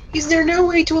inside. Is there no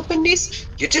way to open this?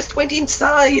 You just went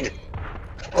inside.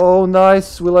 Oh,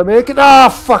 nice. Will I make it? Ah,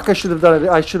 fuck. I should have done it.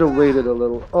 I should have waited a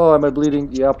little. Oh, am I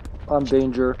bleeding? Yep. I'm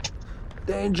danger.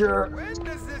 Danger. When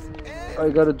does this end? I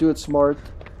gotta do it smart.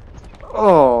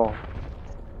 Oh.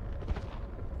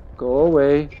 Go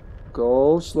away.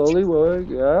 Go slowly away.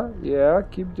 Yeah, yeah.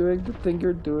 Keep doing the thing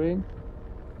you're doing.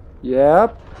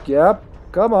 Yep, yep.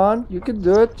 Come on. You can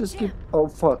do it. Just keep... Oh,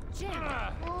 fuck.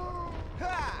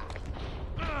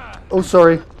 Oh,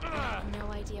 sorry.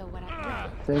 No idea what I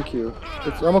did. Thank you.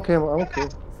 I'm okay. I'm okay.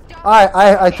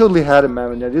 I totally had him,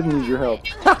 man. I didn't need your help.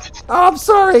 Oh, I'm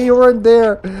sorry you weren't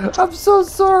there. I'm so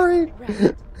sorry.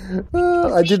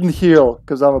 I didn't heal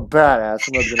because I'm a badass.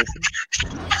 I'm not gonna.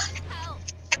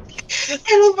 I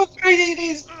love how crazy it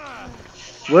is.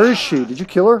 Where is she? Did you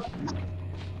kill her?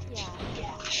 Yeah.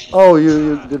 Oh,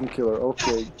 you didn't kill her.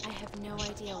 Okay. I have no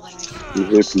idea what I You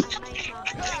hippie.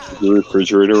 Is the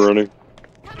refrigerator running?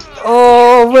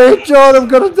 Oh wait, John, I'm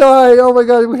gonna die. Oh my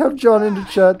god, we have John in the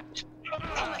chat.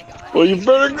 Well, you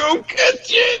better go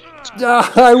catch it.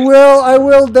 I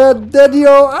will,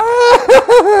 Daddy-o.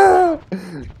 Ah!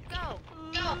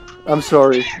 I'm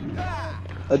sorry.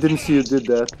 I didn't see you did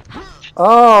that.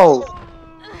 Oh!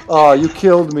 Oh, you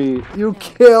killed me. You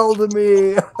killed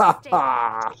me.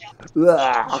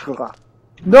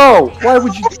 No! Why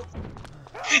would you... No,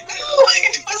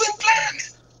 it wasn't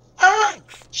planned.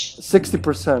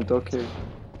 60%, okay.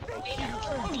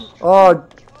 Oh...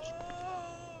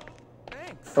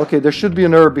 Okay, there should be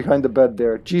an herb behind the bed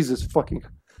there. Jesus fucking...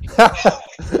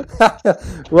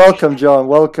 Welcome, John,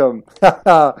 welcome.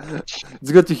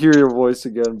 It's good to hear your voice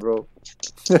again, bro.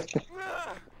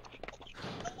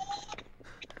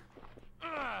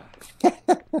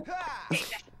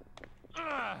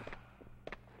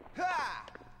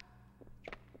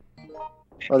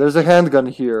 Oh, there's a handgun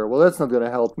here. Well, that's not gonna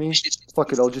help me.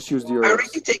 Fuck it, I'll just use the I herbs.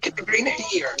 already taken the grenade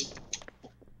here.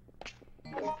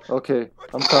 Okay,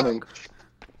 I'm coming.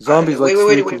 Zombies like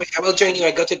wait. sleeping. I will join you. I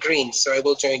got a green, so I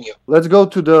will join you. Let's go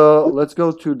to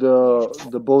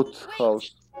the boat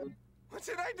house. What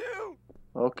should I do?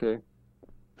 Okay.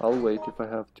 I'll wait if I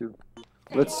have to.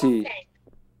 Let's see.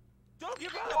 Don't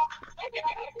give up.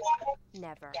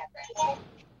 Never.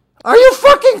 Are you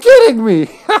fucking kidding me?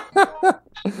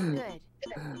 Good.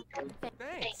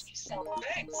 Thanks.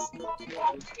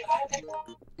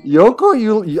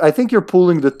 Yoko, I think you're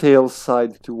pulling the tail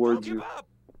side towards you.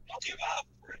 Don't give up.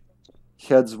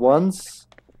 Heads once.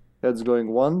 Heads going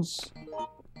once.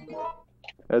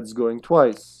 Heads going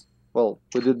twice. Well,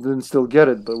 we didn't still get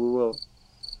it, but we will.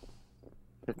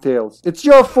 The tails. It's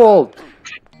your fault!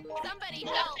 Somebody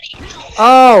help!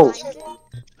 Ow!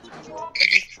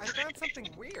 I found something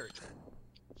weird.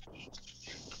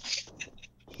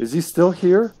 Is he still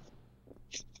here?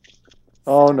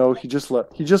 Oh no, he just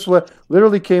left. He just left.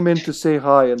 Literally came in to say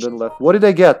hi and then left. What did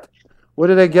I get? What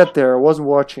did I get there? I wasn't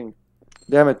watching.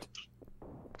 Damn it.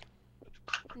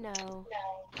 No.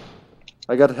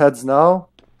 I got heads now.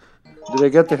 Did I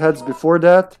get the heads before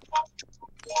that?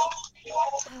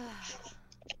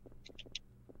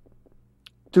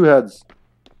 2 heads.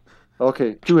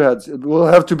 Okay, 2 heads. It will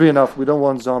have to be enough. We don't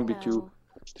want zombie to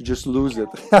just lose it.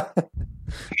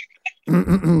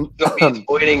 Zombie's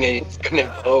waiting and it's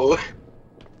gonna blow.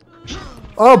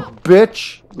 Oh,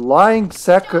 bitch! Lying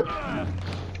sack.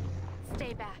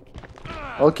 Stay back.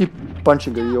 I'll keep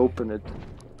punching it. You open it.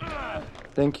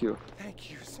 Thank you. Thank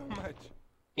you so much.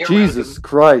 You're Jesus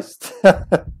Christ.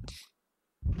 Stop!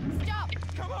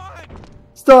 Come on.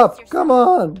 Stop! Come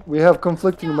on! We have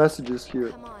conflicting messages here.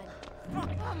 Come on.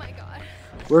 Oh my god.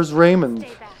 Where's Raymond?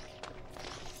 Stay back.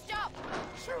 Stop!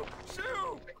 Shoot.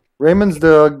 Raymond's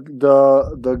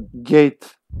the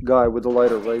gate guy with the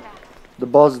lighter, right? The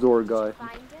boss door guy.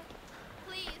 Find it?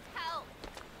 Please help!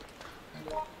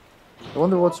 I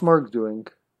wonder what's Mark doing.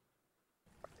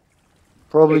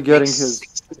 Probably getting his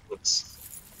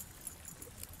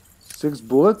 6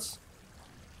 bullets?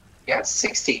 Yeah,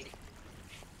 60.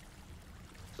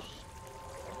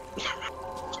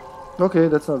 Okay,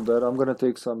 that's not bad. I'm gonna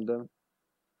take some then.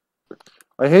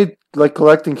 I hate like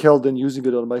collecting health and using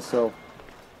it on myself.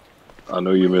 I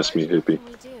know you miss me, hippie.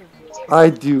 I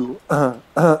do.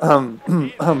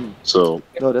 So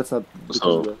No, that's not.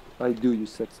 So- Of that. I do, you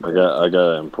sexy. I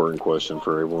got an important question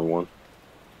for everyone.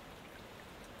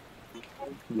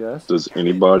 Yes. Does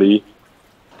anybody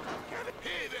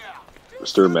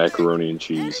stir macaroni and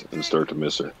cheese and start to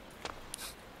miss her?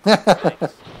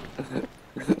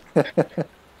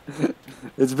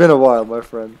 It's been a while, my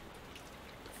friend.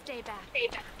 Stay back.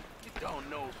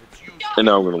 And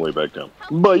now I'm gonna lay back down.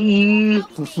 Bye.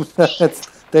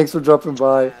 Thanks for dropping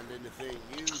by.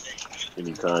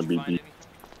 Anytime, BB. You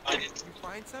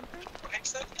find something?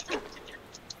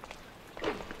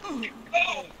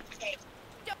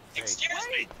 Excuse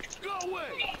me. Go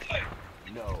away.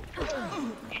 No.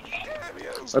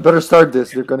 I better start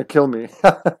this. They're gonna kill me.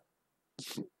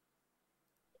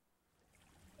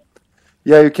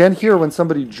 Yeah, you can't hear when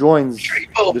somebody joins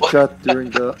the chat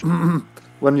during the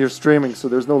when you're streaming, so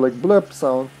there's no like blip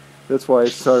sound. That's why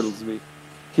it startles me.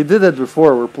 He did it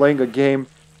before. We're playing a game,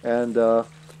 and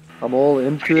I'm all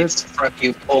into it. Fuck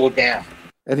you, pull down.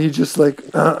 And he just like,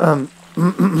 pardon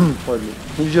me.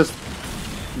 He just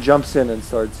jumps in and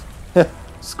starts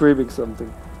screaming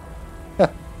something.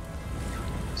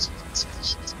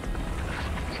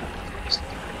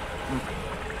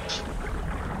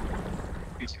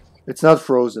 It's not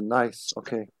frozen. Nice.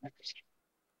 Okay.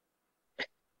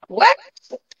 What?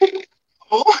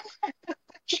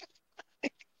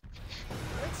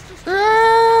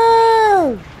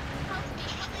 Oh.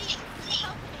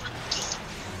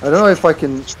 I don't know if I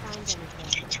can. It's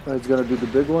gonna do the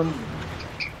big one.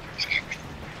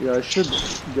 Yeah, I should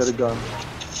get a gun.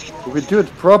 If we do it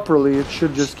properly, it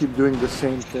should just keep doing the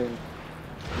same thing.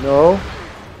 No.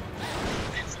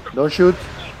 Don't shoot.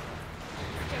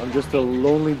 I'm just a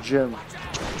lonely Jim.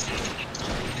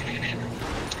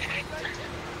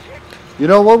 You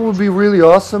know what would be really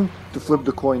awesome? To flip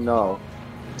the coin now.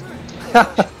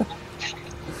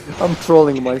 I'm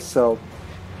trolling myself.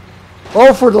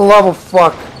 Oh, for the love of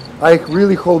fuck! I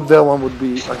really hope that one would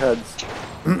be a heads.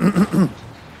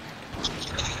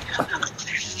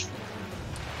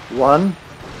 One.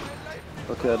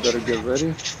 Okay, I better get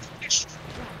ready.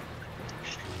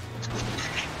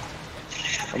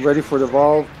 I'm ready for the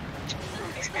valve.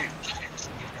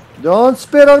 Don't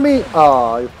spit on me!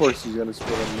 Ah, of course he's gonna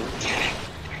spit on me.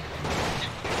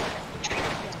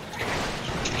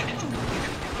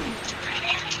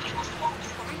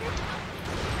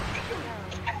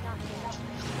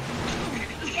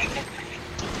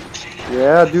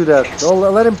 Yeah, do that. Don't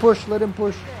let him push, let him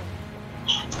push.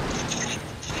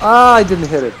 Ah, I didn't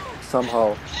hit it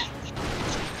somehow.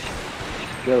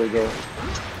 There we go.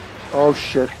 Oh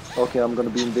shit. Okay, I'm gonna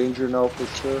be in danger now for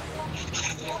sure.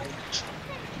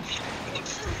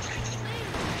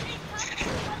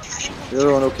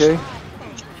 Everyone okay?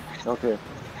 Okay.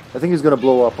 I think he's gonna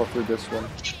blow up after this one.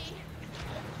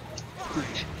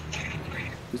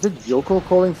 Is it Yoko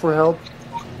calling for help?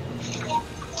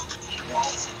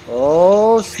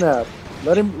 Oh snap!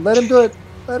 Let him do it.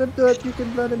 Let him do it. You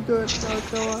can let him do it. No,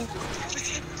 come on.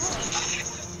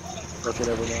 Okay,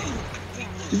 never mind.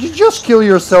 Did you just kill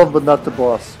yourself, but not the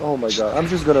boss? Oh my god! I'm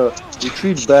just gonna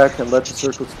retreat back and let the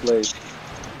circles play.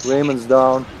 Raymond's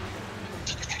down.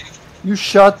 You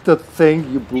shot the thing.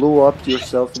 You blew up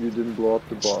yourself, and you didn't blow up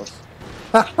the boss.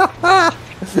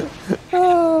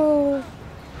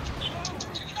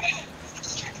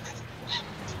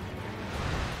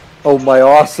 Oh, my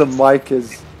awesome mic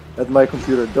is at my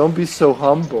computer. Don't be so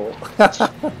humble. I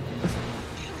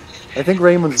think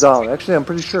Raymond's down. Actually, I'm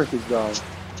pretty sure he's down.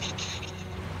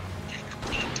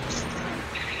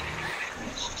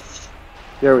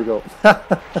 There we go. Got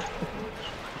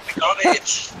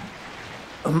it.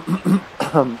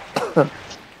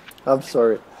 I'm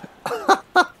sorry.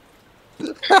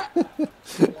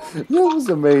 That was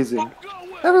amazing.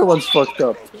 Everyone's fucked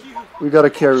up. We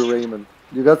gotta carry Raymond.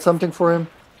 You got something for him?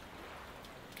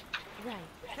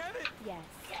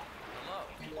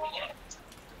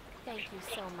 Thank you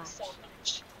so much.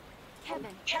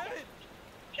 Kevin. Yes.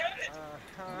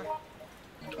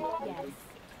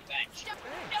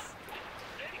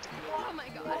 Oh my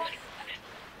god.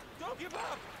 Don't give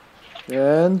up.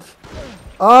 And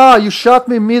ah, you shot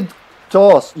me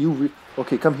mid-toss.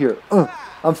 Okay, come here.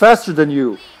 I'm faster than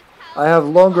you. I have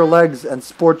longer legs and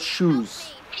sports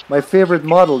shoes. My favorite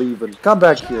model even. Come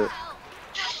back here.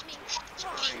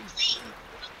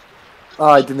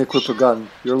 Ah, I didn't equip a gun.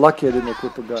 You're lucky I didn't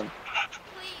equip a gun.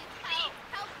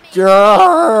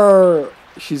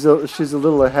 She's a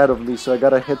little ahead of me, so I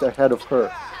gotta hit ahead of her.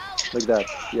 Like that,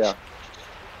 yeah.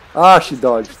 Ah, she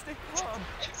dodged.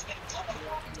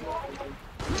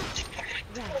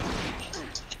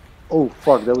 Oh,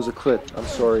 fuck, that was a crit. I'm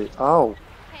sorry. Ow.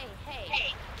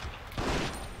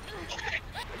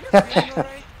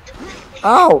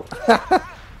 Ow!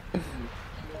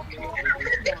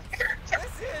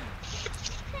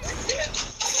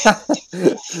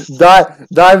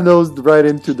 Dive nosed right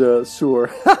into the sewer.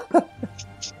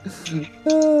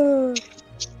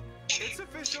 It's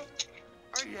official.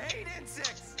 I hate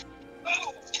insects.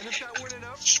 And if that weren't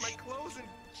enough, my clothes and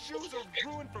shoes are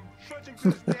ruined from trudging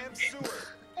through this damn sewer.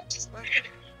 But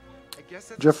I guess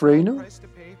that's Jeff a small Reno? price to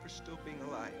pay for still being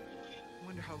alive. I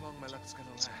wonder how long my luck's gonna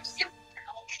last.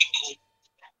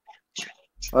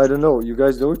 I don't know. You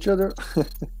guys know each other?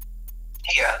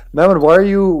 Yeah. Mammon, why are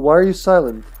you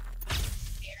silent?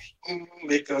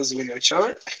 Because we know each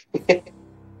other. I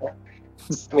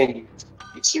mean,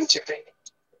 it's you to pay.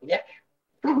 Yeah.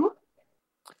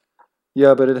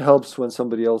 Yeah, but it helps when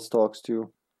somebody else talks to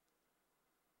you.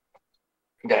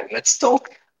 Then let's talk.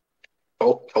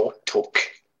 Talk.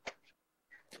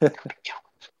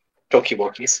 Talkie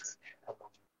walkies.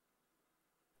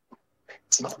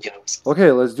 It's not, you know.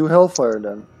 Okay, let's do Hellfire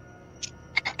then.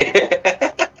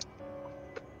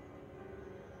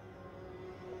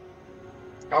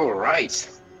 All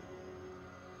right.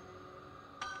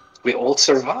 We all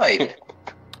survived.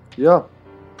 Yeah,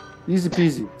 easy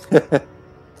peasy.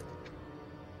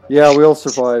 Yeah, we all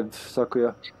survived,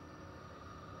 Sakuya.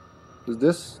 Is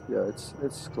this? Yeah,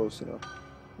 it's close enough.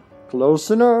 Close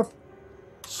enough.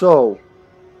 So,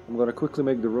 I'm gonna quickly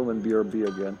make the room and BRB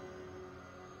again.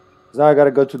 Now I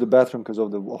gotta go to the bathroom because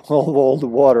of the all the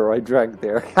water I drank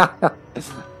there.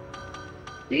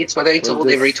 It's what I told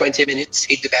every 20 minutes.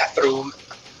 Hit the bathroom.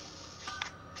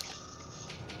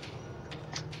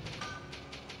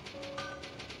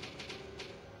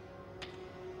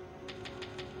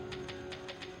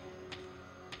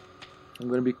 I'm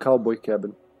gonna be cowboy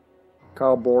cabin.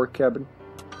 Cowboy cabin.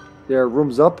 There,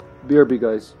 rooms up. BRB,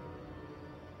 guys.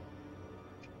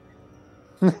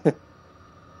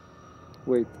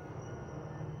 Wait.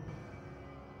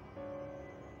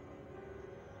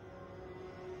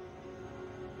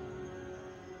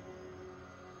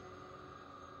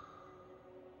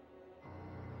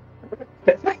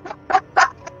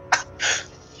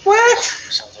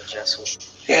 What?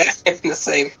 Yeah, the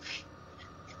same.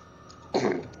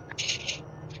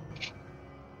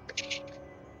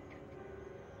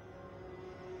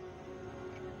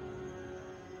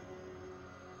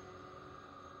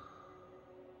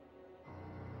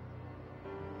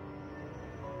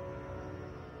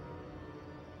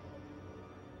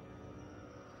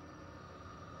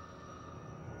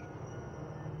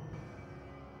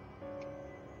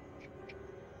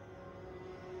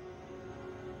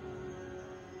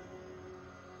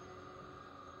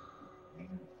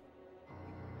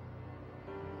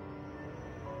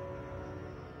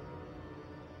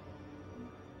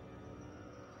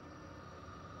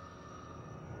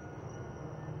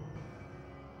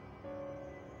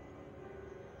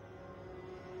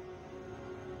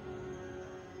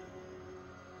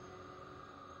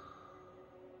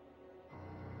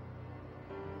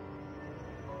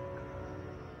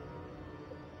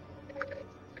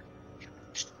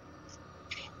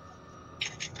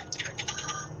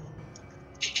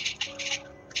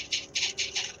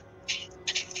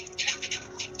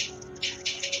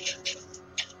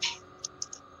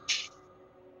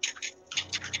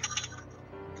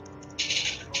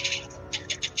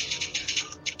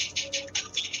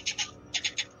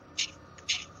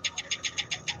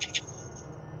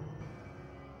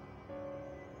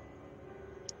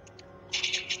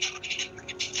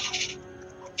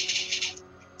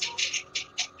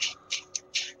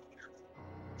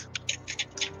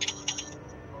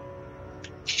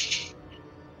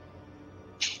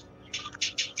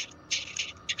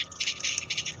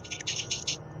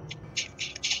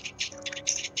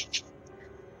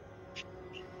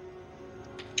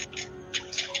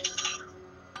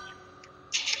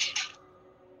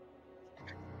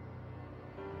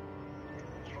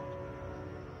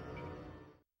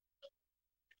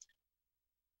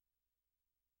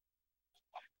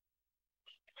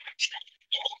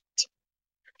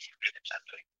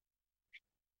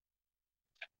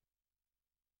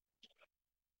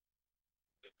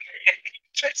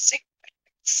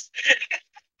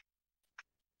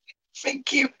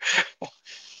 Thank you.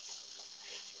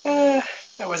 I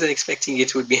wasn't expecting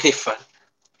it would be any fun.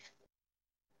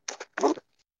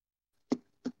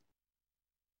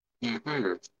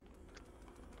 Mm-hmm.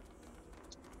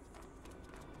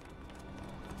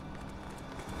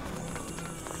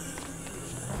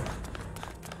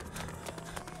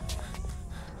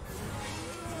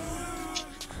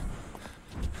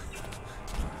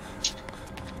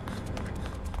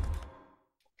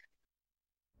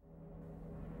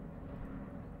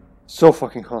 So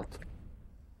fucking hot.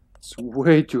 It's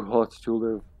way too hot to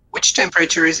live. Which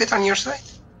temperature is it on your side?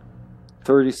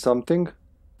 30 something.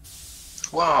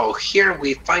 Wow, here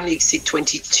we finally exceed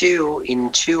 22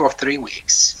 in 2 or 3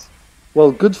 weeks.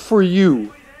 Well, good for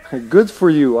you. Good for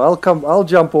you. I'll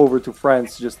jump over to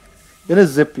France just in a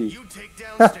zippy.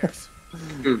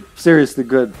 Seriously,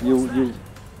 good. You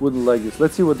wouldn't like this.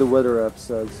 Let's see what the weather app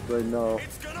says right now.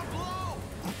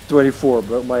 24,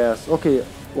 but my ass. Okay,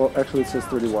 well, actually it says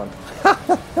 31.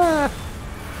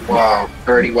 Wow,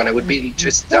 31. I would be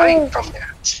just dying from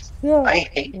that. Yeah. I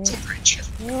hate temperature.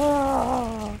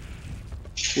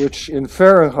 Which in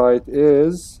Fahrenheit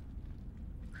is...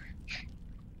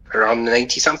 Around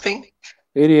 90 something?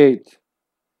 88.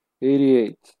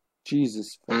 88.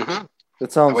 Jesus. Mm-hmm.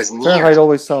 That sounds... Fahrenheit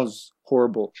always sounds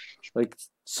horrible. Like,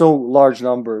 so large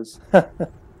numbers.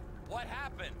 What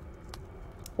happened?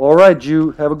 Alright,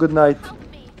 Jew. Have a good night.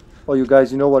 Oh, you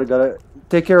guys, you know what? I gotta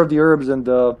take care of the herbs and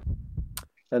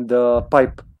the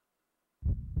pipe.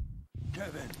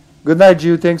 Kevin. Good night,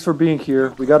 Jew. Thanks for being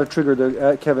here. We gotta trigger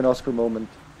the Kevin Oscar moment.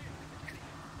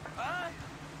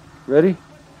 Ready?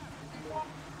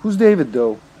 Who's David,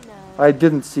 though? No. I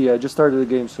didn't see. I just started the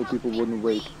game so people wouldn't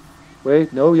wait.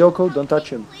 Wait, no, Yoko, don't touch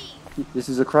him. This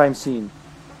is a crime scene.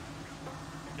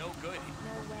 No good.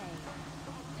 No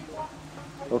way.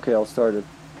 Okay, I'll start it.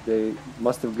 They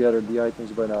must have gathered the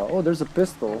items by now. Oh, there's a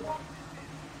pistol.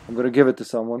 I'm gonna give it to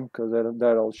someone, because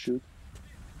that I'll shoot.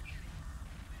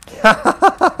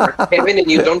 Kevin,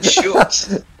 and you don't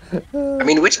shoot. I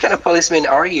mean, which kind of policeman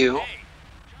are you?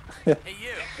 Hey,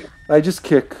 you. I just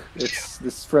kick. It's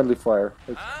this friendly fire.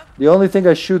 The only thing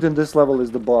I shoot in this level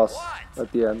is the boss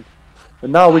at the end.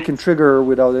 And now we can trigger her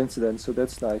without incident, so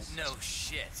that's nice. No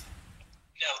shit.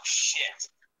 No shit.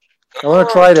 I want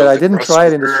to try that. I didn't try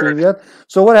it in the stream yet.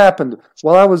 So what happened?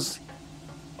 Well, I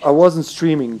wasn't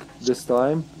streaming this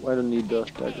time. I don't need the...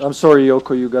 I'm sorry,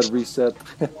 Yoko, you got reset.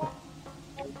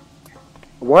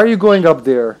 Why are you going up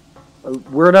there?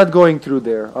 We're not going through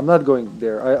there. I'm not going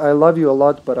there. I love you a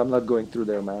lot, but I'm not going through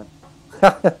there, man.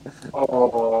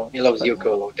 Oh, he loves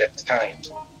Yoko. That's kind.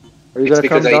 Are you gonna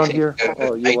come down here?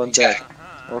 Oh, you want that?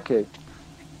 Okay.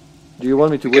 Do you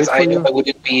want me to wait Because for I know you? I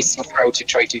wouldn't be so proud to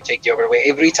try to take the overway.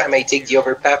 Every time I take the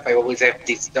overpath, I always have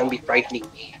this zombie frightening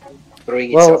me,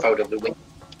 throwing itself out of the window.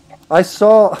 I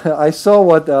saw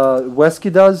what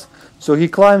Wesky does. So he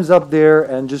climbs up there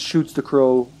and just shoots the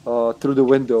crow through the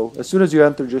window. As soon as you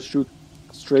enter, just shoot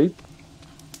straight,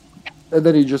 and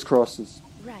then he just crosses.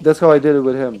 Right. That's how I did it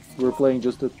with him. We were playing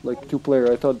just like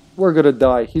two-player. I thought we're gonna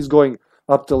die. He's going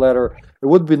up the ladder. It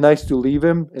would be nice to leave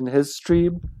him in his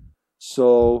stream.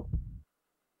 So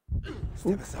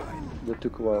Step aside. that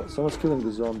took a while. Someone's killing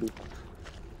the zombie.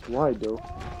 Why though?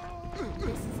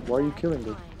 Why are you killing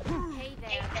it? Hey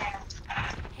there.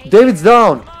 Hey David's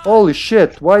down! Holy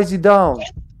shit, why is he down?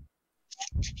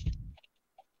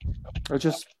 I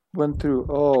just went through.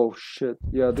 Oh shit.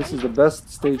 Yeah, this is the best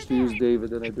stage to use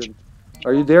David and I didn't.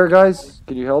 Are you there, guys?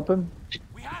 Can you help him?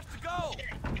 We have to go.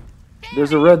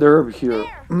 There's a red herb here.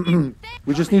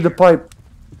 We just need a pipe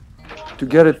to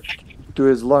get it to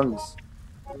his lungs.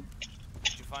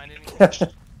 Did you find any?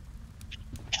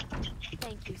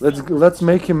 Thank you. Let's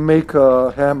make him make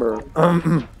a hammer.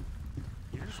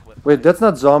 Wait, that's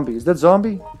not zombie. Is that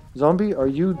zombie? Zombie? Are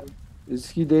you? Is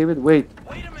he David? Wait.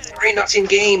 Wait a minute. Sorry, not in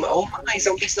game. Oh my,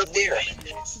 zombie's not there.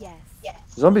 Yes.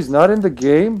 Zombie's not in the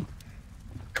game?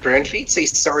 Apparently, it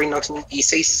says sorry, not in. He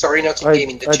says sorry, not in I game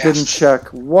in the chat. didn't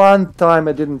check. One time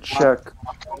I didn't check.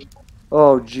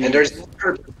 Oh gee. And there's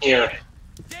herb here.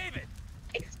 David.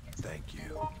 Thank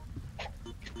you.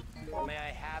 May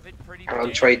I have it, pretty I'll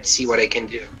baby? try to see what I can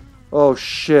do. Oh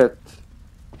shit.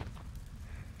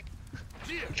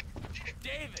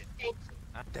 David.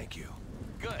 Thank you.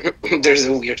 There's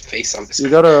a weird face on this. You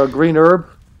got a green herb?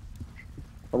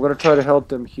 I'm gonna try to help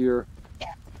them here.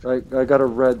 I got a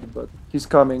red, but he's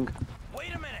coming.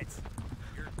 Wait a minute.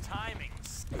 Your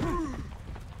timing's.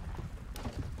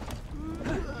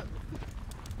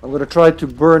 I'm gonna try to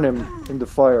burn him in the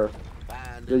fire.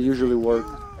 That usually works.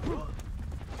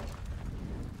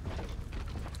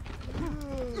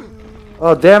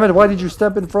 Oh damn it, why did you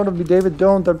step in front of me, David?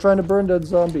 Don't, I'm trying to burn that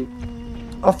zombie.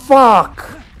 Oh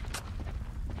fuck!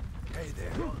 Hey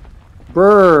there.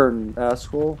 Burn,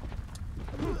 asshole.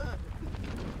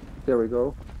 There we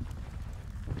go.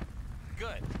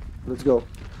 Good. Let's go.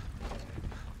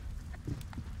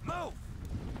 Move.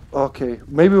 Okay,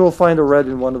 maybe we'll find a red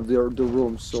in one of the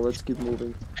rooms, so let's keep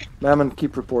moving. Mammon,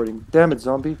 keep reporting. Damn it,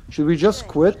 zombie. Should we just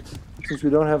quit, since we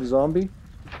don't have zombie?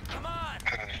 Come on.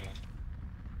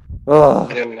 I Ugh.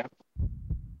 don't know.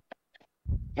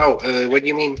 Oh, what do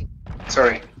you mean?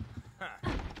 Sorry.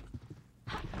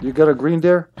 You got a green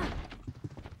there?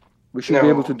 We should be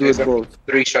able to do it there's a both.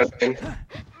 3-shot in.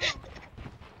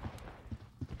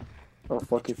 Oh,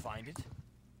 fuck Did it. you find it?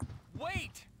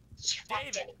 Wait.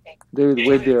 David. David,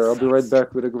 wait there. I'll be right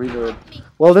back with a green herb.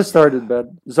 Well, this started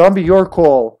bad. Zombie, your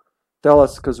call. Tell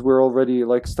us, because we're already,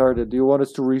 like, started. Do you want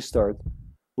us to restart?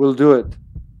 We'll do it.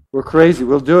 We're crazy.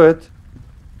 We'll do it.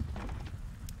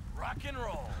 Rock and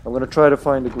roll. I'm gonna try to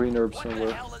find the green herb What the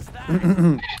somewhere. hell is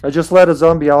that? I just let a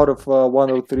zombie out of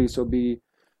 103, so be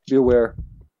aware.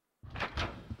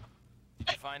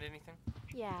 Did you find anything?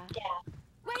 Yeah.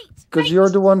 Wait. Because you're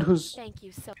the one who's... Thank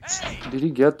you so. Hey. Did he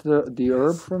get the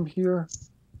herb from here?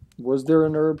 Was there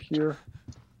an herb here?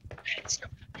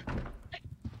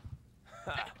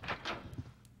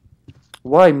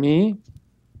 Why me?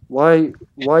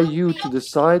 Why you to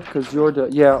decide? Because you're the...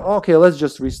 Yeah, okay, let's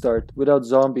just restart. Without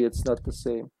zombie, it's not the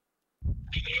same.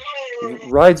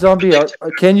 Right, zombie?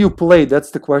 Can you play?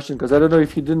 That's the question, because I don't know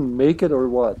if you didn't make it or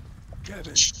what.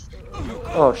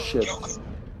 Oh, shit.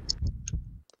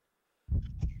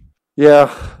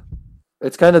 Yeah.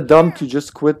 It's kind of dumb to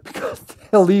just quit because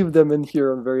they'll leave them in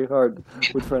here on very hard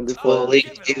with friendly fire. Well,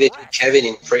 leave it Kevin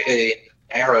and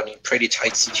Aaron in pretty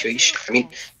tight situation. I mean,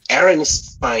 Aaron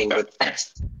is fine, but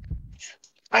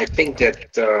I think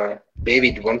that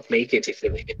David won't make it if they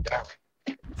leave it down.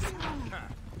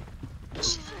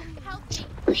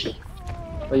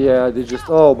 Yeah, they just...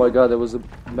 Oh my god, that was a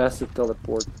massive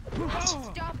teleport.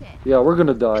 Yeah, we're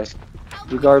gonna die.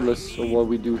 Regardless of what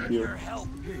we do here.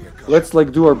 Let's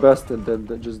like do our best and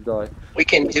then just die. We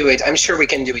can do it. I'm sure we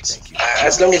can do it.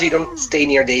 As long as you don't stay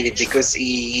near David, because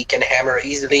he can hammer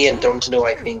easily and don't know,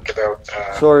 I think, about...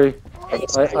 Sorry.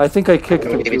 I think I kicked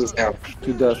him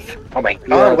to death. Oh my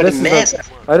god, what a mess!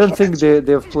 I don't think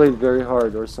they've played very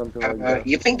hard or something like that.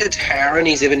 You think that Aaron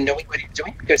is even knowing what he's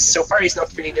doing? Because so far he's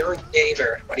not really knowing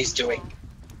either what he's doing.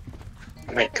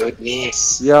 Oh my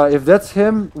goodness. Yeah, if that's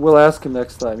him, we'll ask him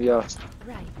next time, yeah.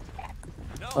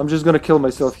 I'm just gonna kill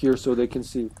myself here so they can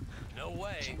see. No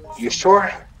way. You sure?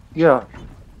 Yeah.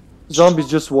 Zombie's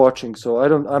just watching, so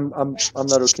I'm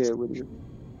not okay with you.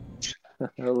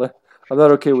 I'm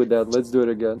not okay with that. Let's do it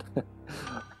again.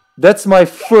 That's my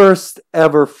first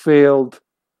ever failed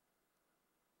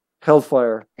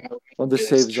Hellfire on the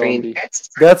save zombie.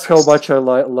 That's how much I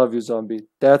love you, zombie.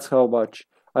 That's how much.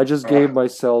 I just gave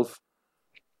myself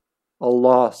a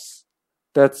loss.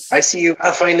 That's... I see you.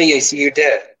 Finally, I see you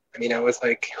dead. I mean, I was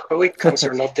like, oh, it comes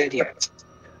are not dead yet.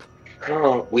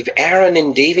 Oh, with Aaron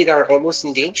and David are almost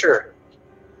in danger.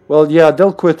 Well, yeah,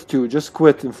 they'll quit too. Just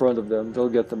quit in front of them. They'll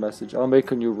get the message. I'll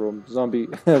make a new room. Zombie,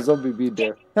 zombie be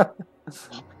there.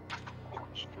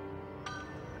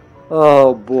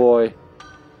 Oh boy.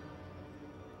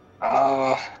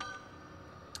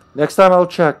 Next time I'll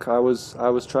check. I was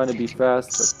trying to be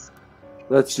fast,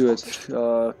 but let's do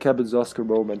it. Kevin's Oscar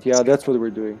moment. Yeah, that's what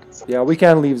we're doing. Yeah, we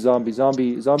can't leave zombie.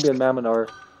 Zombie and Mammon are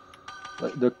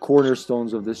like the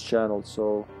cornerstones of this channel.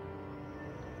 So.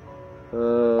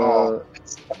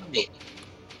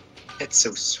 That's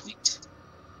so sweet.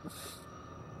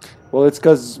 Well, it's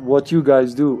because what you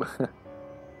guys do.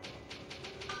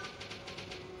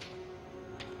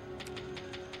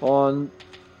 On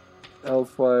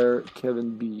Hellfire,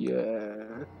 Kevin B.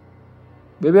 Yeah.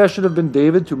 Maybe I should have been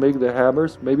David to make the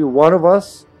hammers. Maybe one of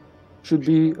us should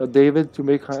be a David to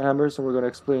make hammers, and we're going to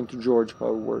explain to George how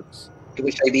it works.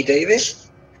 Wish I be David?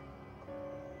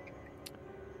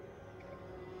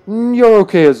 You're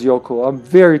okay as Yoko. I'm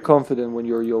very confident when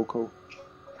you're Yoko.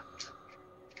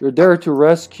 You're there to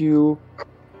rescue.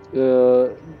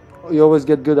 You always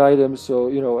get good items, so,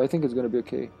 you know, I think it's going to be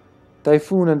okay.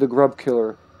 Typhoon and the Grub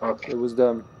Killer. Okay. It was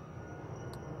them.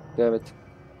 Damn it.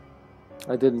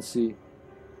 I didn't see.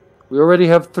 We already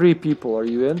have 3 people. Are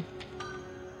you in?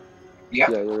 Yeah.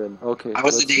 Yeah, you're in. Okay. I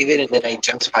was a David, and then I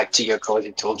jumped back to Yoko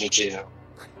and told you to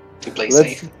play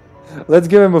safe. Let's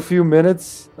give him a few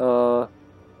minutes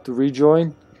to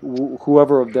rejoin,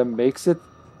 whoever of them makes it,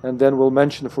 and then we'll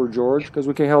mention for George, because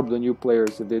we can help the new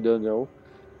players if they don't know.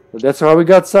 But that's how we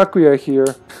got Sakuya here.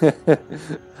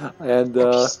 And,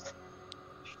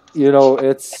 you know,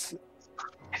 it's...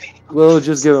 We'll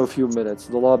just give him a few minutes.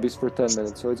 The lobby's for 10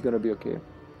 minutes, so it's going to be okay.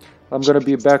 I'm going to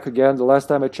be back again. The last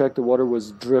time I checked, the water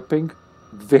was dripping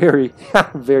very,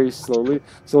 very slowly.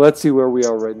 So let's see where we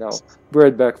are right now. Be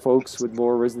right back, folks, with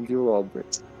more Resident Evil Outbreak.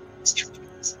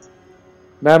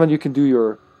 Mammon, you can do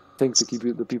your thing to keep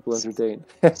the people entertained.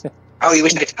 Oh, you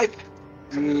wish I type?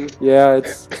 Yeah,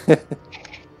 it's...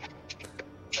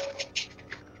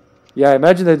 Yeah,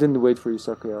 imagine I didn't wait for you,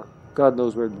 Sakuya. God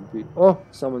knows where it would be. Oh,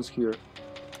 someone's here.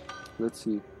 Let's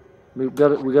see. We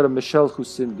got a Michelle who's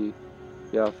Cindy.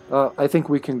 Yeah, I think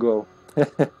we can go.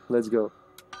 Let's go.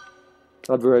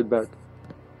 I'll be right back.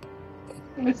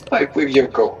 Let's type with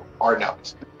Yoko or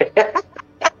not.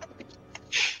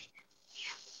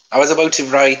 I was about to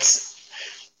write,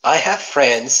 I have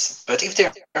friends, but if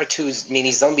there are too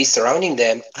many zombies surrounding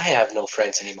them, I have no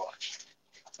friends anymore.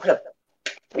 What a...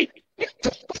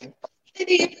 Did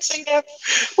he even say that?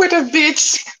 What a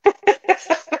bitch!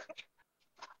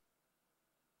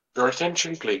 Your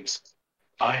attention, please.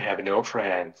 I have no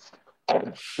friends.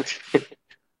 I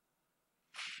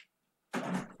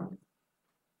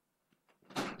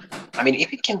mean,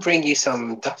 if it can bring you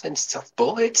some dozens of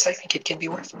bullets, I think it can be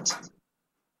worth it.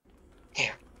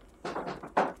 Yeah.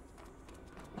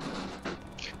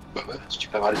 Bah ouais, si tu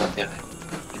peux avoir les intérêts.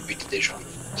 Le but est déjà.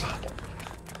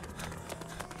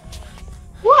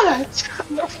 What What?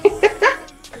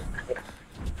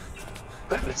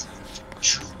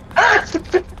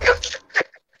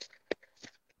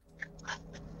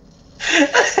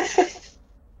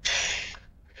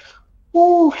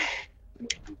 Ouh.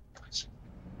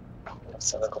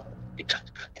 Ça va quand même.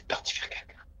 T'es parti faire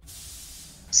caca.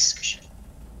 C'est ce que j'ai.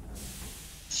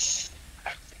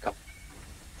 D'accord.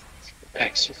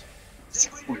 Action. C'est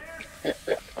cool.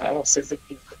 Alors, c'est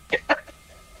cool.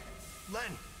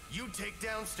 Len, you take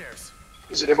downstairs.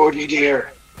 Is it about you,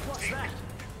 dear? What's that?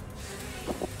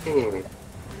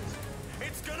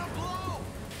 It's gonna blow!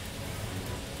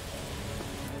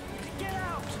 Get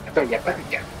out! Attends, y'a pas de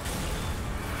gars.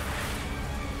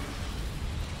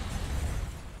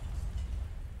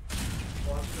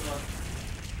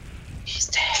 He's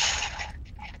dead.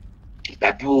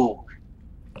 Babou.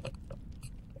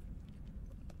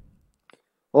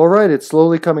 Alright, it's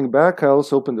slowly coming back. I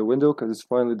also opened the window because it's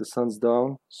finally the sun's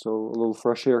down, so a little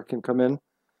fresh air can come in.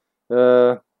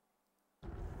 What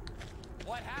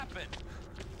happened?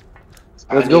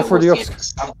 Let's go for the Oscar.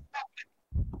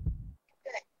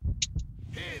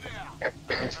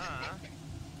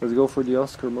 Let's go for the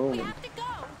Oscar moment.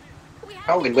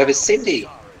 Oh, and where is Cindy?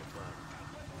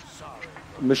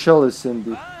 Michelle is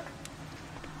Cindy.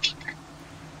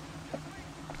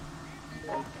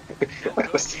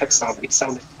 What was that sound? It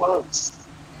sounded close.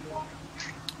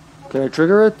 Can I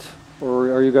trigger it?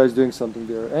 Or are you guys doing something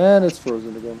there? And it's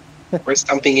frozen again. We're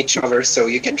stomping each other, so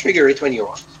you can trigger it when you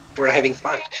want. We're having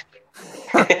fun.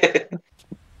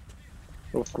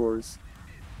 Of course.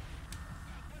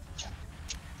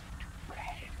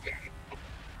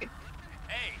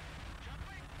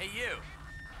 Hey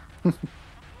you!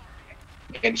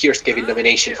 And here's Kevin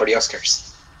nomination for the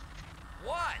Oscars.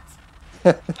 What?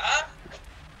 Huh?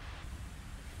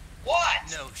 What?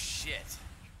 No shit.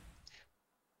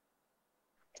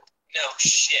 No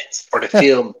shit. For the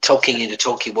film Talking in the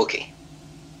Talkie-Walkie.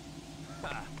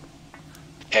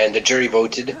 And the jury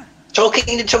voted, Talking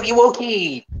in the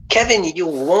Talkie-Walkie! Kevin, you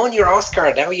won your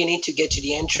Oscar. Now you need to get to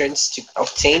the entrance to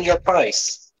obtain your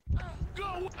prize.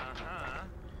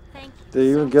 Did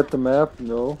you even get the map?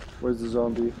 No. Where's the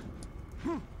zombie?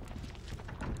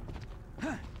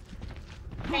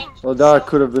 Oh, that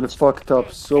could have been fucked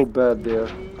up so bad there.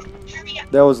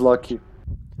 That was lucky.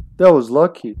 That was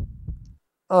lucky.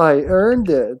 I earned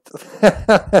it.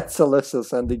 That's Alyssa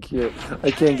sending here.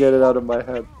 I can't get it out of my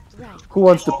head. Who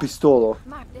wants the pistolo?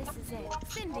 Mark, this is it.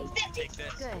 Cindy. Take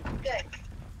this. Good.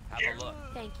 Have a look.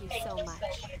 Thank you so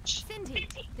much. Cindy,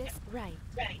 this right.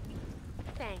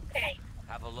 Thanks.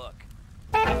 Have a look.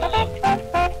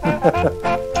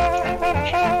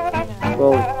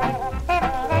 Well,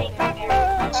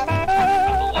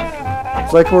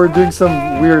 it's like we're doing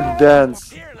some weird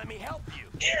dance. Here, let me help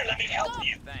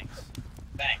you.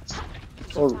 Thanks.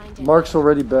 Oh, Mark's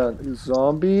already banned.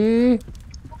 Zombie!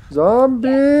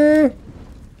 Zombie!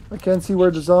 I can't see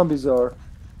where the zombies are.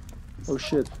 Oh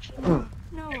shit.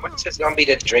 What's a zombie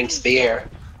that drinks beer?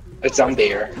 A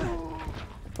zombie.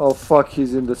 Oh fuck,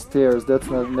 he's in the stairs. That's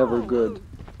never good.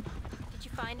 Did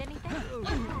you find anything?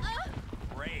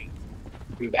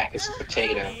 I'm back as a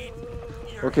potato.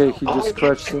 Okay, he just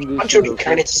scratched Cindy. Hunter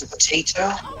incarnate as a potato?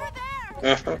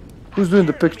 Who's doing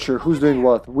the picture? Who's doing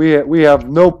what? We have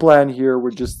no plan here.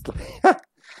 We're just...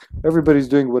 Everybody's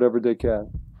doing whatever they can.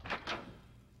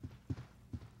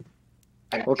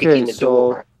 Okay,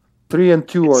 so 3 and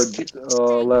 2 are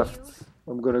left.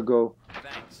 I'm gonna go.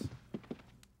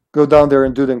 Go down there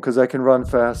and do them because I can run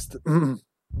fast.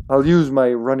 I'll use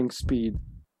my running speed.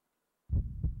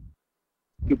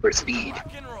 Super speed.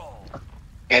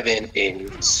 Kevin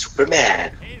in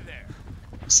Superman.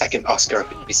 Second Oscar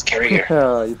of his career.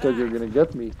 Yeah, you thought you were gonna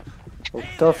get me. Oh,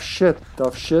 tough shit,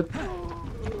 tough shit.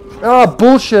 Ah,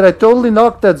 bullshit, I totally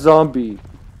knocked that zombie.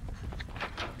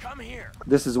 Come here.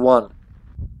 This is 1.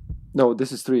 No,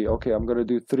 this is 3. Okay, I'm gonna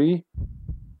do 3.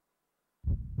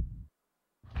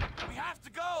 We have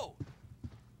to go.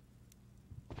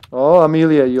 Oh,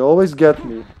 Amelia, you always get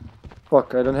me.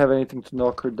 Fuck, I don't have anything to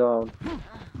knock her down.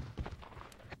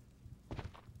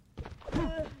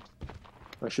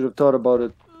 I should have thought about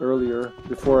it earlier,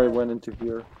 before I went into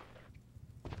here.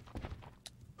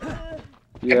 Yeah,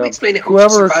 Can you explain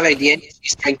whoever survived at the end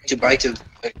is trying to bite a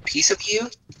piece of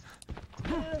you?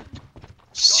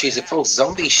 She's a full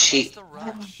zombie. She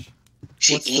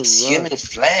eats human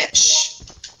flesh.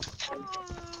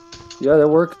 Yeah, that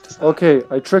worked. Okay,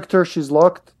 I tricked her. She's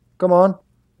locked. Come on.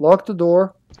 Lock the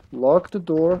door. Lock the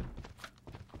door.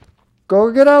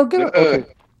 Go, get out, get out. Okay.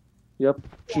 Yep,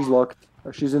 she's locked.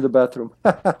 She's in the bathroom.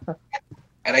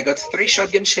 And I got 3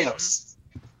 shotgun shells.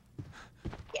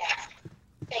 Yeah.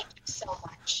 Thank you so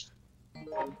much.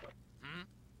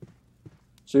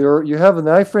 So you have an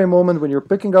iframe moment when you're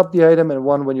picking up the item and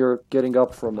one when you're getting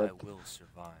up from it. I will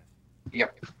survive.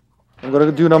 Yep. I'm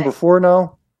gonna do number 4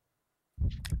 now.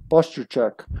 Posture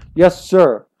check. Yes,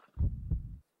 sir.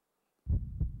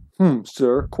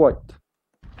 Sir, quite.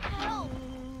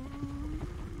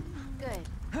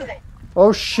 Good.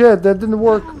 Oh shit, that didn't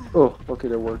work. Oh, okay,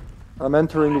 that worked. I'm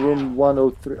entering room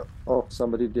 103. Oh,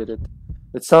 somebody did it.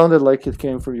 It sounded like it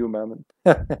came from you, Mammon.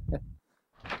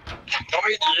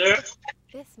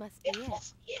 This must be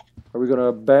it. Are we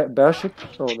gonna bash it?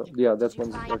 Oh, no. Yeah, that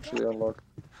one's actually unlocked.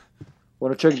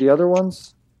 Wanna check the other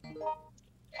ones?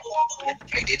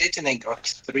 I did it and I got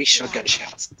 3 shotgun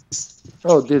shots.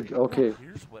 Oh, okay.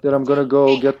 Then I'm gonna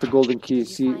go get the golden key.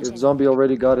 See, if Zombie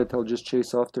already got it, I'll just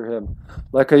chase after him.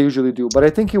 Like I usually do. But I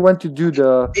think he went to do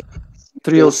the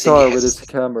 3-0 star with his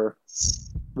camera.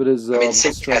 With his,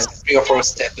 Cindy has 3 or 4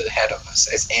 steps ahead of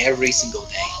us, as every single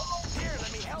day.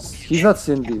 He's not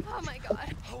Cindy. Oh my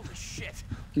god. Holy shit.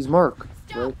 He's Mark,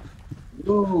 right?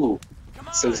 Ooh.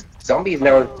 So Zombie is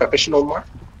now a professional Mark?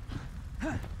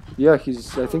 Yeah, I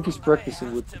think he's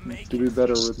practicing to be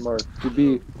better with Mark.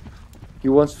 He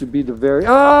wants to be the very...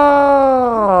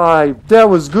 Ah! That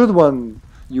was good one,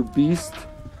 you beast.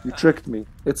 You tricked me.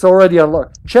 It's already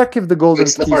unlocked. Check if the golden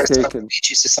key is taken.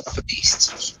 She's the son of a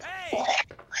beast.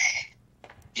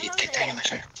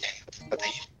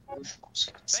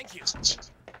 Thank you.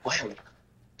 Wow.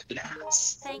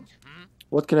 Glass. Thank you.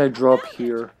 What can I drop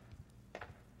here?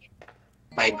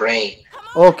 My brain.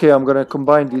 Okay, I'm gonna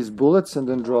combine these bullets and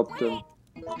then drop them.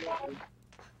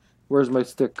 Where's my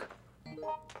stick?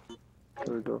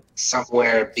 There we go.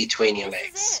 Somewhere between your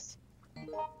legs.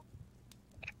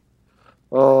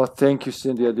 Oh, thank you,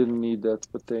 Cindy. I didn't need that,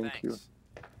 but thank you.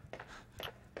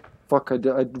 Fuck, I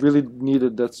really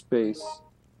needed that space.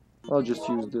 I'll just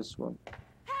use this one.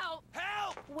 Help!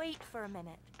 Help! Wait for a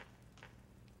minute.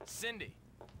 Cindy,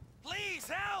 please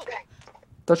help!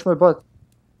 Touch my butt.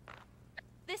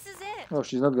 This is it. Oh,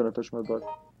 she's not gonna touch my butt.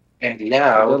 And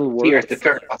now, That'll work. here's the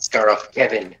third Oscar of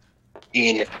Kevin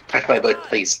in Touch My Butt,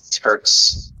 Please. It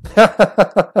hurts.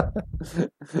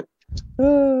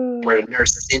 Where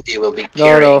Nurse Cindy will be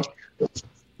carrying. No.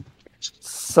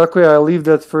 Sakuya, I'll leave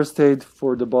that first aid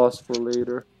for the boss for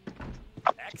later.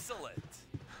 Excellent.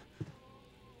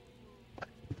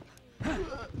 Come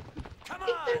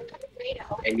on.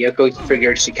 And Yoko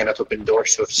figured she cannot open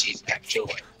doors, so she's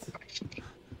actually.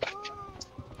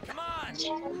 Come on.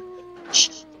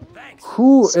 Thanks.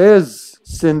 Who is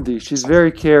Cindy? She's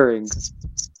very caring.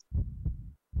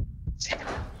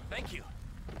 Thank you.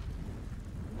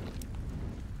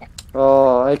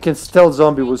 Oh, I can tell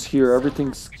Zombie was here.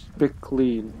 Everything's big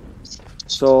clean.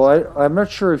 So I'm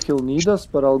not sure if he'll need us,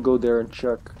 but I'll go there and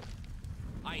check.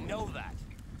 I know that.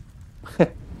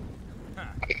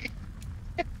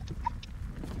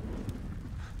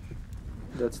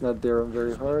 That's not there. I'm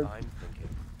very hard. I'm thinking.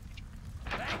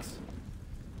 Thanks.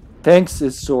 Thanks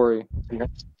is sorry.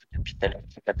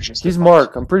 He's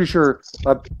Mark. I'm pretty sure.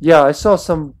 Yeah, I saw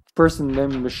some person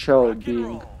named Michelle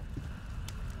being.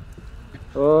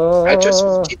 I just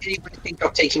didn't even think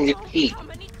of taking the key.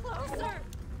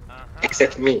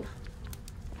 Except me.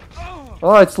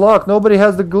 Oh, it's locked. Nobody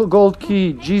has the gold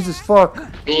key. Jesus fuck.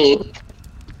 Me.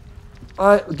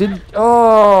 I didn't.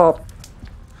 Oh.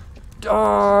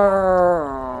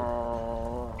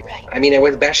 I mean, I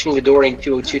was bashing the door in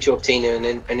 202 to obtain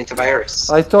an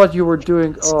antivirus. I thought you were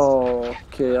doing. Oh,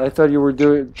 okay. I thought you were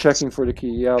checking for the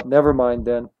key. Yeah, never mind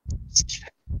then.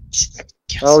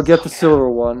 I'll get the silver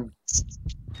one.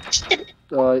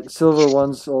 Silver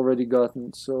one's already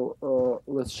gotten. So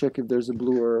let's check if there's a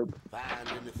blue herb.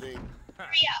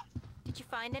 Did you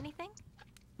find anything?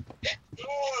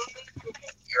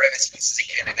 You're as fast as I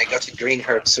can, and I got a green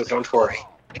herb, so don't worry.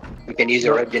 You can use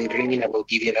your red and green, and I will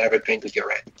give you another green with your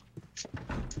red.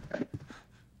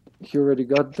 He already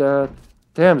got that.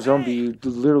 Damn, Zombie, you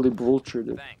literally vultured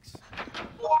it. Thanks.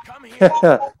 Come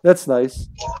here. That's nice.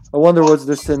 I wonder what's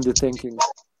this Cindy thinking.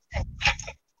 Thank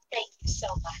you so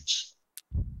much.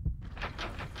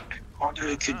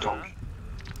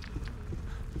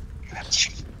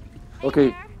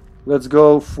 Okay, let's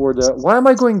go for the... Why am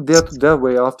I going that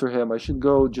way after him? I should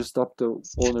go just up the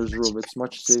owner's room. It's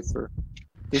much safer.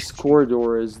 This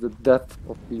corridor is the death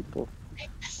of people.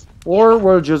 Or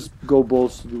we'll just go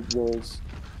balls to the walls.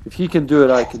 If he can do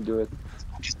it, I can do it.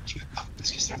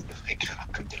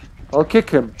 I'll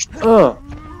kick him.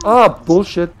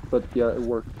 Bullshit. But yeah, it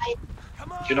worked.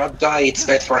 Do not die, it's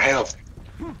bad for health.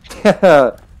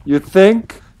 You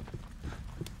think?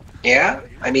 Yeah?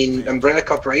 I mean, Umbrella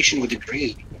Corporation would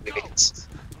agree with it.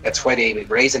 That's why they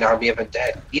raise an army of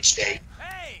undead each day.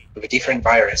 With a different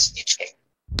virus each day.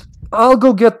 I'll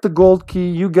go get the gold key.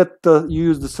 You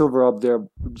use the silver up there,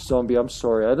 zombie. I'm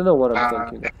sorry. I don't know what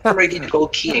I'm thinking. I already the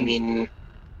gold key. I mean,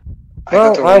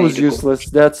 well, I was useless.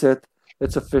 That's it.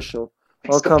 It's official.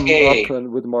 I'll come okay. up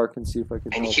with Mark and see if I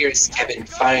can. And help. here's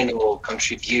Kevin's final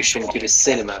contribution to the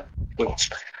cinema.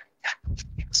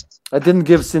 I didn't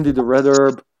give Cindy the red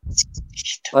herb.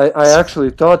 I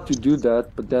actually thought to do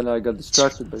that, but then I got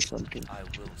distracted by something. I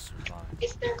will survive.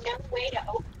 Is there no way to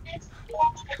open this?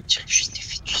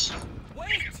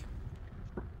 Wait!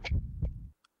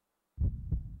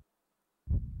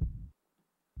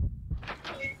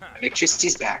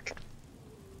 Electricity's back.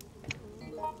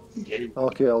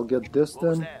 Okay, I'll get this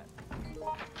then.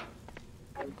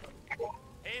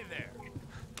 Hey there.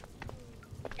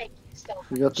 Thank you so much.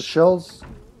 You got the shells?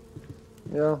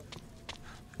 Yeah.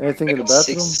 Anything in the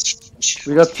bathroom?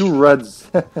 We got 2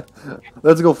 reds.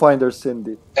 Let's go find our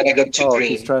Cindy. And I got 2 green.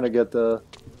 He's trying to get the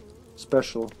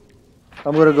special.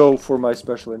 I'm gonna go for my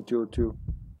special in 202.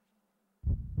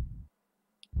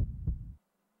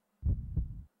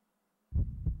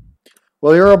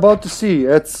 Well, you're about to see.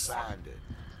 It's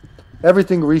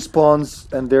everything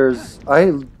respawns, and there's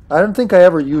I don't think I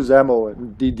ever use ammo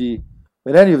in DD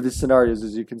in any of these scenarios,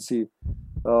 as you can see,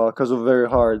 because of very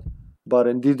hard. But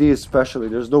in DD especially,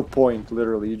 there's no point.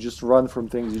 Literally, you just run from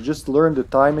things. You just learn the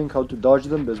timing, how to dodge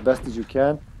them as best as you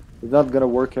can. It's not gonna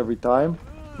work every time,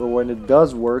 but when it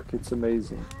does work, it's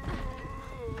amazing.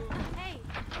 Hey,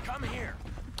 come here.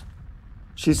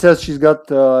 She says she's got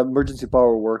emergency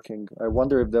power working. I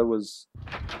wonder if that was...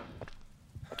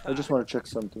 I just want to check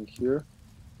something here.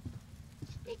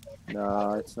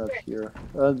 Nah, it's not here.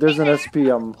 There's an SP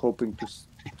I'm hoping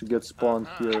to get spawned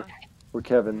here for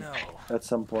Kevin at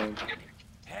some point.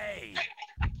 Hey.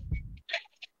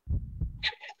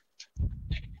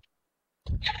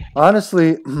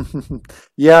 Honestly,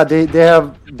 yeah, they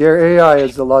have... Their AI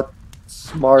is a lot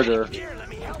smarter. Here, let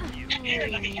me help you.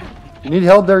 You need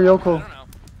help there, Yoko?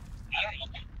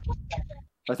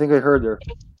 I think I heard her.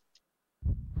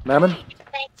 Mammon?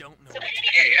 Don't know.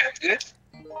 Yeah, good.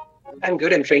 I'm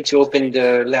good. I'm trying to open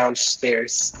the lounge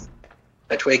stairs.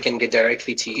 That way I can get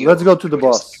directly to you. Let's go to the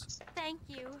boss. Thank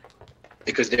you.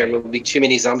 Because there will be too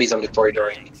many zombies on the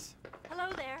corridor. Hello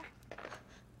there.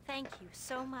 Thank you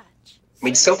so much. I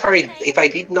mean, so far, if I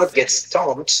did not get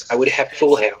stomped, I would have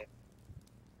full health.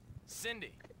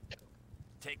 Cindy,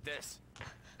 take this.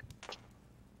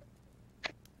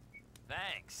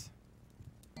 Thanks.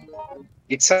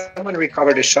 Did someone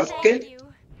recover the shotgun?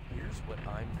 Here's what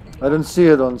I'm I don't see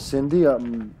it on Cindy.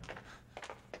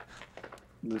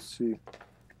 Let's see.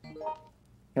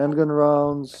 Handgun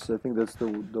rounds. I think that's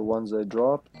the ones I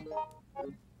dropped.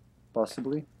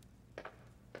 Possibly.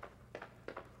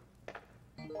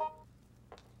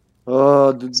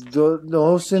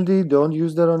 No, Cindy, don't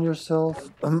use that on yourself.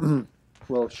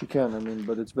 Well, she can, I mean,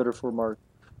 but it's better for Mark.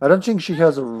 I don't think she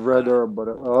has a red herb, but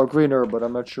a green herb, but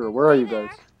I'm not sure. Where are you guys?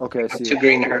 Okay, I see 2 it.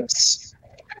 green herbs.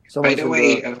 Someone's By the in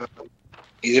way,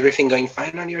 is everything going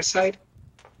fine on your side?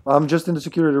 I'm just in the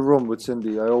security room with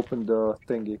Cindy. I opened the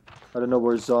thingy. I don't know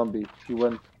where's Zombie. He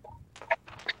went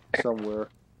somewhere.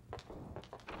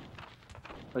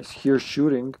 I hear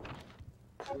shooting.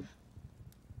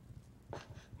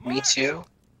 Me too.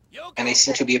 And I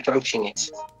seem to be approaching it.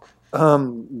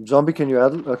 Zombie, can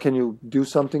you do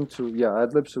something to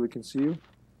ad-lib so we can see you?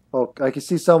 Oh, I can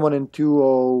see someone in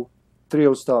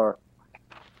 2030 star.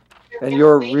 And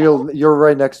you're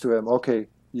right next to him. Okay,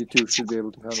 you two should be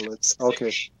able to handle it.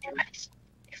 Okay.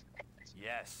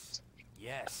 Yes.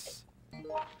 Yes.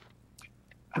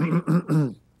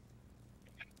 Thank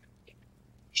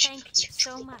you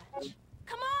so much.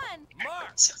 Come on.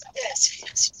 Mark.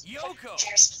 Yoko.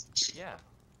 Yeah.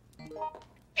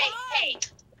 Hey.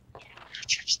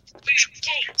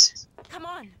 Come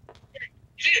on.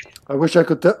 I wish I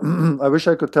could I wish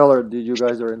I could tell her that you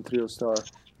guys are in 3 star.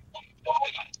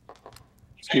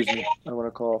 Excuse me, I want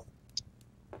to call.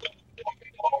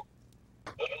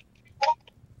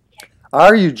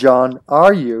 Are you, John?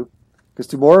 Are you? Because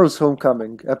tomorrow's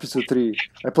Homecoming, episode 3.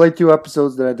 I played 2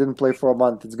 episodes that I didn't play for a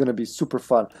month. It's going to be super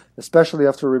fun. Especially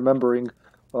after remembering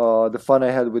the fun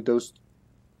I had with those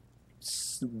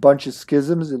bunch of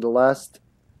schisms in the last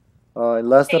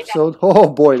episode. Oh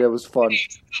boy, that was fun.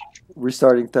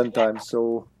 Restarting 10 times,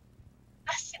 so...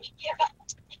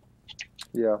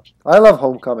 Yeah. I love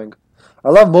Homecoming. I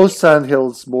love most Silent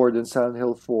Hills more than Silent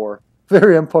Hill 4.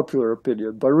 Very unpopular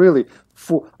opinion, but really,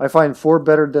 I find 4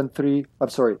 better than 3. I'm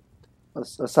sorry,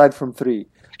 aside from 3.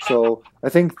 So I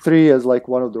think 3 is like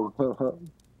one of the...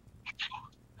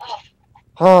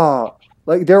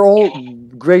 like they're all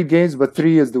great games, but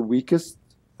 3 is the weakest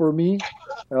for me.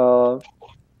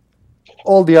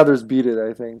 all the others beat it,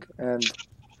 I think. And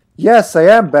yes, I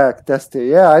am back, Testy.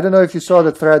 Yeah, I don't know if you saw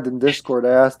the thread in Discord. I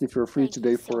asked if you're free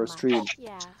today for a stream.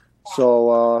 Yeah.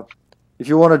 So, if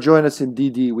you want to join us in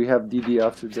DD, we have DD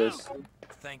after this.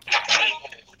 Thank you.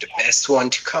 The best one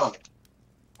to come.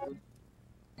 Did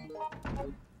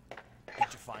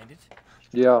you find it?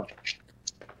 Yeah.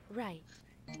 Right.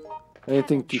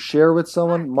 Anything to share with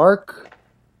someone? Mark?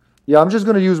 Yeah, I'm just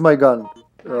gonna use my gun.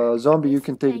 Zombie, you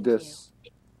can take this.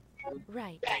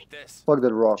 Right. Take this. Fuck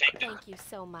that rock. Thank you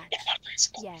so much.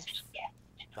 Yes.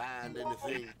 Find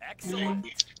anything? Excellent.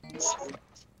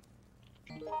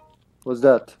 What's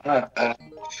that? Yeah,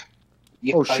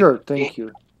 Oh, sure, thank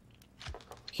you.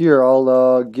 Here,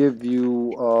 I'll give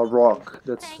you a rock.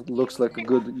 That looks like a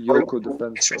good Yoko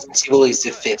defense. Responsible is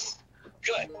the fifth.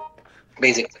 Good.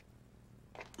 Basically.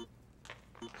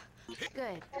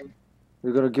 Good.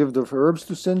 You're gonna give the herbs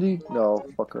to Cindy? No,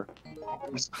 fuck her.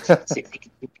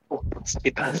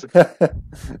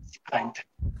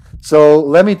 So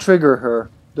let me trigger her.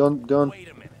 Don't. Wait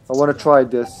a minute. I want to try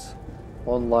this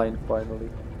online finally.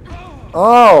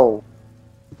 Oh.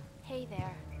 Hey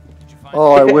there. Did you find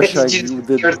Oh, I it? wish I Did you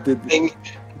did. hear something?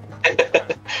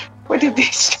 What did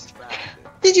this?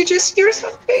 Did you just hear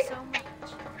something? So much.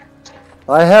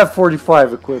 I have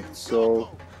 45 equipped, so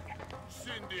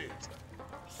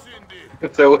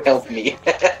So help me.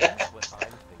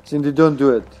 Cindy, don't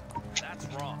do it. That's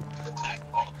wrong.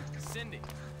 Cindy,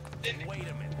 wait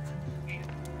a minute.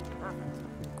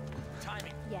 Perfect.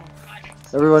 Timing.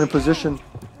 Yes. Everyone in position.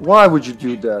 Why would you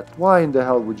do that? Why in the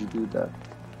hell would you do that?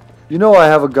 You know I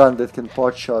have a gun that can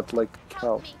pot shot like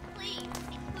hell. Help me, please.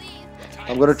 Please.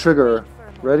 I'm gonna trigger her.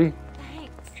 Ready?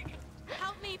 Thanks.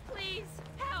 Help me, please.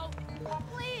 Help.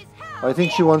 Please help. I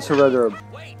think she wants a red herb.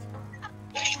 Wait.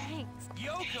 Thanks.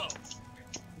 Yoko.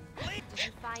 Did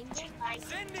you find it?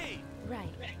 Cindy.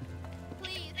 Right.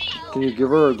 Please help. Can you give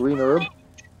her a green herb?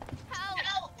 Help.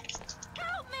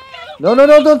 Help me. No, no,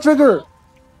 no, don't trigger!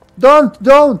 Don't!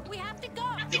 We have to go.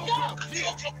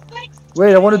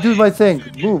 Wait, I want to do my thing.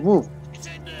 Move, move.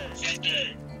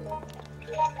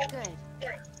 Good.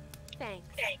 Thanks.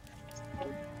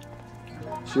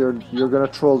 So you're gonna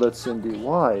troll that Cindy.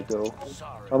 Why, though?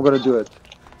 I'm gonna do it.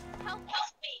 Help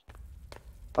me.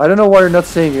 I don't know why you're not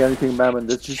saying anything, Mammon.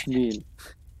 That's just mean.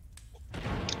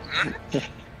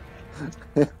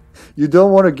 You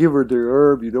don't want to give her the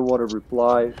herb. You don't want to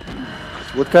reply.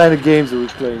 What kind of games are we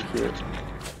playing here?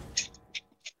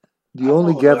 The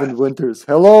only Gavin Winters.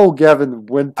 Hello, Gavin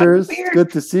Winters. It's good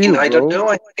to see you, bro. I don't know.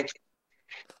 I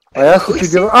asked you to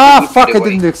give her. Ah, fuck! I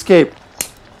didn't escape.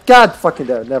 God fucking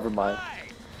damn. Never mind.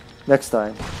 Next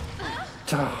time.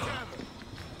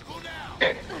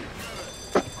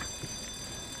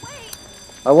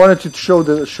 I wanted to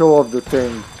show off the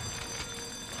thing.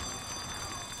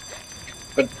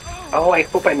 But oh, I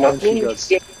hope I'm not And she being does.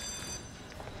 sick.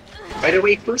 By the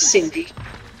way, who's Cindy?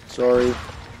 Sorry. I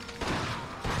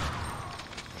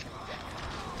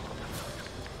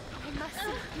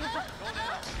mustn't give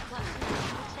up.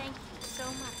 Thank you so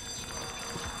much.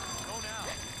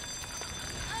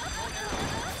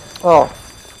 Oh.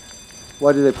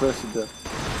 Why did I press it there? Good.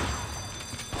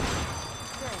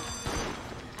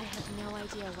 I have no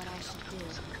idea what I should do.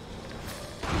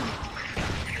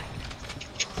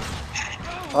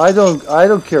 I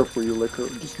don't care for you, Liquor.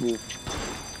 Just move.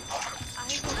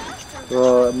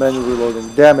 Manual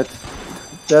reloading. Damn it.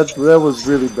 That was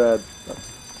really bad.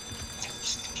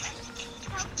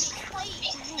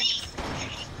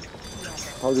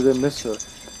 How did I miss her?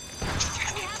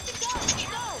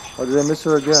 How did I miss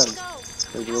her again?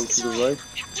 I go to the right.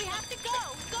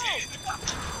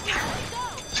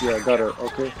 Yeah, I got her.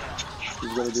 Okay.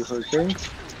 She's gonna do her thing.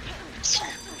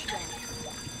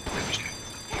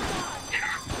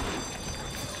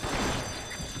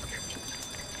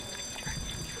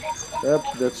 Yep,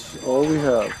 that's all we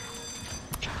have.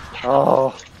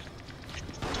 Oh.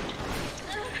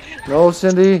 No,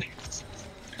 Cindy.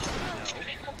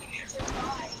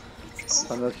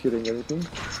 I'm not hitting anything.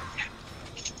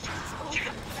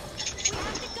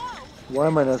 Why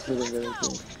am I not hitting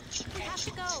anything?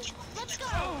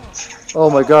 Oh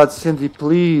my god, Cindy,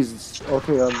 please.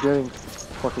 Okay, I'm getting...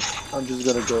 Fuck it. I'm just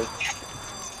gonna go.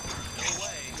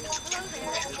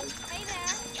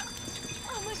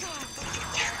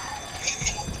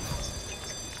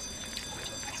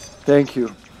 Thank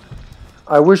you.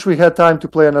 I wish we had time to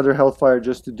play another Hellfire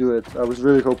just to do it. I was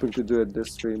really hoping to do it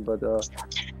this stream, but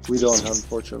we don't,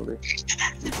 unfortunately.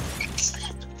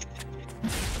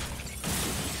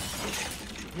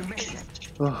 You made it.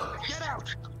 Get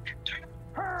out!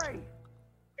 Hurry!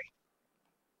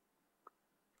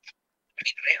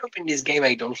 I hope in this game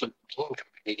I don't look mean compared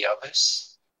to the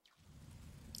others.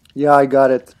 Yeah, I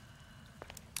got it.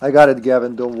 I got it,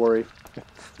 Gavin. Don't worry.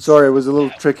 Sorry, it was a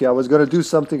little tricky. I was gonna do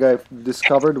something I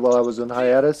discovered while I was on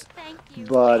hiatus,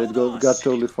 but it got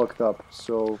totally fucked up.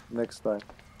 So next time.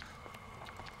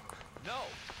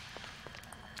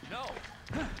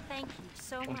 Thank you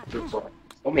so much.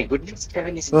 Oh my goodness,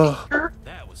 Kevin is Ugh.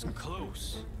 That was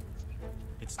close.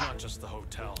 It's not just the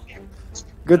hotel.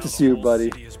 Good to see you,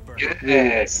 buddy.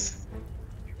 Yes.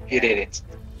 You did it.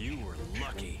 You were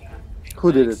lucky.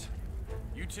 Who did it?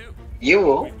 You too.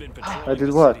 You? I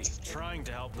did what? Trying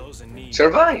to help those in need.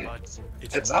 Survive.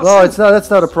 That's awesome. No, it's not. That's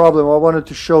not a problem. I wanted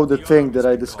to show the thing that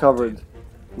I discovered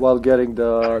while getting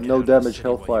the no damage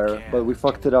Hellfire, but we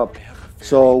fucked it up.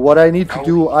 So what I need to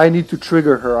do, I need to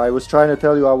trigger her. I was trying to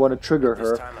tell you I want to trigger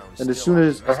her, and as soon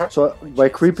as so by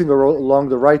creeping along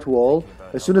the right wall,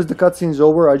 as soon as the cutscene's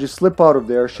over, I just slip out of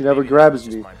there. She never grabs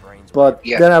me. But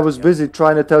then I was busy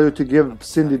trying to tell you to give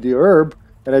Cindy the herb,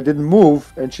 and I didn't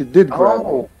move, and she did grab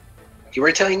me. You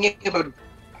were telling me about...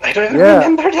 I don't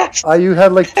remember that. You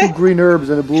had like 2 green herbs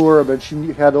and a blue herb, and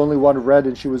she had only 1 red,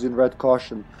 and she was in red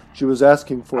caution. She was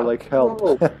asking for like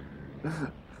help.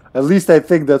 At least I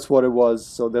think that's what it was,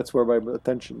 so that's where my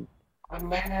attention. Oh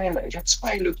man, that's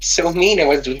why I looked so mean. I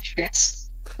was doing this.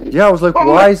 Yeah, I was like,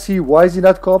 why is he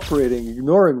not cooperating,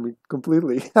 ignoring me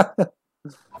completely?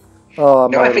 Oh,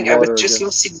 no, I think I was just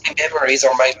losing my memories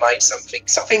or my mind,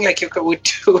 something like you would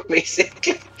do,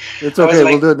 basically. It's okay,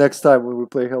 we'll do it next time when we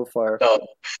play Hellfire.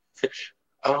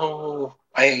 Oh,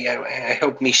 I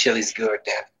hope Michelle is good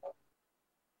then.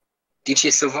 Did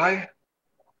she survive?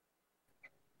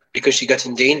 Because she got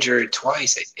endangered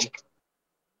twice, I think.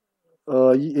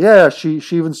 Yeah, she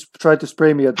even tried to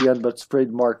spray me at the end, but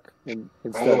sprayed Mark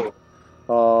instead.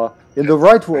 In the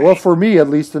right wall, well, for me at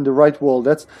least, in the right wall.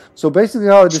 That's so basically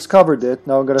how I discovered it.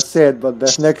 Now I'm gonna say it, but then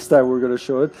next time we're gonna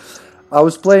show it. I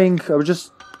was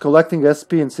just collecting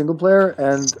SP in single player,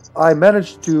 and I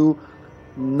managed to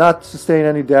not sustain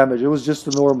any damage. It was just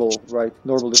a normal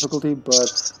difficulty,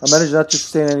 but I managed not to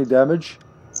sustain any damage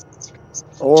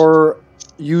or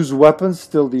use weapons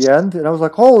till the end, and I was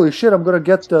like, holy shit, I'm gonna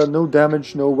get the no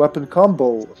damage, no weapon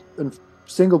combo in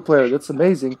single player. That's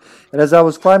amazing. And as I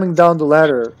was climbing down the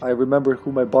ladder, I remembered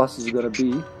who my boss is gonna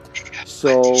be,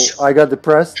 so I got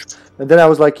depressed, and then I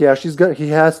was like, yeah, she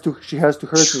has to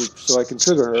hurt me so I can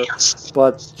trigger her.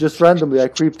 But just randomly I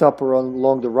creeped up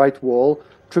along the right wall,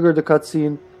 triggered the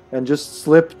cutscene, and just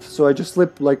slipped. So I just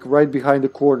slipped like right behind the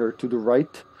corner to the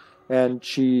right, and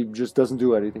she just doesn't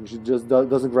do anything. She just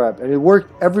doesn't grab. And it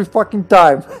worked every fucking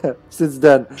time since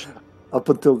then, up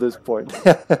until this point.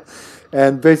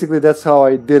 And basically that's how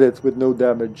I did it with no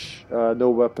damage, no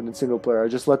weapon in single player. I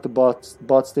just let the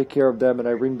bots take care of them, and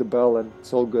I ring the bell, and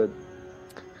it's all good.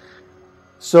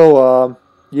 So,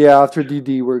 yeah, after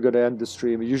DD we're going to end the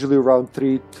stream. Usually around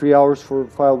 3 hours for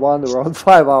file 1, around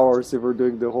 5 hours if we're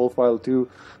doing the whole file 2.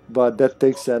 But that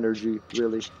takes energy,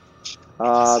 really.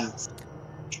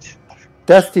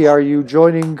 Testy, are you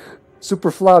joining Super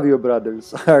Flavio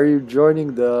Brothers? Are you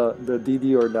joining the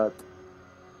DD or not?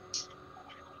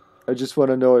 I just want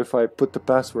to know if I put the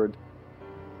password.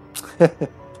 It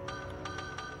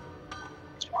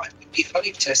would be funny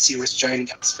if Testy was joining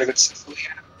us. For example,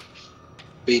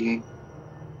 been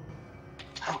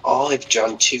Olive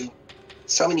John too.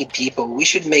 So many people. We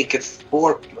should make an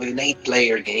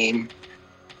 8-player game.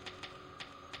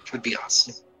 It would be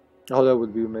awesome. Oh, that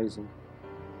would be amazing.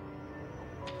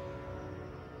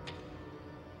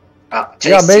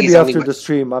 Yeah, maybe after the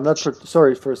stream. I'm not.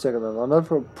 Sorry for a second. I'm not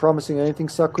promising anything,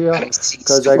 Sakuya,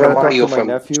 because I gotta talk to my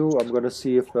nephew. I'm gonna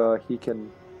see if he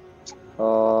can.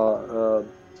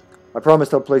 I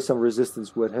promised I'll play some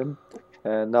Resistance with him,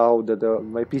 and now that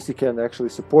my PC can actually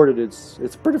support it, it's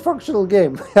a pretty functional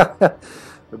game.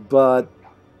 But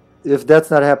if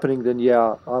that's not happening, then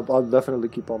yeah, I'll definitely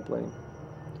keep on playing.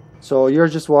 So you're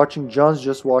just watching, John's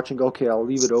just watching. Okay, I'll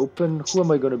leave it open. Who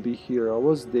am I gonna be here? I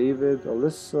was David,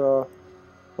 Alyssa.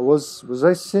 Was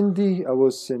I Cindy? I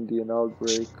was Cindy in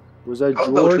Outbreak. Was I George?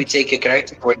 How about we take a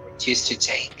character we're used to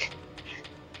take?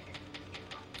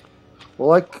 Well,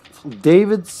 like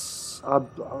David's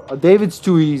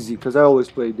too easy because I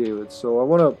always play David. So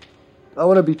I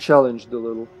wanna be challenged a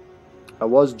little. I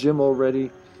was Jim already.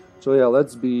 So yeah,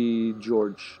 let's be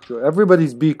George.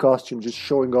 Everybody's B costume, just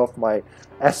showing off my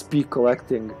SP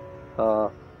collecting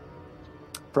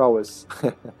prowess.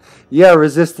 Yeah,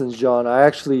 Resistance, John. I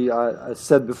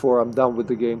said before I'm done with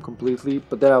the game completely,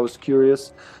 but then I was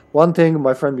curious. One thing,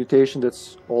 my friend Mutation,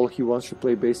 that's all he wants to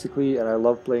play basically, and I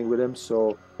love playing with him,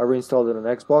 so I reinstalled it on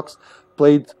Xbox.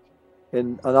 Played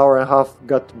in an hour and a half,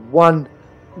 got one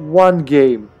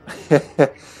game.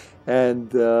 and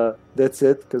that's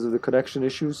it because of the connection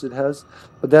issues it has.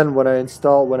 But then when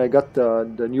I got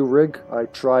the new rig, I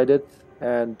tried it,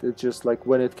 and it just like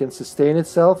when it can sustain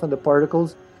itself and the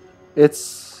particles, it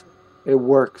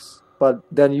works. But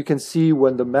then you can see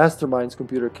when the Mastermind's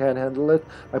computer can't handle it.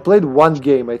 I played one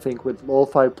game, I think, with all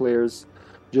 5 players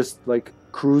just like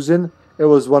cruising. It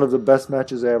was one of the best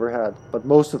matches I ever had. But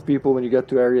most of people, when you get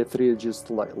to Area 3, it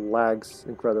just like lags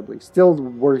incredibly. Still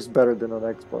works better than on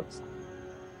Xbox.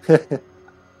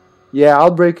 Yeah,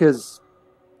 Outbreak is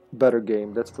a better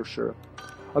game, that's for sure.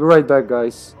 I'll be right back,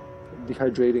 guys.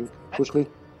 Dehydrating quickly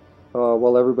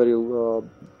while everybody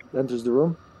enters the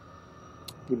room.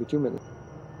 Give me 2 minutes.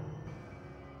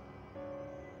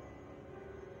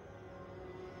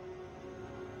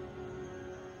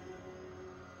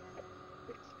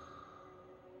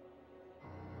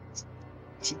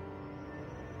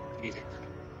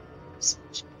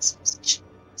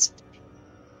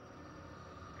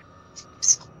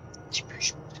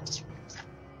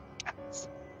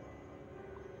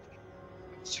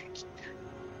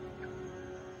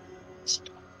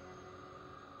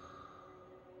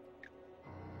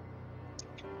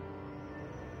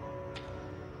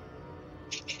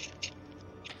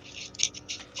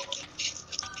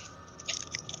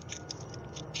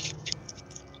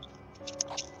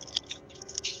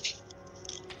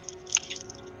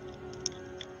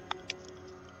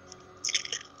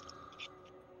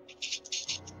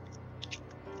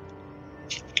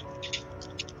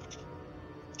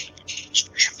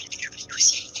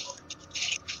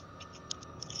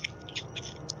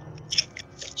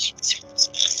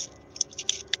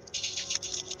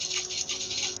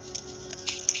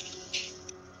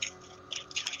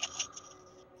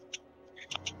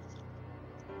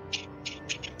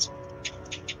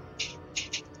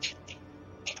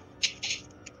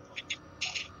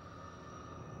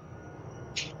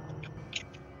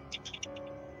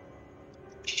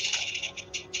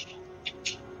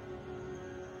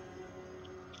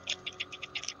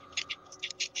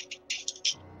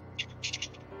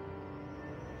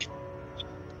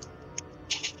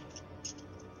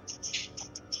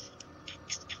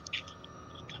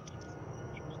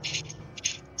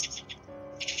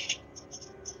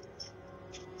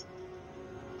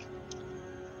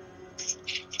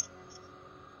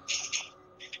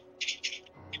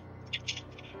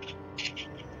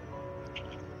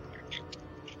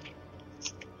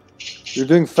 You're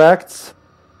doing facts?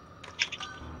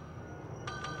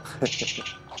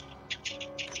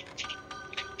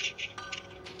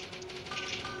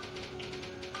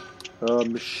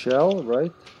 Michelle,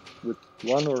 right? With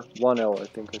 1 or 1L, I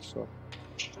think I saw.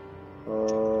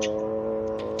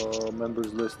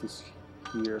 Members list is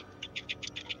here.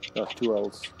 2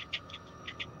 L's.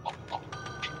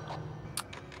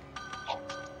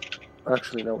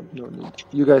 Actually, no need.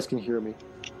 You guys can hear me.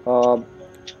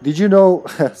 Did you know,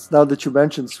 now that you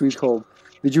mentioned Sweet Home,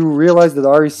 did you realize that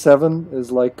RE7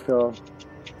 is like,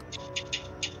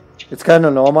 it's kind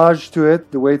of an homage to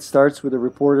it, the way it starts with the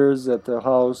reporters at the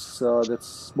house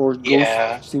that's more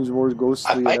seems more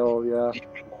ghostly and all, yeah.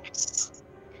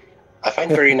 I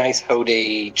find very nice how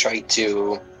they try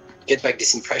to get back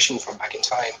this impression from back in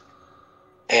time.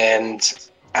 And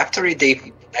after it,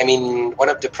 one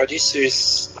of the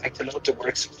producers liked a lot the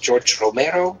works of George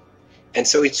Romero. And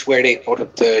so it's where they thought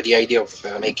of the idea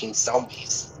of making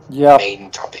zombies main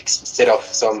topics instead of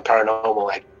some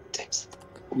paranormal things.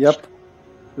 Yep.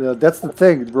 That's the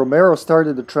thing. Romero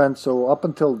started the trend, so up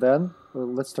until then,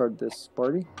 let's start this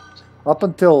party. Up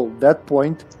until that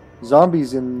point,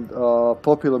 zombies in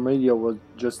popular media was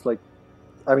just like,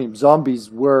 zombies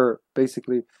were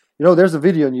basically, there's a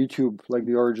video on YouTube, like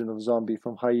the origin of zombie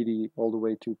from Haiti all the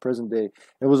way to present day.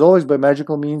 It was always by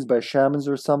magical means, by shamans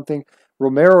or something.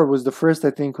 Romero was the first,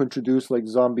 I think, who introduced like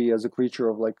zombie as a creature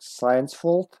of like science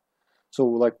fault, so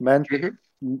like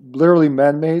literally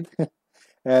man-made.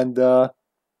 And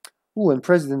in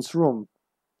President's Room,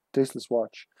 tasteless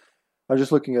watch. I'm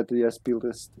just looking at the SP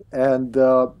list, and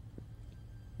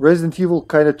Resident Evil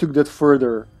kind of took that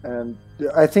further, and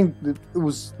I think it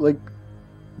was like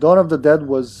Dawn of the Dead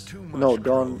was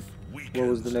Dawn. What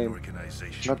was the name?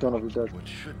 Not Dawn of the Dead.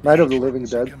 Night of the Living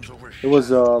Dead. It was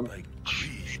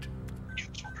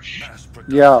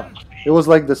yeah, it was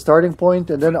like the starting point,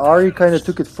 and then Ari kind of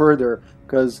took it further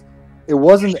because it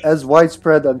wasn't as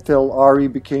widespread until Ari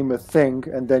became a thing,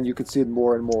 and then you could see it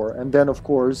more and more, and then of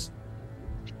course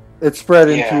it spread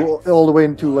into all the way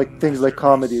into like things like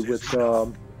comedy with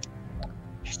oh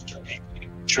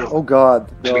god,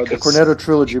 the Cornetto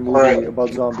trilogy movie about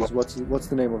zombies. What's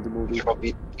the name of the movie?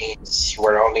 Probably means you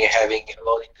were only having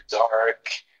Alone in the Dark,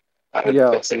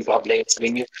 Yeah. Some goblins. I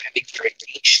mean, you have it very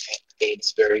niche.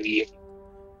 It's very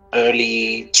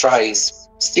early tries.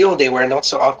 Still, they were not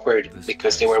so awkward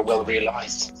because they were well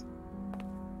realized.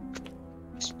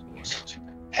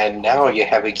 And now you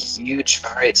have a huge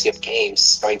variety of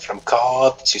games, going from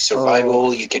co-op to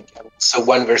survival. You can also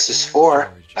 1 versus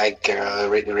 4, like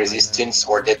Resistance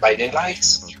or Dead by Daylight.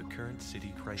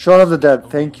 Shaun of the Dead.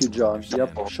 Thank you, John.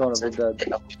 Yep, Shaun of the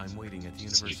Dead. I'm waiting at the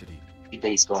university.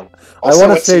 Days gone. I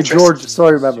want to say George.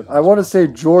 Sorry, remember. I want to say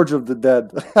George of the Dead.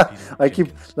 I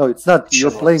keep. No, it's not. You're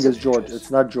playing as George.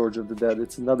 It's not George of the Dead.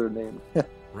 It's another name.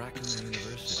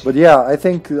 But yeah, I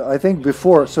think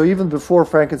before. So even before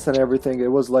Frankenstein and everything, it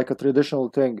was like a traditional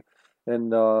thing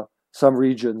in some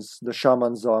regions. The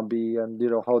shaman zombie, and you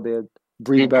know how they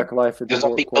breathe back life into the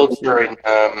zombie culture in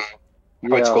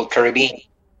what's called Caribbean.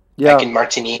 Yeah. Like in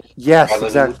Martinique. Yes, Guadeloupe.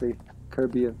 exactly.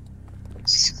 Caribbean.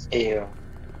 Yeah.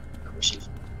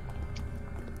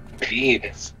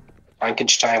 Read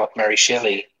Frankenstein with Mary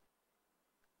Shelley.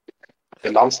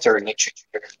 The monster in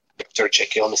literature. Dr.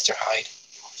 Jekyll, Mr. Hyde.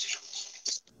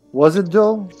 Was it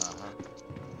though?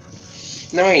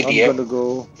 No idea. I'm gonna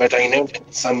go. But I know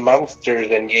that some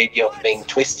monsters and the idea of being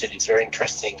twisted is very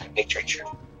interesting in literature.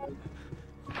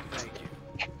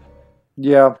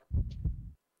 Yeah.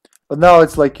 But now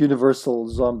it's like Universal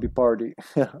Zombie Party.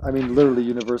 I mean, literally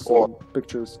Universal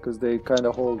Pictures, because they kind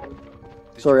of hold.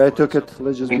 Sorry, I took it.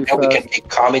 Let's just be fast. We can make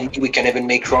comedy, we can even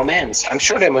make romance. I'm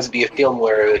sure there must be a film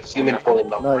where a human fall in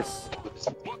love. Nice.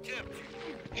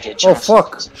 Oh,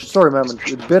 fuck. Sorry, man.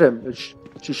 It bit him.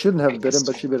 She shouldn't have bit him,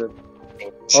 but she bit him.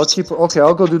 I'll keep her. Okay,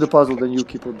 I'll go do the puzzle, then you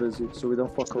keep her busy, so we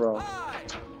don't fuck around.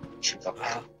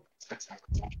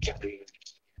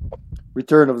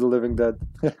 Return of the Living Dead.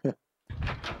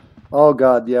 Oh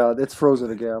god, yeah, it's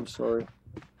frozen again. I'm sorry.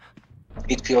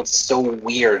 It feels so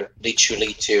weird,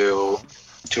 literally, to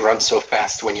run so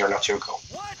fast when you're not your goal.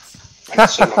 I'm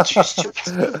so not used to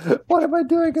it. What am I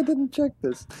doing? I didn't check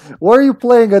this. What are you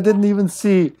playing? I didn't even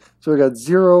see. So we got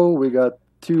 0, we got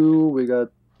 2, we got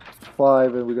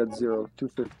 5, and we got 0.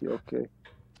 250. Okay.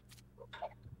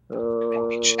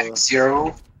 Check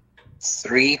 0,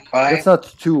 3, 5. That's not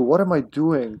 2. What am I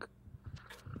doing?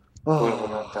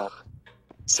 Oh.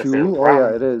 2? Oh yeah,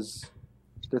 it is.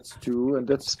 That's 2, and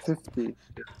that's 50.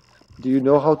 Do you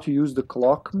know how to use the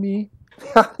clock, me?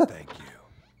 Thank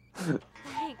you.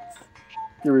 Thanks.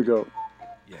 Here we go.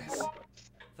 Yes.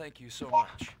 Thank you so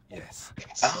much. Yes.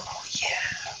 Oh,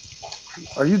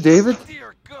 yeah. Are you David?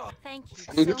 Thank you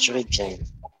so much.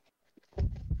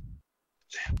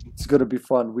 It's gonna be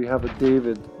fun. We have a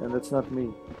David, and that's not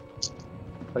me.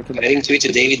 I didn't tweet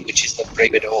to David, which is not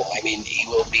brave at all. I mean, he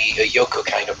will be a Yoko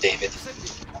kind of David.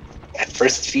 At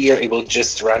first fear, he will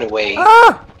just run away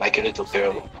like a little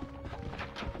girl.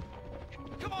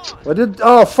 I did.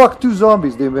 Oh fuck! 2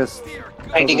 zombies. They missed.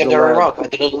 Hiding under a rock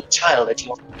like a little child that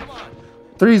you.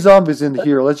 3 zombies in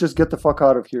here. Let's just get the fuck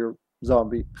out of here,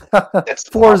 zombie. That's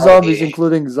 4 zombies,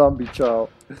 including zombie child.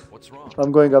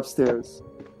 I'm going upstairs.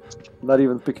 Not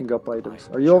even picking up items.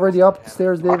 Are you already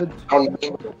upstairs, David?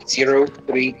 0,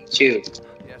 3, 2.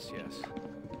 Yes.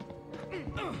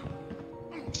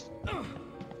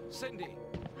 Cindy.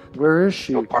 Where is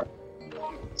she?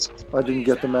 I didn't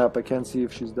get the map. I can't see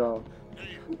if she's down.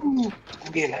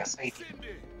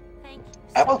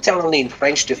 I will tell only in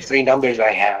French the 3 numbers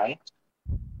I have.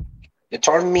 The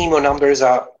terminal numbers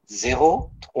are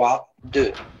 0, 3,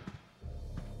 2.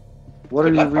 What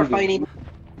are you reading?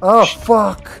 Oh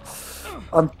fuck!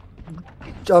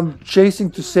 I'm chasing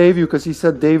to save you because he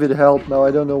said David help. Now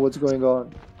I don't know what's going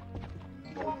on.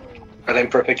 But I'm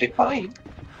perfectly fine.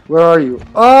 Where are you?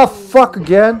 Oh fuck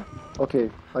again! Okay,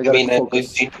 I gotta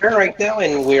focus. We're here right now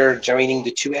and we're joining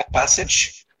the 2F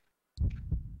passage.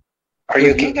 Are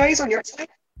you okay, guys, on your side?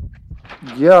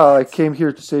 Yeah, I came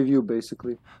here to save you,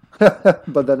 basically.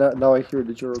 But then now I hear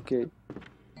that you're okay.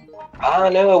 Ah,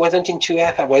 no, I wasn't in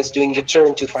 2F. I was doing the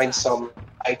turn to find some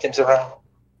items around.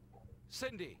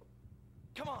 Cindy,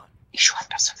 come on.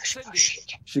 Cindy.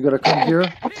 She gonna come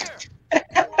here?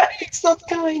 It's not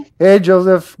kind. Hey,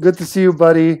 Joseph. Good to see you,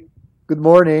 buddy. Good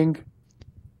morning.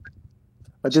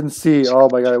 I didn't see. Oh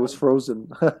my god, it was frozen.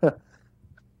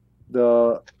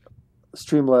 The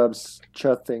Streamlabs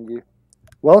chat thingy.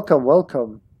 Welcome,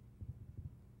 welcome.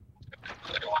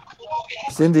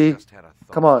 Cindy,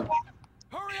 come on.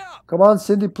 Come on,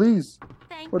 Cindy, please.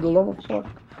 For the love of fuck.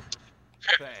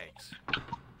 Thanks.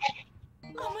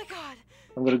 Oh my god.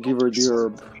 I'm gonna give her the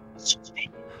herb.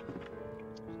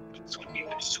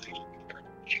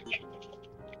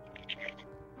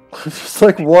 Just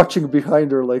like watching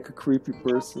behind her like a creepy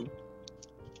person.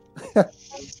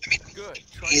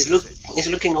 He's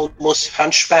looking almost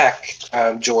hunchback,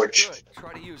 George. Good.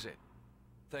 Try to use it.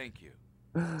 Thank you.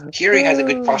 Here he has a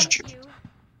good posture.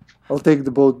 I'll take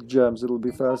the boat gems, it'll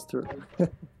be faster. We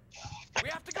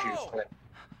have to go.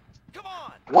 Come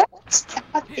on. What?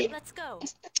 Let's go.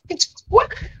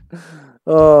 What?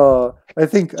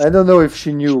 I don't know if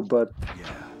she knew, but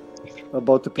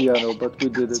about the piano, but we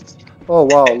did it. Oh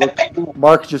wow, look,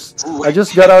 I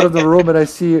just got out of the room and I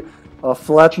see a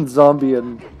flattened zombie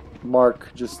and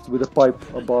Mark just with a pipe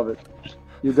above it.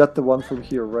 You got the one from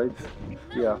here, right?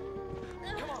 Yeah.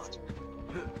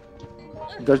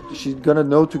 Does she gonna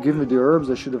know to give me the herbs?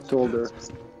 I should have told her.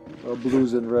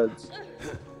 Blues and reds.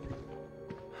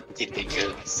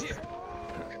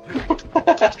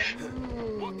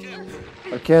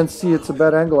 I can't see, it's a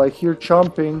bad angle. I hear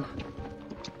chomping.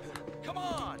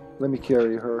 Let me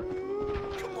carry her.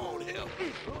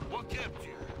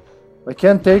 I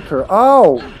can't take her.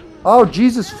 Ow! Oh,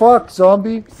 Jesus fuck,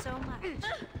 zombie!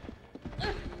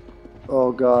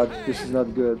 Oh god, this is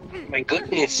not good. My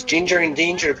goodness, Ginger in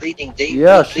danger, bleeding,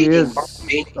 yeah, she is.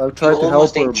 I tried to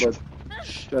help her,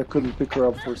 but I couldn't pick her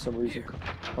up for some reason.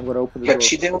 I'm gonna open the door. But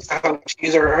she didn't know how to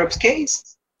use her herbs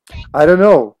case. I don't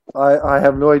know. I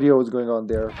have no idea what's going on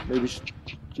there. Maybe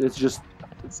it's just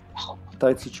a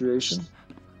tight situation.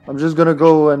 I'm just gonna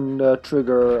go and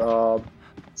trigger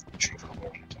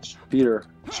Peter.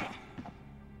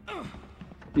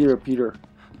 Peter.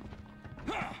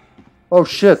 Oh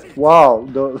shit! Wow,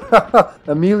 the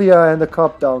Amelia and the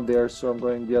cop down there. So I'm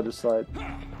going the other side.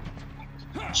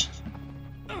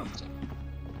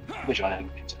 Which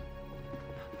one?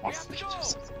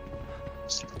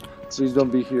 Please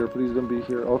don't be here. Please don't be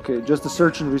here. Okay, just the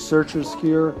search and researchers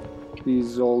here.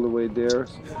 He's all the way there.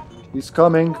 He's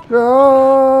coming. Ah!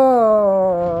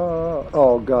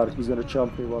 Oh god, he's gonna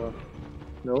jump me.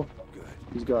 No,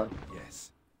 he's gone.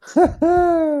 Yes.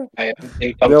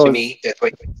 They come to me that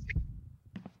way.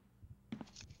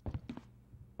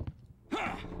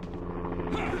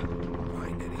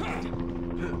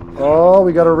 Oh,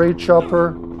 we got a raid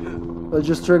chopper. Let's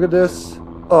just trigger this.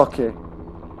 Okay.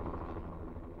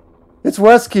 It's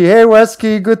Wesky. Hey,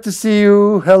 Wesky. Good to see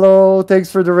you. Hello.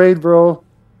 Thanks for the raid, bro.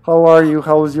 How are you?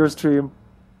 How was your stream?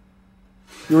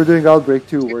 You were doing Outbreak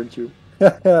too, weren't you?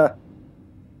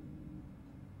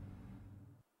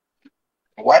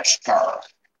 Watchstar.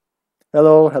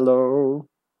 Hello, hello.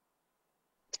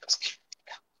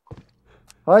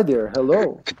 Hi there.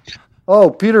 Hello.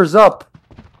 Oh, Peter's up.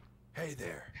 Hey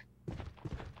there.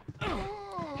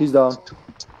 He's down.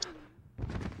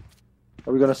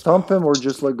 Are we gonna stomp him or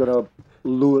just like gonna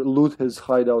loot his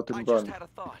hideout and run? Had a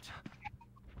thought.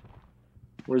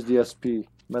 Where's the SP?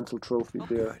 Mental trophy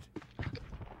there.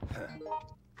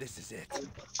 This is it.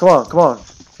 Come on, come on.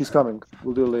 He's coming.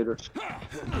 We'll do it later.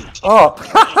 Oh!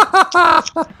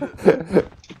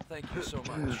 Thank you so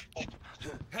much.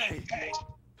 Hey.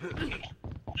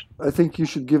 I think you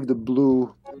should give the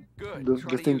blue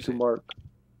the thing to Mark.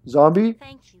 Zombie?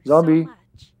 Thank you Zombie? so much.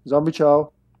 Zombie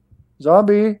chow.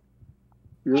 Zombie!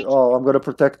 Oh, I'm gonna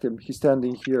protect him. He's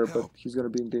standing here, but he's gonna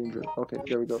be in danger. Okay,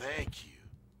 there we go. Thank you.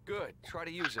 Good. Try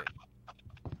to use it.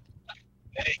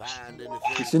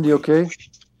 Is Cindy okay?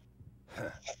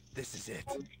 This is it.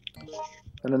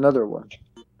 And another one.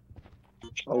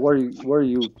 Oh, where are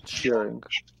you sharing?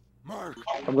 Mark.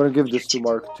 I'm gonna give this to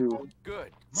Mark too.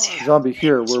 Good. Zombie,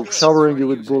 here, we're showering you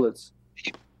with bullets.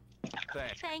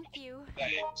 Thank you.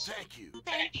 Thank you.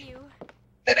 Thank you.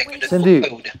 Cindy.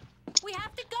 We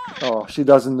have to go. Oh, she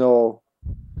doesn't know.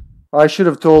 I should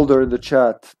have told her in the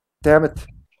chat. Damn it.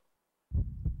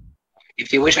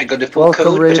 If you wish I got the full Welcome,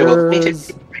 code, but I will meet Raiders.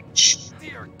 it.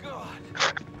 Dear God.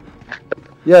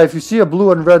 Yeah, if you see a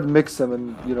blue and red, mix them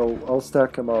and, you know, I'll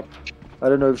stack them up. I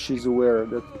don't know if she's aware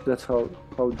that that's how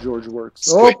George works.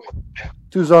 Oh!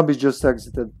 2 zombies just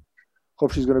exited.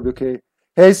 Hope she's gonna be okay.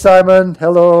 Hey, Simon.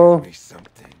 Hello.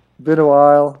 Been a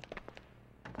while.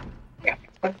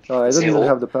 I don't even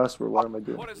have the password. What am I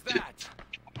doing? What is that?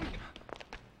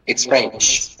 It's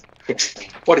French.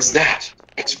 What is that?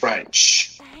 It's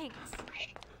French.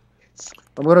 Thanks.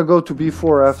 I'm gonna go to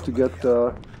B4F to get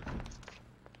the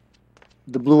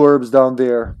blue herbs down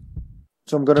there.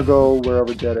 So I'm gonna go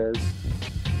wherever that is.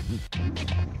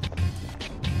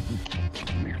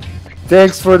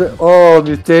 Thanks for the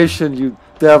mutation, you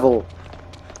devil.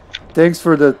 Thanks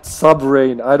for the sub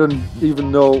rain. I don't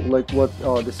even know like what.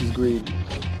 Oh, this is green.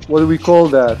 What do we call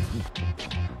that?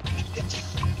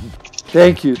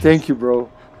 Thank you, bro.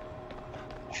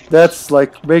 That's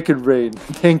like make it rain.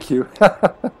 Thank you.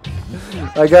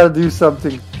 I gotta do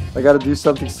something. I gotta do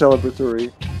something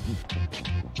celebratory.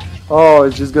 Oh,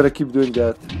 it's just gonna keep doing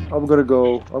that. I'm gonna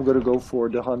go for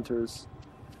the hunters.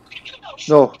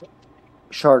 No,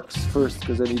 sharks first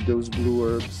because I need those blue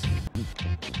herbs.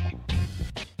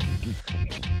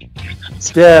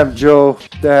 Damn, Joe.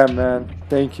 Damn, man.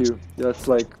 Thank you. That's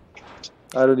like,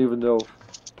 I don't even know.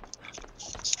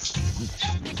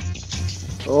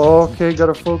 Okay,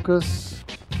 gotta focus.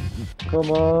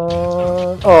 Come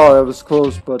on. Oh, that was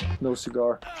close, but no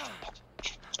cigar.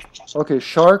 Okay,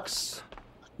 sharks.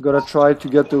 Gotta try to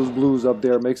get those blues up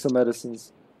there. Make some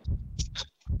medicines.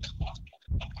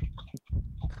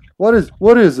 What is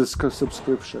this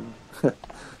subscription?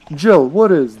 Jill,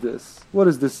 what is this? What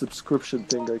is this subscription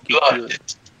thing I keep hearing?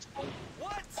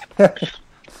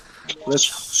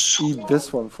 Let's eat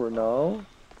this one for now.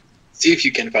 See if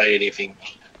you can find anything.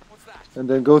 And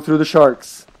then go through the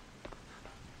sharks.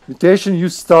 Mutation,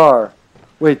 use star.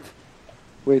 Wait,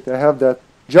 I have that.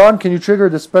 John, can you trigger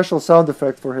the special sound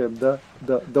effect for him? The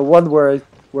one where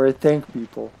I thank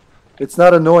people. It's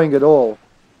not annoying at all.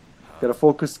 Gotta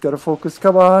focus,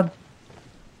 come on.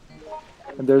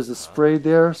 And there's a spray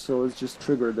there, so it's just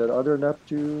triggered that other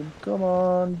Neptune. Come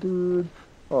on, dude.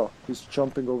 Oh, he's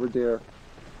jumping over there.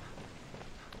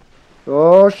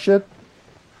 Oh, shit.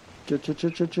 Shit.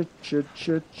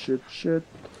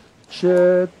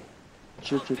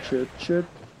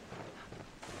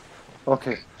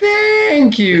 Okay.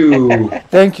 Thank you.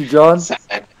 Thank you, John.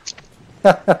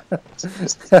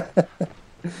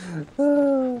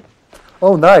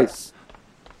 Oh, nice.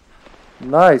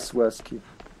 Nice, Wesky.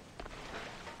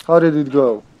 How did it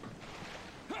go?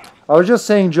 I was just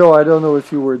saying, Joe, I don't know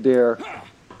if you were there.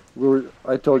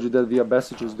 I told you that via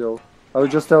messages, though. I was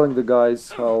just telling the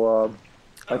guys how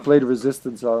I played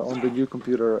Resistance on the new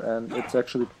computer, and it's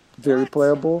actually very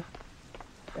playable.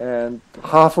 And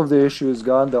half of the issue is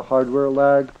gone, the hardware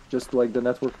lag, just like the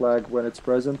network lag when it's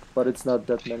present, but it's not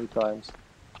that many times.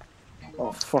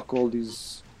 Oh, fuck all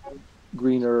these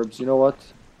green herbs. You know what?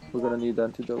 We're gonna need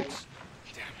antidotes.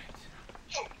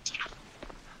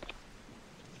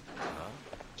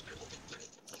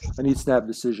 I need snap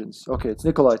decisions. Okay, it's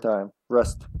Nikolai time.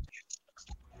 Rest.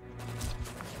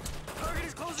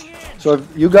 So if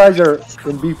you guys are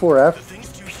in B4F,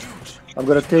 I'm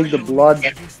gonna take the blood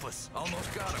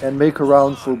and make a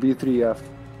round for B3F,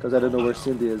 because I don't know where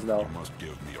Cindy is now.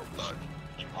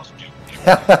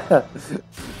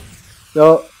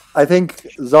 No, I think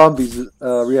zombies'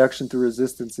 reaction to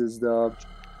resistance is the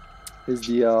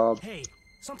Hey,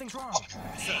 something's wrong.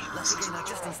 So, let's regain our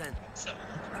distance then.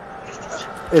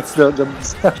 It's the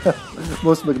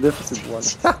most magnificent one.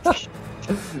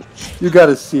 You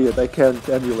gotta see it. I can't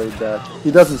emulate that.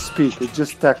 He doesn't speak. It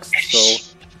just text.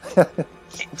 So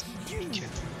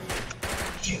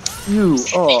you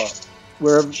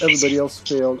where everybody else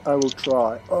failed, I will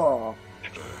try. Oh.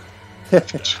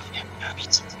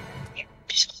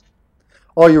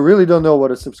 Oh, you really don't know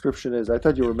what a subscription is. I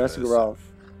thought you were messing around.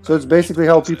 So it's basically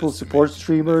how people support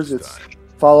streamers. It's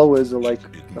follow is a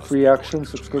free action,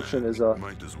 subscription is a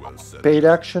paid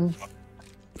action,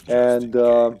 and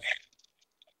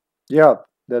yeah,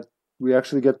 that we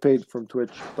actually get paid from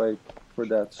Twitch for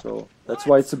that. So that's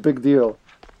why it's a big deal.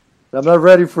 I'm not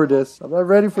ready for this. I'm not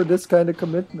ready for this kind of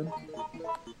commitment.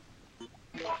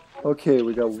 Okay,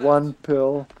 we got one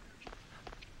pill.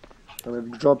 I'm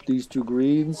gonna drop these two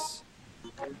greens.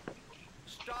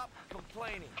 Stop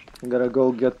complaining. I'm gonna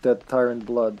go get that tyrant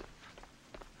blood.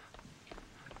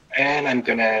 And I'm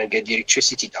gonna get the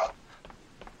electricity down.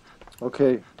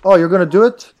 Okay. Oh, you're gonna do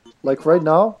it? Like right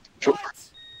now? Sure.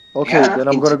 Okay, Yeah, then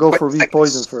I'm gonna go for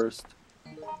V-poison first.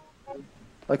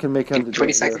 I can make him In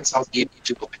 20 seconds, I'll be able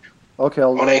to go. Okay,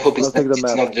 I'll I hope take the it's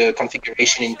map. not the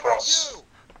configuration in cross.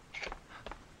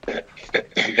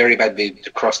 Very bad, baby,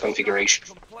 the cross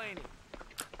configuration.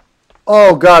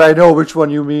 Oh god, I know which one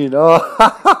you mean.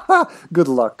 Oh, good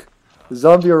luck.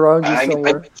 Zombie around you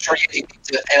somewhere. I'm sure it's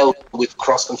the L with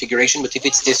cross configuration, but if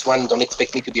it's this one, don't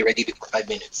expect me to be ready within 5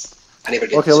 minutes. I never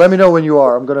get Okay, let me know when you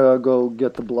are. I'm gonna go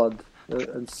get the blood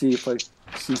and see if I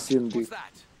see Cindy.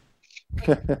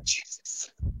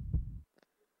 Jesus.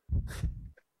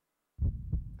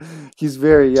 He's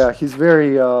very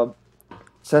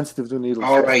sensitive to needles.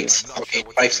 Alright, okay,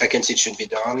 5 seconds it should be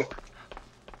done.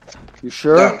 You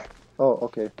sure? Done. Oh,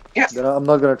 okay. Yeah. Then I'm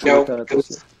not gonna try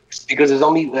it. Because the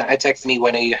zombie attacked me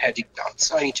when I had it done,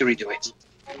 so I need to redo it.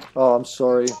 Oh, I'm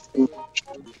sorry.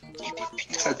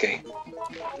 It's okay.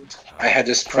 I had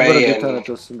a I'm spray gonna get and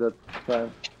Thanatos in that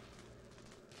time.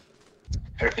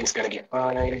 everything's gonna get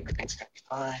fine. Everything's gonna be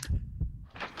fine.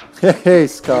 Hey,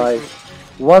 Sky.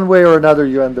 One way or another,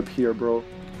 you end up here, bro.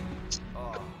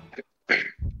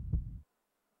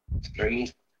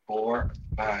 3, 4,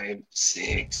 5,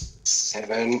 6,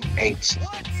 7, 8.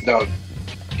 Done.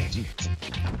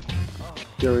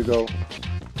 There we go.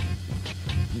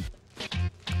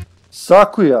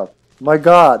 Sakuya, my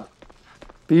god.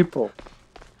 People,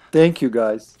 thank you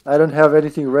guys. I don't have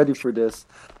anything ready for this.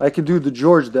 I can do the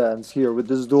George dance here with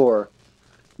this door.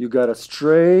 You gotta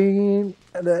strain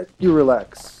and then you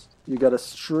relax. You gotta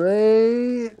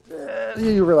strain and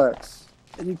you relax.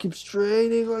 And you keep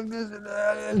straining like this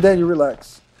and then you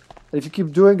relax. And if you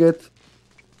keep doing it,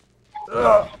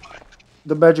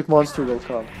 the magic monster will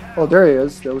come. Oh, there he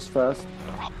is. That was fast.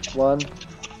 1,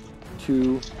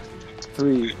 2,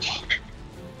 3.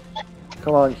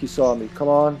 Come on, he saw me. Come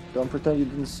on, don't pretend you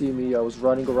didn't see me. I was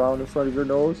running around in front of your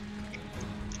nose.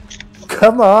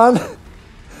 Come on!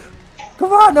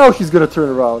 Come on! No, he's gonna turn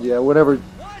around. Yeah, whenever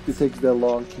it takes that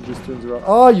long, he just turns around.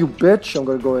 Oh, you bitch! I'm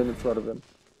gonna go in front of him.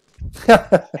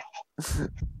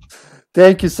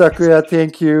 Thank you, Sakuya.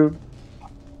 Thank you.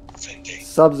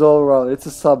 Subs all around. It's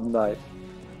a sub night.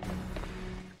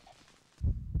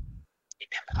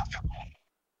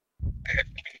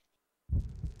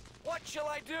 What shall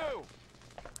I do?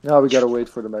 Now we gotta wait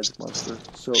for the magic monster.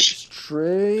 So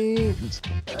strain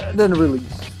and then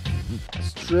release.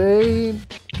 Strain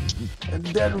and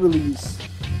then release.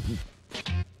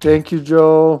 Thank you,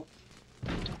 Joe.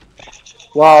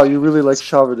 Wow, you really like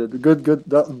shovered it. Good, good.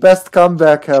 The best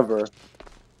comeback ever.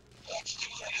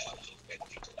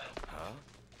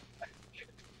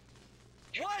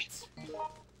 What?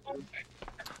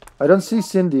 I don't see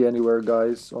Cindy anywhere,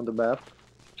 guys, on the map.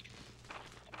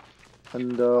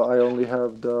 And I only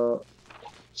have the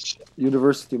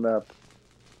university map.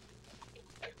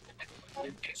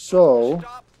 So,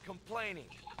 Stop complaining.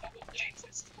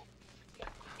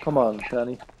 come on,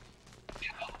 Danny.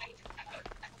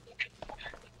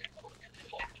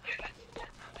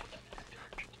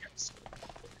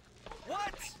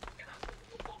 What?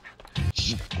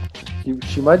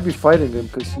 She might be fighting him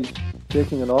because he's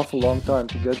taking an awful long time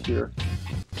to get here.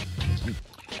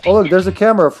 Oh look, there's a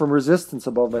camera from Resistance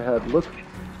above my head. Look,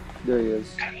 there he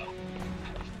is.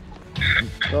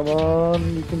 Come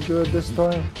on, you can do it this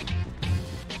time.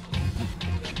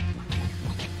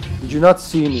 Did you not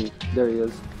see me? There he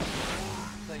is.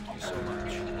 Thank you so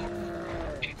much.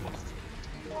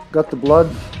 Got the blood.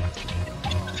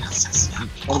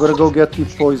 I'm gonna go get the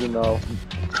poison now.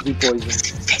 The poison.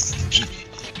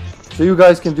 So you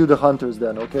guys can do the hunters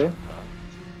then, okay?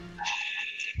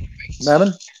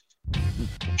 Mammon?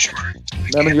 Sure.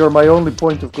 Mammon, you're my only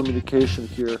point of communication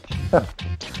here.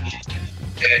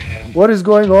 What is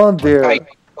going on there?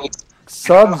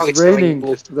 Subs raining.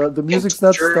 The music's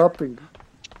not stopping.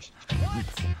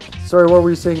 Sorry, what were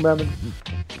you saying, Mammon?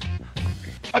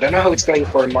 I don't know how it's going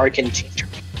for Mark and Ginger.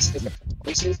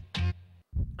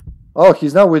 Oh,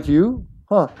 he's not with you?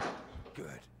 Huh.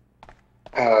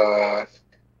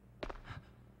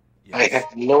 I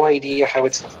have no idea how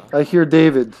it's... I hear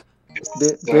David.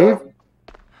 Dave?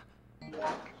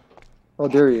 Oh,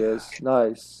 there he is.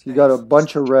 Nice. He got a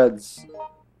bunch of reds.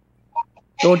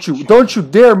 Don't you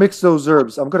dare mix those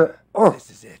herbs. I'm gonna... Oh.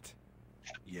 This is it.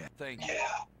 Yeah, thank you.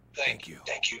 Thank you.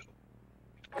 Thank you.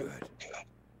 Good.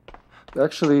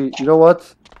 Actually, you know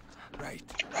what? Right.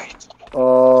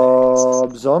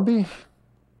 Zombie?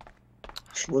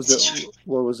 What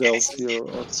was else here?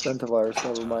 Oh, centavirus,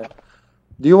 never mind.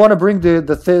 Do you want to bring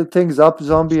the things up,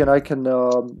 Zombie, and I can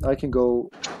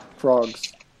go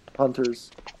frogs,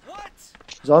 hunters. What?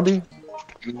 Zombie?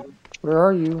 Where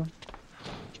are you?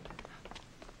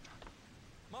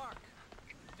 Mark.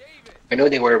 David. I know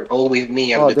they were all with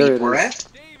me Oh, on the there before it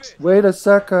is. Wait a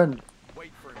second.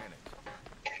 Wait for a minute.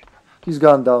 He's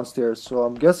gone downstairs, so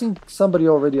I'm guessing somebody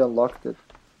already unlocked it.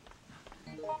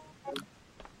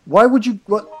 Why would you...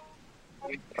 What?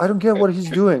 I don't get what he's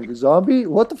doing. Zombie?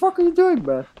 What the fuck are you doing,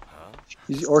 man?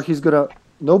 He's gonna...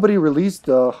 Nobody released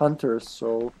the hunters,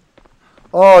 so...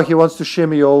 Oh, he wants to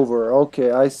shimmy over.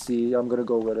 Okay, I see. I'm gonna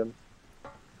go with him.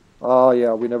 Oh,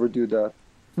 yeah, we never do that.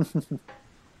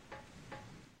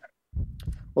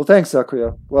 Well, thanks,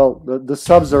 Sakuya. Well, the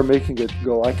subs are making it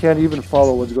go. I can't even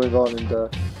follow what's going on in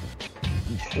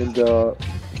the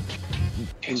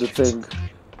thing.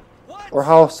 Or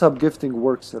how sub-gifting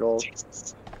works at all.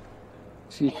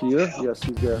 Is he here? Yes,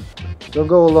 he's there. Don't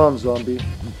go alone, Zombie.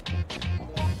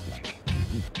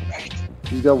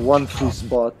 He's got one free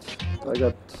spot. I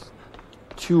got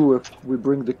 2 if we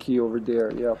bring the key over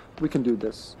there. Yeah, we can do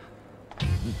this.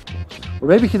 Or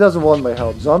maybe he doesn't want my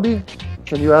help. Zombie,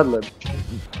 can you ad-lib?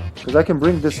 Because I can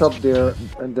bring this up there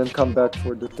and then come back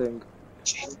for the thing.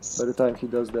 By the time he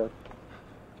does that.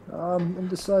 I'm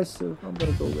indecisive. I'm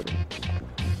gonna go with him.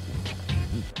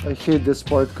 I hate this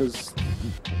part because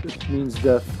it means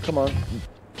death. Come on.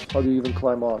 How do you even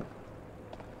climb on?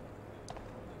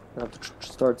 I have to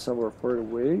start somewhere further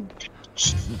away.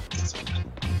 Is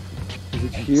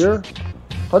it here?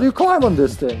 How do you climb on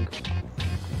this thing?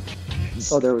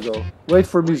 Oh, there we go. Wait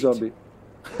for me, zombie.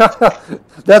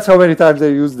 That's how many times I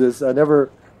use this. I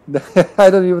never... I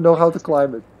don't even know how to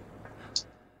climb it.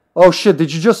 Oh shit,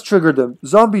 did you just trigger them?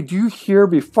 Zombie, do you hear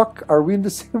me? Fuck, are we in the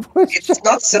same place? It's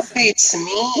not zombie, it's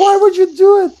me. Why would you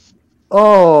do it?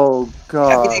 Oh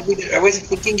god. I was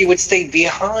thinking you would stay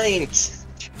behind.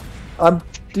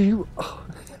 Do you...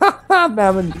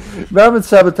 Mammon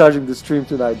sabotaging the stream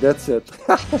tonight, that's it.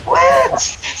 What?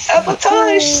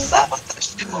 Sabotage!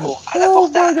 Sabotage! No, oh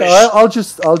my god,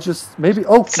 I'll just, maybe,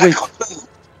 oh,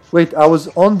 wait, I was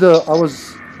in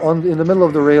the middle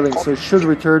of the railing, so it should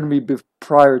return me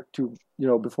prior to,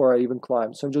 before I even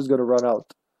climb, so I'm just gonna run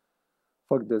out.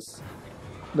 Fuck this.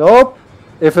 Nope!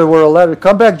 If it were a ladder,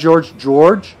 come back, George,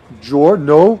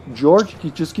 no, George, he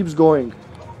just keeps going.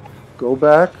 Go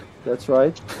back, that's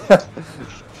right.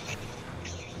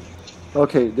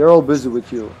 Okay, they're all busy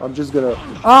with you. I'm just gonna...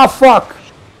 Ah, fuck!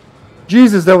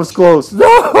 Jesus, that was close.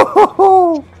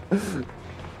 No!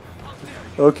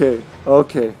 Okay.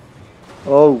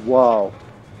 Oh, wow.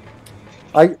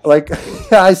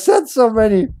 I said so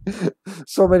many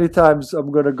times I'm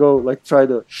gonna go, try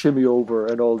to shimmy over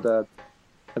and all that.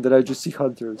 And then I just see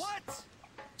hunters.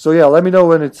 So yeah, let me know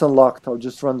when it's unlocked. I'll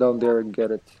just run down there and get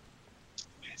it.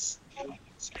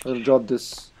 I'll drop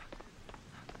this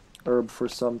herb for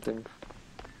something.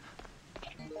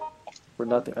 For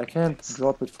nothing. I can't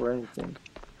drop it for anything.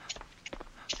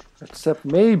 Except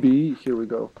maybe... Here we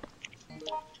go.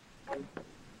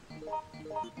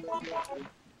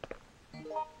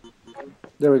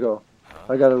 There we go.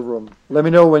 I got a room. Let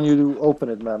me know when you open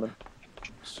it, Mammon.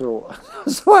 So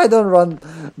I don't run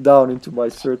down into my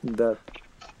certain death.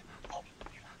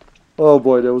 Oh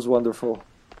boy, that was wonderful.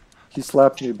 He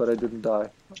slapped me, but I didn't die.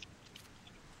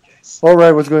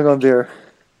 Alright, what's going on there?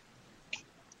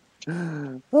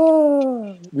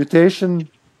 Mutation.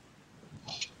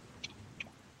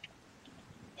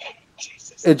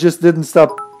 It just didn't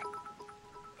stop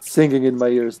singing in my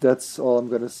ears. That's all I'm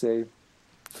gonna say.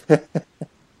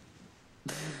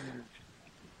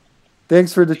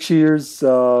 Thanks for the cheers,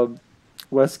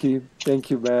 Wesky. Thank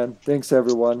you, man. Thanks,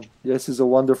 everyone. This is a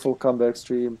wonderful comeback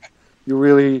stream. You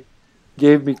really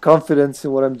gave me confidence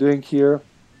in what I'm doing here.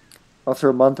 After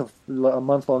a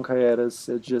month-long hiatus,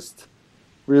 it's just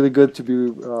really good to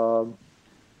be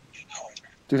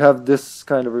to have this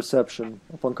kind of reception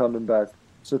upon coming back.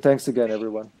 So thanks again,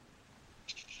 everyone.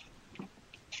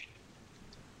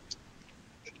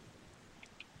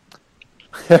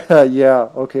 Yeah,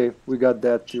 okay, we got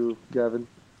that too, Gavin.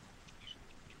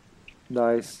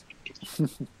 Nice.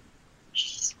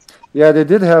 Yeah, they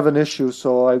did have an issue,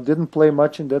 so I didn't play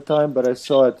much in that time, but I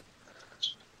saw it.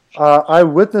 I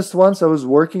witnessed once, I was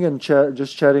working and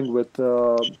just chatting with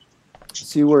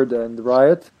Seaward and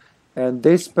Riot, and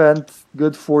they spent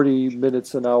good 40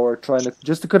 minutes an hour trying to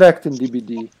just to connect in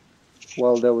DBD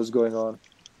while that was going on.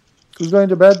 Who's going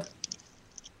to bed?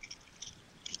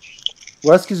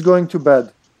 Wesky's going to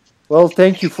bed. Well,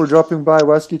 thank you for dropping by,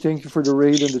 Wesky. Thank you for the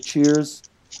raid and the cheers,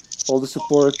 all the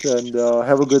support, and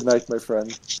have a good night, my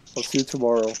friend. I'll see you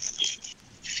tomorrow.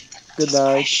 Good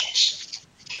night.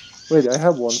 Wait, I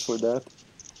have one for that.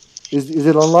 Is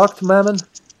it unlocked, Mammon?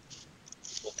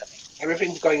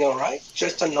 Everything's going alright?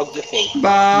 Just unlock the thing.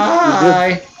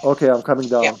 Bye! Okay, I'm coming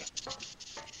down. Yeah.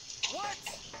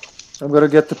 I'm gonna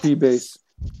get the P-base.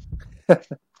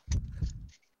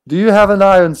 Do you have an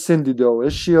eye on Cindy, though?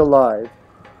 Is she alive?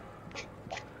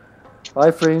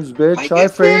 Iframes, bitch.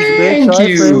 Iframes, bitch.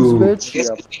 Iframes, bitch.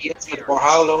 Yes, but for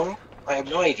how long? I have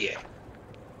no idea.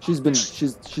 She's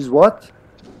what?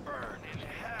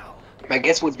 My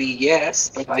guess would be yes,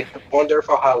 but I wonder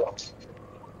for how long.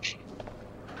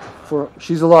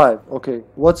 She's alive. Okay.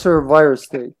 What's her virus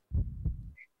state?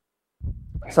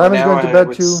 Simon's going to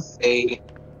bed too. Say,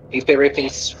 if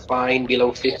everything's fine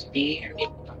below 50, I mean,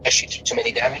 I should do too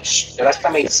many damage. The last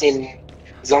time I seen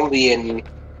Zombie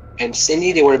and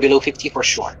Cindy, they were below 50 for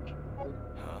sure.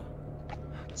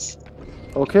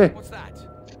 Okay. What's that?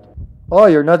 Oh,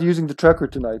 you're not using the tracker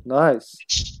tonight. Nice.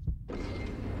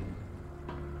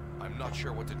 I'm not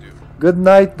sure what to do. Good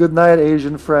night,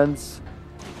 Asian friends.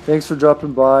 Thanks for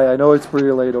dropping by. I know it's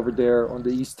pretty late over there on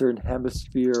the eastern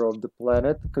hemisphere of the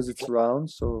planet because it's round,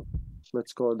 so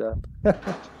let's call it that.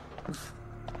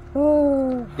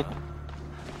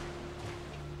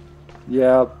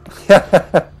 Yeah.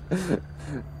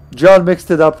 John mixed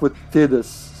it up with Tidus,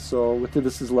 so with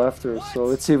Tidus' laughter,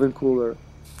 so it's even cooler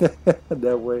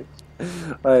that way.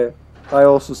 I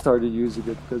also started using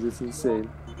it because it's insane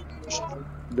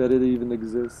that it even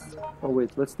exists. Oh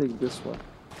wait, let's take this one.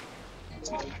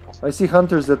 I see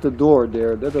hunters at the door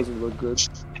there. That doesn't look good.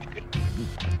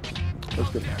 Let's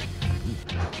go.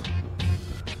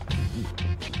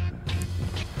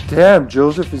 Damn,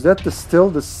 Joseph, is that still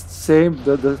the same,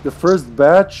 the first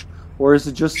batch? Or is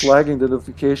it just lagging the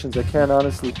notifications? I can't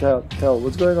honestly tell.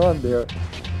 What's going on there?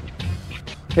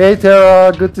 Hey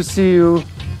Tara, good to see you.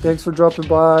 Thanks for dropping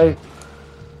by.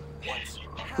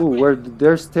 Ooh, where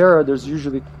there's Tara, there's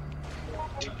usually...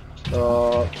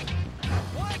 Come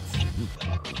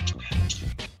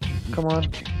on.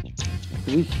 Did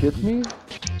he hit me?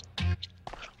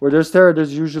 Where there's Tara,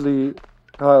 there's usually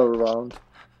Kyle around.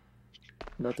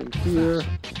 Nothing here.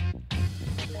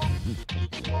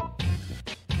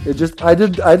 It just I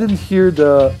didn't hear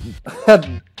the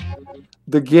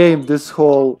the game this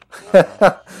whole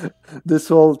this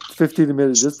whole 15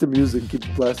 minutes. Just the music keeps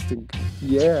blasting.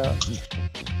 Yeah.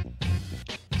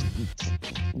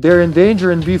 They're in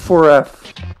danger in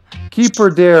B4F. Keep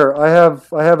her there. I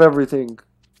have everything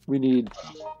we need.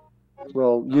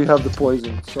 Well, you have the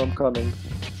poison, so I'm coming.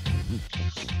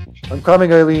 I'm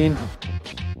coming, Eileen.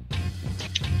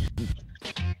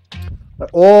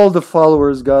 All the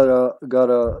followers got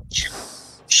a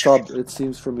sub, it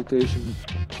seems, for mutation.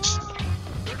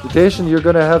 Mutation, you're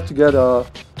gonna have to get a.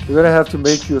 We're gonna have to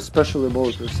make you a special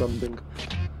emote or something.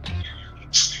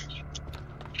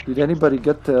 Did anybody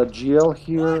get the GL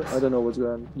here? I don't know what's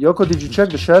going on. Yoko, did you check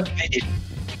the shed? I did.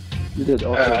 You did.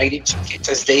 Okay. I did check it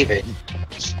as David.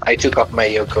 I took off my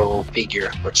Yoko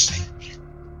figure.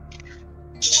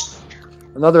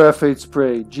 Another F8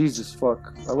 spray. Jesus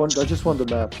fuck. I just want the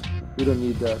map. We don't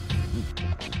need that.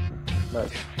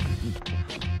 Nice.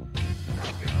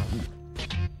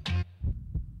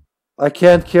 I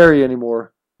can't carry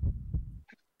anymore.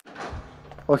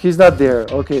 Oh, he's not there.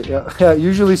 Okay, yeah. I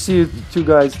usually see two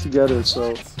guys together,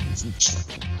 so...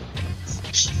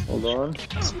 Hold on.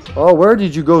 Oh, where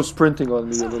did you go sprinting on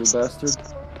me, you little bastard?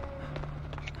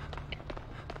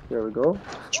 There we go.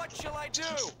 What shall I do?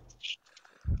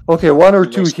 Okay, one or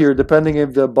two here, depending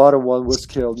if the bottom one was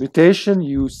killed. Mutation,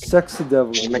 you sexy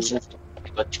devil.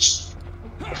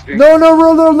 No, no,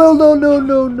 no, no, no, no, no,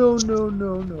 no, no, no,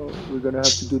 no, no. We're gonna have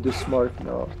to do this smart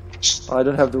now. I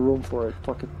don't have the room for it.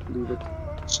 Fuck it, leave it.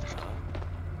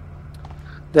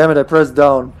 Damn it! I pressed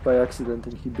down by accident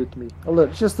and he bit me.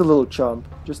 Just a little chomp,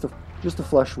 just a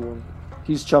flesh wound.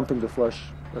 He's chomping the flesh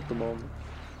at the moment.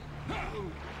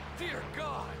 Dear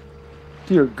God!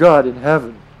 Dear God in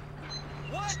heaven!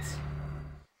 What?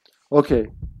 Okay,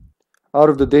 out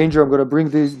of the danger. I'm gonna bring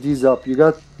these up. You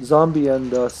got Zombie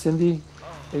and Cindy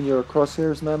in your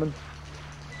crosshairs, Mammon?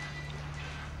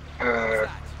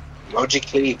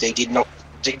 Logically, they did not.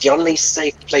 The only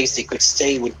safe place they could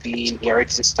stay would be near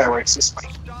Exis Tower, Exis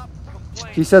Mine.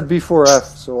 He said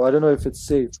B4F, so I don't know if it's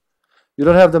safe. You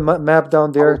don't have the map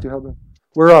down there to help them?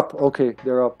 We're up. Okay,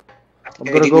 they're up. I'm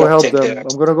gonna go help them.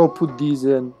 I'm gonna go put these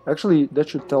in. Actually, that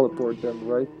should teleport them,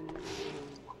 right?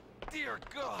 Dear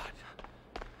God!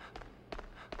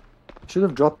 Should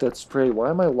have dropped that spray.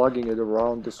 Why am I lugging it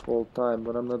around this whole time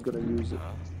when I'm not gonna use it?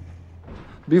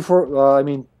 I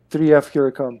mean, 3F, here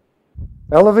I come.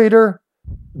 Elevator?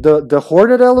 The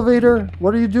Hornet elevator?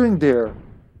 What are you doing there?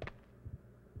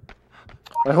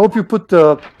 I hope you put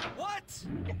the... What?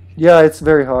 Yeah, it's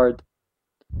very hard.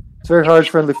 It's very hard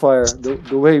friendly fire.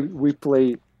 The way we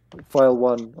play File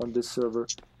 1 on this server.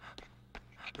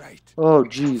 Right. Oh,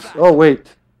 jeez. Oh,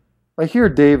 wait. I hear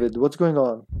David. What's going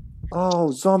on? Oh,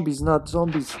 zombies, not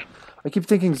zombies. I keep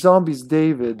thinking zombies,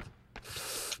 David.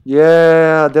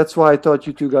 Yeah, that's why I thought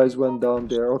you two guys went down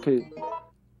there. Okay.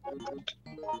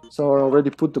 Someone already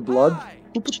put the blood?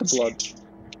 Who put the blood?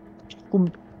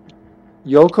 Whom?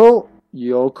 Yoko?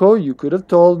 Yoko, you could have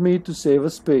told me to save a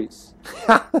space.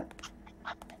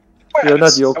 You're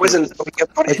not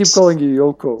Yoko. I keep calling you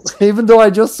Yoko. Even though I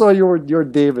just saw you're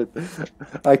David.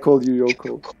 I called you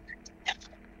Yoko.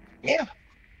 Yeah.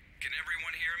 Can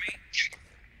everyone hear me?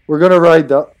 We're gonna ride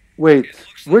the... Wait,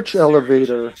 which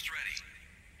elevator?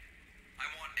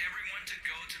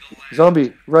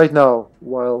 Zombie, right now,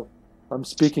 while I'm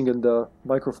speaking in the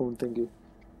microphone thingy.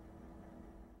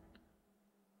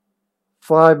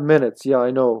 5 minutes, yeah,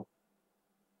 I know.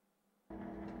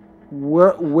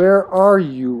 Where are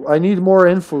you? I need more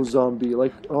info, Zombie.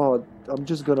 Like, oh, I'm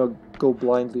just gonna go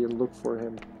blindly and look for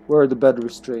him. Where are the bed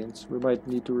restraints? We might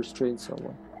need to restrain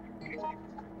someone.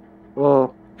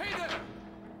 Oh.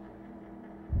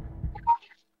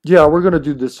 Yeah, we're gonna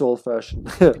do this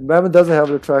old-fashioned. Mammon doesn't have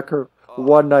the tracker.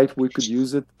 One night we could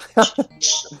use it.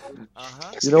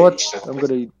 You know what? I'm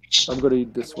gonna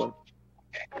eat this one.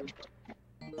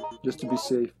 Just to be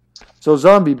safe. So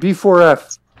Zombie,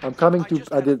 B4F. I'm coming to...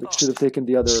 should have taken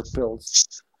the other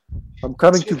pills. I'm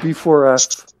coming to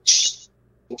B4F.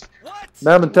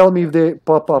 Mammon, tell me if they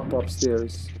pop up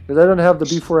upstairs. Because I don't have the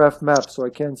B4F map, so I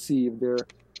can't see if they're...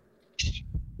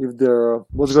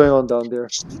 what's going on down there.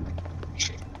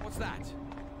 What's that?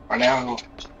 For now.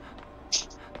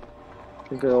 I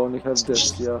think I only have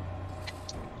this, yeah.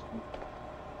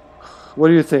 What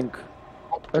do you think?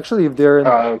 Actually, if they're in...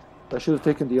 I should have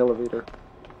taken the elevator.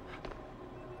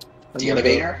 The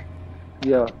elevator?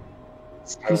 Yeah.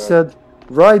 He said,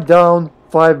 write down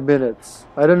 5 minutes.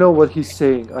 I don't know what he's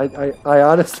saying. I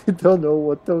honestly don't know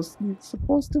what those are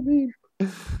supposed to mean.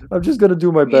 I'm just gonna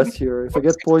do my best here. If I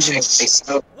get poisoned...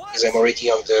 Because I'm already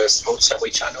on the Smoke Subway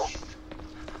channel.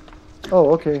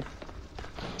 Oh, okay.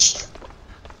 So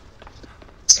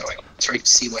I try to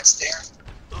see what's there.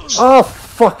 Oh,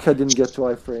 fuck! I didn't get to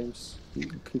iframes. He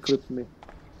clipped me.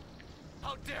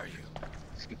 How dare you?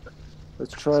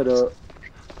 Let's try to...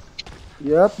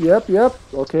 Yep.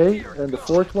 Okay, and the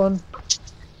fourth one.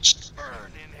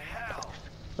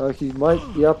 He might...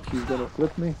 Yep, he's gonna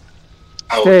clip me.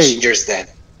 Oh, Stay. Ginger's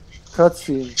dead.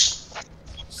 Cutscene.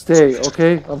 Stay,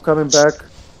 okay? I'm coming back.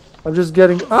 I'm just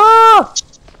getting... Ah!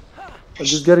 I'm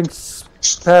just getting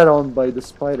spat on by the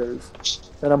spiders.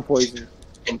 And I'm poisoned.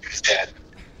 Ginger's dead.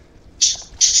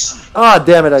 Ah,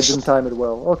 damn it, I didn't time it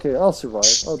well. Okay, I'll survive.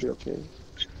 I'll be okay.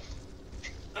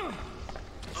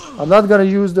 I'm not gonna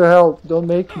use the health. Don't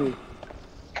make me.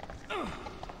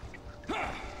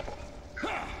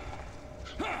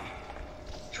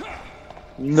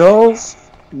 No.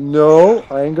 No,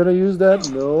 I ain't gonna use that.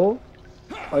 No.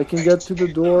 I can get to the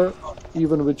door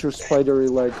even with your spidery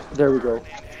leg. There we go.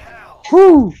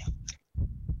 Whoo!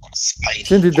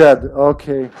 Cindy dead.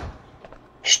 Okay.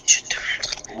 It's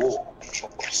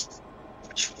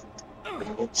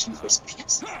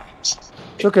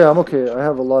okay, I'm okay. I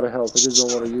have a lot of health. I just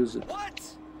don't want to use it.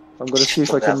 I'm gonna see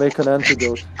if I can make an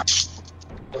antidote.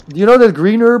 Do you know that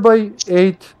green herb I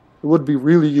ate? It would be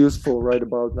really useful right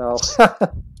about now.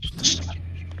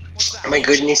 Oh my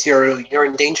goodness, you're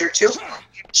in danger too?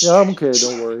 Yeah, I'm okay,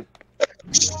 don't worry.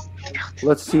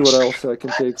 Let's see what else I can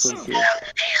take from here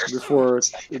before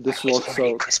this locks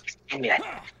out.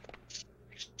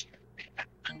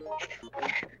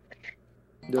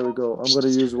 There we go. I'm gonna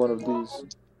use one of these.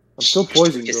 I'm still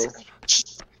poisoned though.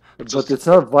 But it's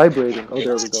not vibrating. Oh,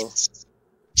 there we go.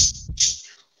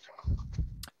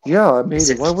 Yeah, I made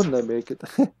it. Why wouldn't I make it?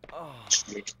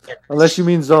 Unless you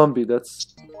mean zombie,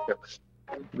 that's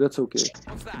okay.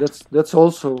 That's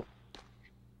also...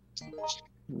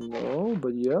 No,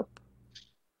 but yep.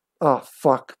 Oh,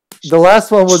 fuck. The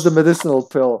last one was the medicinal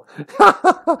pill.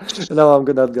 No, I'm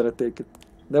not gonna take it.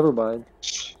 Never mind.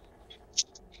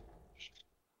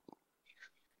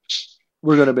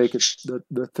 We're gonna make it.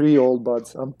 The 3 old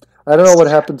buds. I don't know what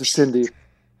happened to Cindy.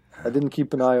 I didn't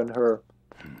keep an eye on her.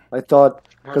 I thought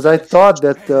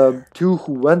that the 2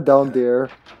 who went down there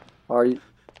are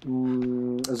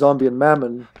Zombie and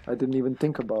Mammon. I didn't even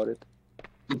think about it.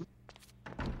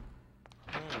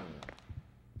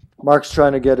 Mark's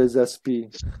trying to get his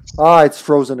SP. Ah, it's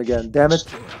frozen again. Damn it.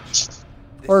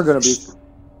 We're gonna be...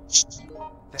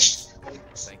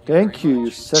 Thank you,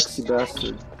 you sexy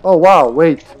bastard. Oh, wow,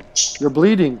 wait. You're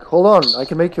bleeding. Hold on. I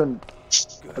can make you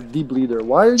a de-bleeder.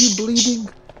 Why are you bleeding?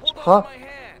 Huh?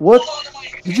 What?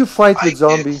 Did you fight with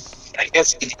zombie? I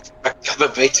guess he did a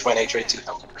bit when I tried to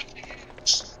help.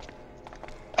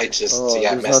 I just...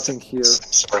 yeah, there's nothing here.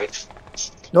 Sorry.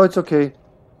 No, it's okay.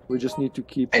 We just need to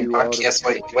keep you out of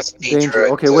danger.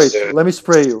 Okay, wait. Let me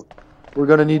spray you. We're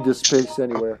gonna need this space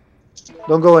anywhere.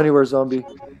 Don't go anywhere, zombie.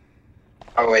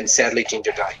 Oh, and sadly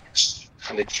Ginger died.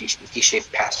 On the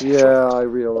T-shaped passage. Yeah, I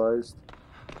realized.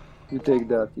 You take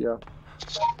that, yeah.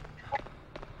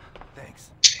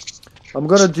 Thanks. I'm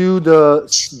gonna do the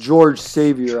George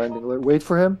Savior ending. Wait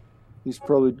for him. He's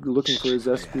probably looking for his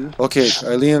SP. Okay,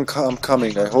 Eileen, I'm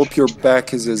coming. I hope your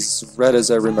back is as red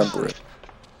as I remember it.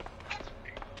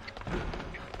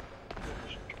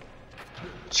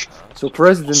 So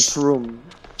President's room.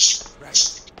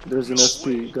 There's an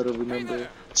SP, gotta remember.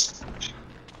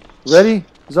 Ready,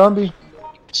 zombie?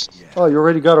 Oh, you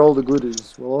already got all the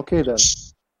goodies. Well, okay then.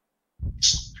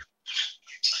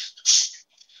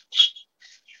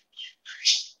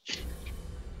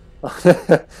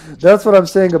 That's what I'm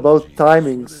saying about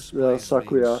timings,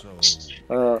 Sakuya.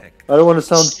 I don't want to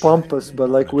sound pompous, but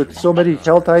like with so many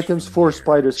health items, 4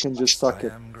 spiders can just suck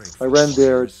it. I ran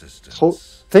there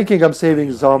thinking I'm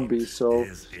saving zombies, so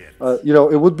you know,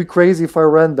 it would be crazy if I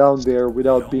ran down there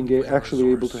without being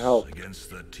actually able to help.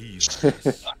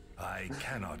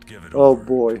 Oh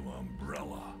boy.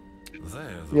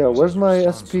 Yeah, where's my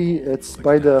SP? It's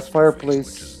by the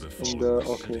fireplace in the...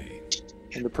 Okay.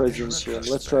 in the president's room.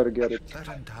 Let's try to get it. That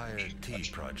entire tea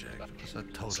project was a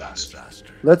total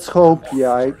disaster. Let's hope.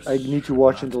 Yeah, I need to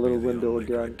watch in the little window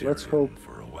again. Let's hope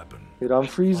it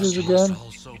unfreezes again.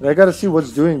 And I gotta see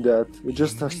what's doing that. It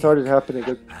just started happening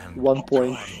at one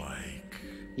point.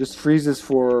 Just freezes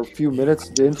for a few minutes.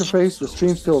 The interface, the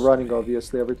stream's still running,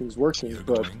 obviously, everything's working,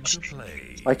 but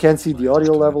I can't see the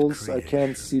audio levels, I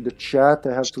can't see the chat,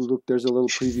 I have to look, there's a little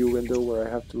preview window where I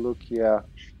have to look, yeah.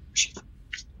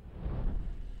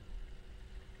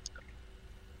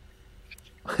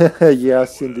 Yeah,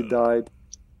 Cindy died.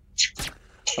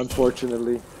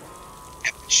 Unfortunately.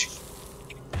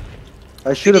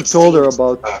 I should have told her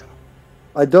about...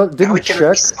 I didn't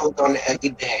check.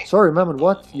 Sorry, Mammon,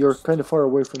 what? You're kind of far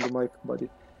away from the mic, buddy.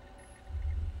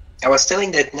 I was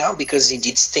telling that now because it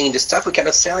did stain the stuff, we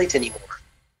cannot sell it anymore.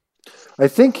 I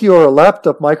think your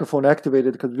laptop microphone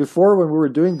activated, because before when we were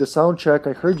doing the sound check,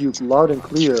 I heard you loud and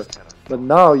clear, but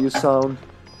now you sound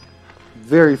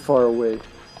very far away.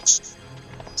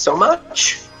 So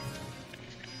much?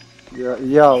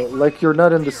 Yeah, like you're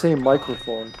not in the same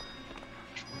microphone.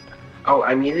 Oh,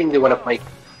 I'm using the one of my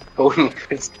phone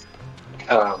because,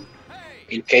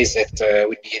 in case that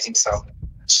we'd be using some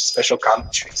special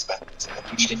commentaries, but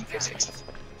we need any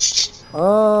physics.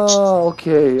 Ah,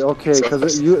 okay,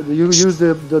 because you used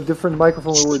the different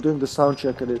microphone when we were doing the sound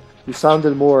check, and you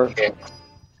sounded more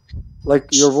like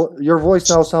your voice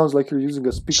now sounds like you're using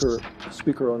a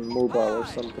speaker on mobile or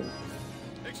something.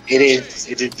 It is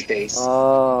the case.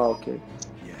 Ah, okay.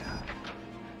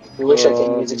 I wish I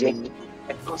could use it.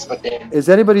 But then... Is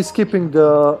anybody skipping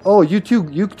the... Oh, you two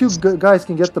guys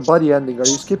can get the buddy ending. Are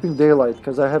you skipping daylight?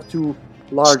 Because I have 2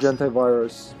 large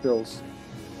antivirus pills.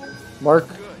 Mark,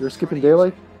 you're skipping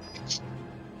daylight?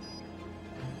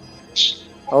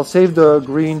 I'll save the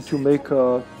green to make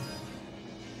a...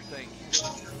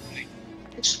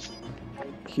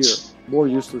 Here, more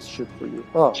useless shit for you.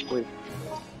 Oh, wait.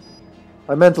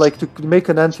 I meant like to make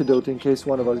an antidote in case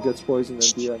one of us gets poisoned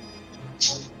at the end.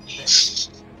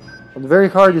 On very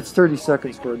hard, it's 30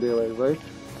 seconds for a daylight, right?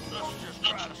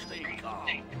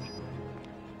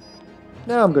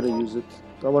 Now I'm gonna use it.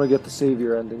 I want to get the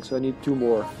savior ending, so I need 2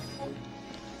 more.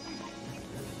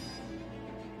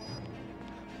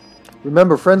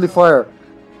 Remember, friendly fire.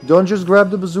 Don't just grab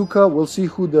the bazooka. We'll see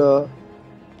who the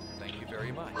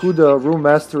room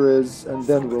master is, and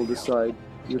then we'll decide.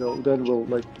 You know, then we'll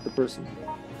like the person.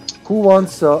 Who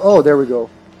wants? Oh, there we go.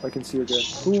 I can see again.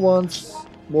 Who wants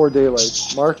more daylight?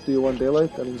 Mark, do you want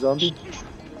daylight? I mean, zombie.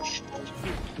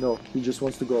 No, he just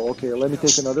wants to go. Okay, let me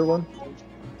take another one.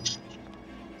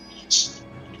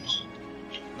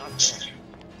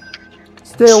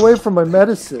 Stay away from my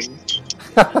medicine.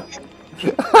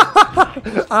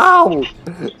 Ow!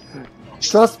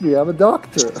 Trust me, I'm a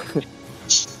doctor.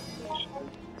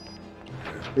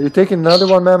 Are you taking another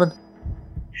one, Mammon?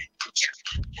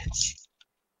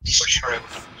 For sure.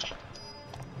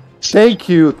 Thank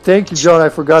you, John. I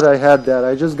forgot I had that.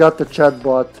 I just got the chat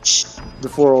bot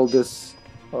before all this,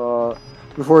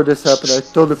 before this happened. I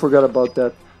totally forgot about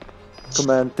that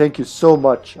command. Thank you so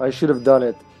much. I should have done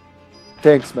it.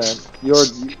 Thanks, man. You're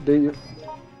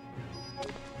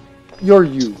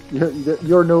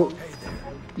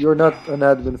not an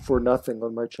admin for nothing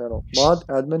on my channel. Mod,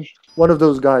 admin, one of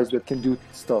those guys that can do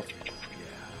stuff.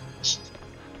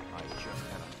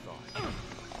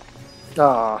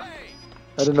 Ah,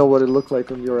 I don't know what it looked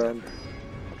like on your end.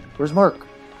 Where's Mark?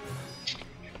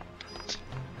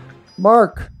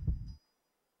 Mark!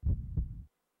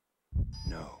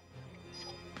 No.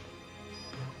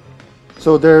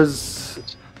 So there's...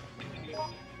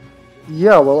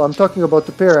 Yeah, well, I'm talking about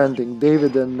the pair ending.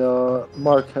 David and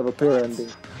Mark have a pair ending.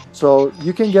 So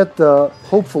you can get the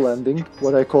hopeful ending,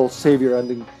 what I call savior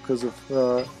ending, because of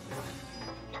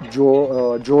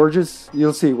George's.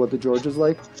 You'll see what the George is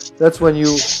like. That's when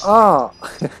you... Ah!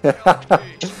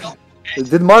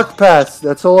 Did Mark pass?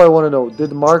 That's all I want to know.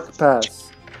 Did Mark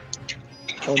pass?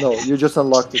 Oh no, you just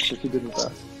unlocked it, so he didn't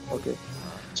pass. Okay.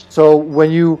 So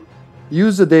when you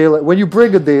use a daylight, when you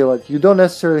bring a daylight, you don't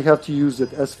necessarily have to use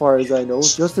it as far as I know.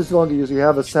 Just as long as you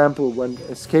have a sample when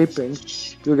escaping,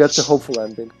 you get the hopeful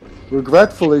ending.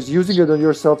 Regretful is using it on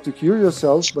yourself to cure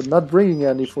yourself, but not bringing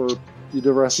any for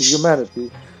the rest of humanity.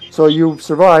 So you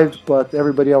survived, but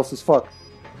everybody else is fucked.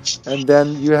 And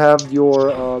then you have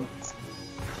your...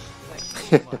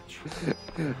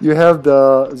 you have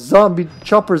the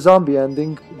chopper zombie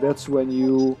ending. That's when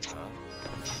you...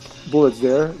 Bullets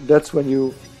there. That's when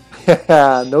you...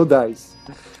 no dice.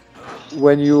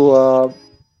 When you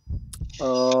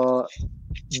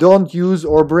don't use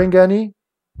or bring any,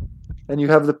 and you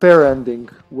have the pair ending.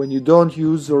 When you don't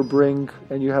use or bring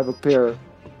and you have a pair.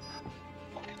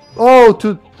 Oh,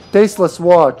 to Tasteless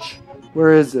watch.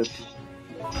 Where is it?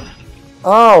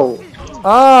 Ow!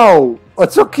 Ow!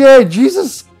 It's okay,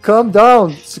 Jesus! Calm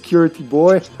down, security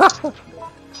boy.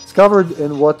 It's covered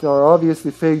in what are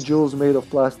obviously fake jewels made of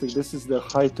plastic. This is the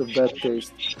height of bad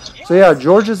taste. So yeah,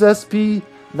 George's SP,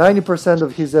 90%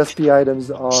 of his SP items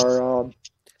are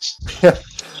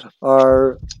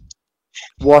are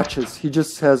watches. He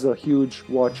just has a huge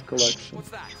watch collection. What's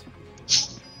that?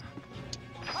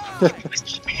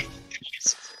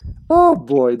 Oh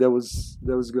boy, that was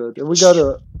good. And we got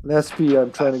an SP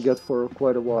I'm trying to get for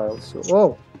quite a while. So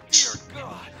oh. Dear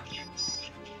God.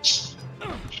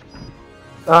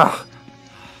 Ah!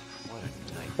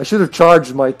 I should have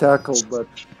charged my tackle, but...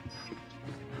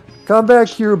 Come back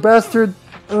here, bastard!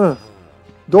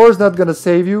 Door's not gonna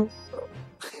save you.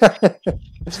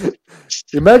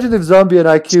 Imagine if Zombie and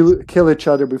I kill each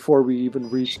other before we even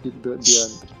reach the end.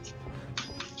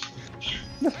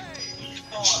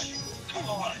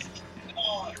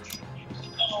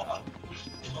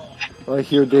 I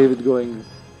hear David going...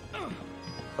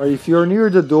 If you're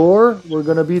near the door, we're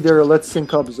gonna be there. Let's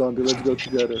sync up, Zombie. Let's go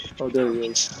together. Oh, there he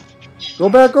is. Go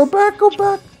back, go back, go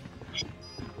back!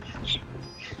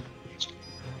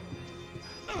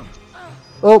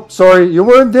 Oh, sorry. You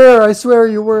weren't there. I swear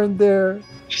you weren't there.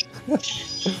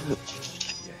 Yes.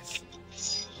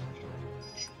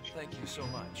 Thank you so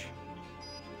much.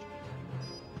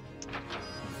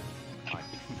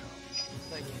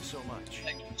 Thank you so much.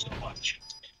 Thank you so much.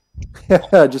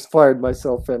 I just fired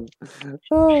myself in.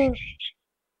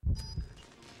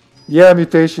 Yeah,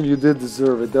 Mutation, you did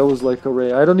deserve it. That was like a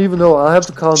ray. I don't even know. I'll have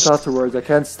to count afterwards. I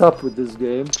can't stop with this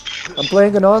game. I'm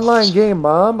playing an online game,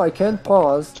 Mom. I can't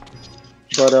pause.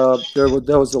 But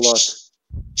that was a lot.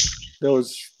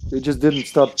 They just didn't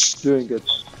stop doing it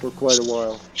for quite a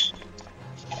while.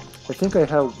 I think I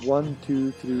have 1,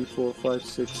 2, 3, 4, 5,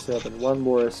 6, 7. One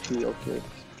more SP. Okay,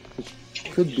 which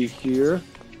could be here.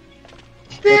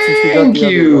 Thank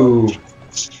you!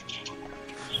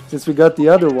 Since we got the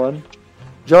other one,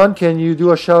 John, can you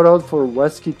do a shout out for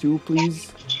Wesky too,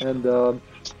 please? And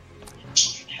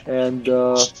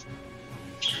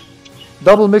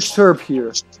double mixed herb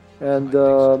here, and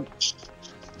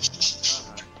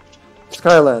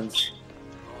Skylands.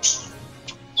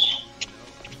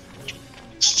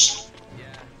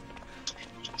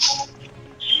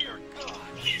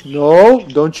 No,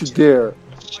 don't you dare.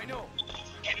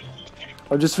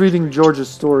 I'm just reading George's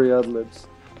story ad-libs.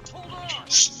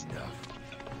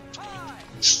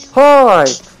 Hi!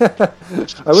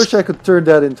 I wish I could turn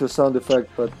that into a sound effect,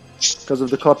 but because of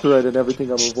the copyright and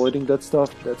everything, I'm avoiding that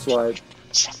stuff. That's why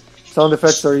sound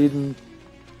effects are even...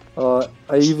 I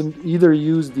either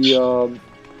use the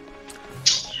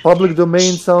public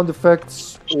domain sound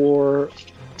effects or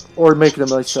make them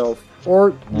myself.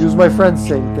 Or use my friends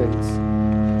saying things.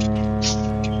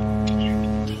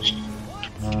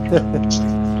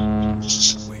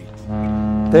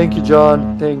 Thank you,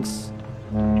 John. Thanks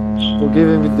for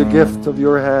giving me the gift of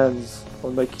your hands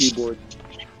on my keyboard.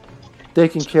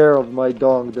 Taking care of my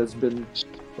dong that's been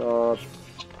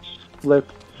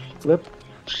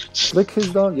flick his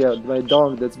dong? Yeah, my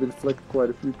dong that's been flicked quite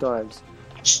a few times.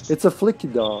 It's a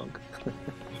flicky dong.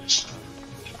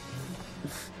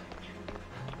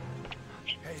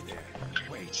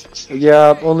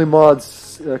 Yeah, only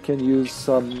mods can use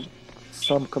some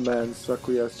commands,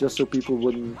 Sakuyas, just so people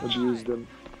wouldn't abuse them.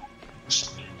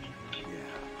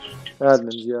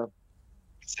 Admins, yeah.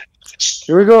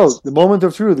 Here we go. The moment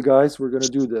of truth, guys. We're gonna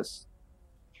do this.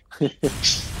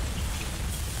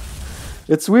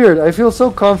 It's weird. I feel so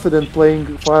confident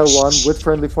playing File 1 with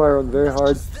friendly fire on very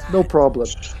hard, no problem.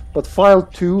 But File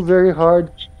 2 very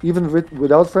hard, even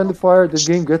without friendly fire, this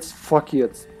game gets fucky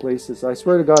at places. I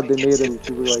swear to God, they made it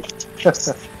to be like...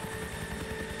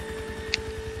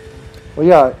 Well,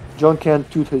 yeah, John can't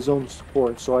toot his own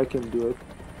horn, so I can do it.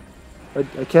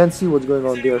 I can't see what's going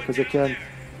on there because I can't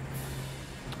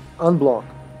unblock.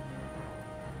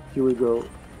 Here we go,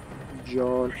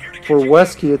 John. For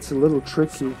Wesky, it's a little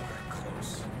tricky.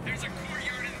 There's a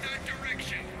courtyard in that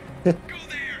direction. Go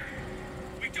there.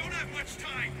 We don't have much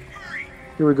time. Hurry.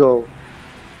 Here we go.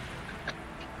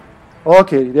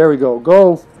 Okay, there we go.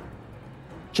 Go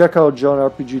check out John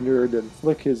RPG Nerd and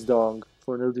flick his dong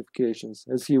for notifications,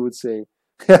 as he would say.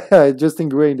 Just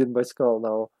ingrained in my skull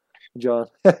now, John.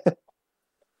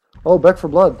 Oh, Back for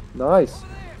Blood. Nice.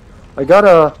 I got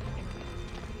a...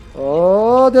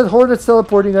 Oh, that hornet's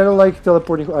teleporting. I don't like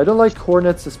teleporting. I don't like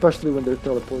hornets, especially when they're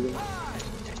teleporting.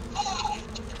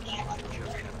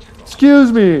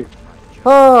 Excuse me.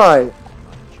 Hi.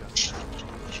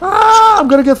 Ah, I'm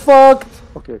gonna get fucked.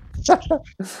 Okay.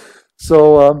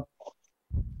 So,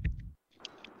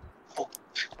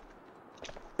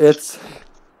 It's...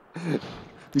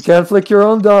 You can't flick your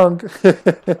own dong.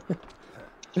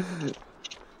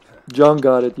 John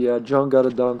got it, yeah. John got a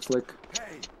dong flick.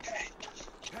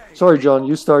 Sorry, John,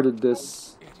 you started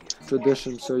this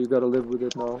tradition, so you gotta live with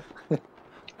it now.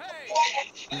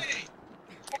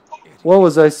 What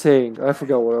was I saying? I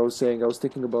forgot what I was saying. I was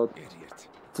thinking about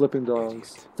flipping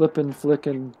dongs. Flipping,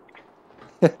 flicking.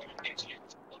 I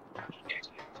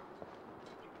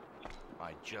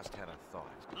just had a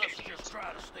thought. Let's just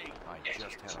try to stay. I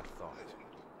just had a thought.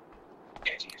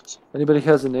 Anybody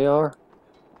has an AR?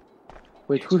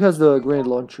 Wait, who has the grenade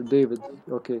launcher? David.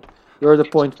 Okay. You're the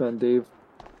point man, Dave.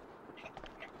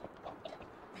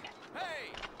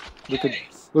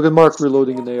 Look at Mark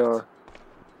reloading an AR.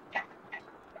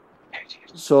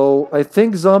 So I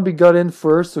think Zombie got in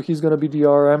first, so he's gonna be the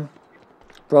RM.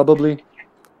 Probably.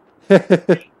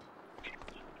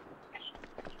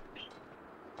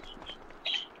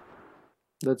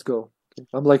 Let's go. Okay.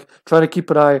 I'm like trying to keep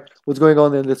an eye what's going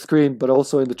on in the screen, but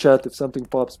also in the chat if something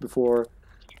pops before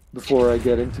I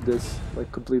get into this,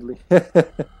 like completely.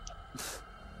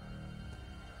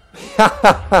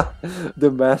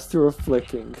 The master of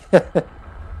flicking.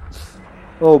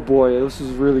 Oh boy, this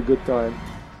is a really good time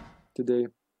today.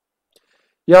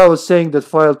 Yeah, I was saying that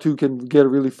File 2 can get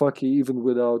really fucky even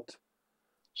without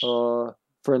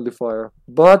friendly fire.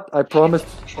 But I promised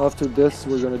after this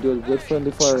we're gonna do it with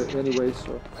friendly fire anyway,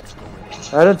 so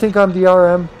I don't think I'm the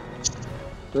RM.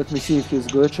 Let me see if he's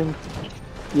glitching.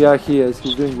 Yeah, he is.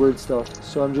 He's doing weird stuff.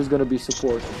 So I'm just gonna be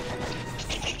support.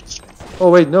 Oh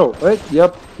wait, no. Wait,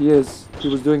 yep, he is. He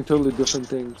was doing totally different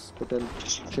things, but then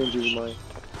changed his mind.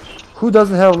 Who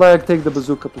doesn't have lag, take the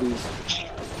bazooka, please.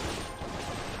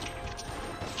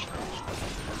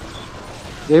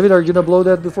 David, are you gonna blow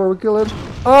that before we kill him?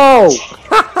 Oh!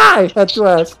 I had to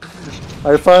ask.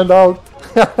 I found out.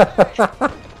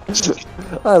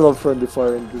 I love friendly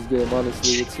fire in this game,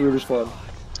 honestly. It's really fun.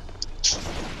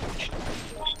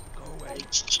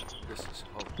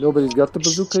 Nobody's got the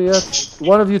bazooka yet.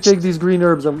 One of you take these green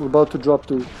herbs I'm about to drop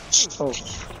to. Oh.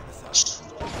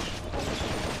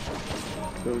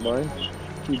 Never mind.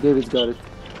 See, David's got it.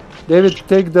 David,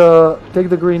 take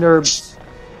the green herbs.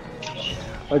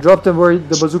 I dropped him where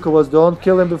the bazooka was. Don't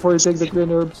kill him before you take the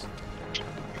green herbs.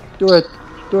 Do it.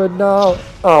 Do it now.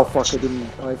 Oh fuck, I didn't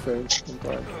iframe in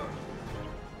time.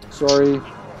 Sorry.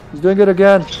 He's doing it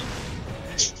again.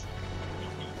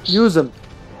 Use him.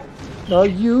 Now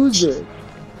use it.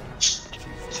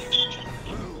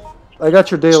 I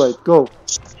got your daylight. Go.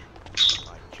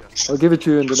 I'll give it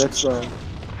to you in the next round.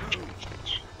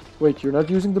 Wait, you're not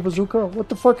using the bazooka? What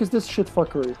the fuck is this shit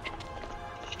fuckery?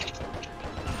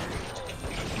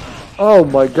 Oh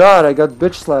my god, I got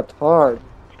bitch slapped hard.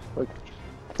 Like,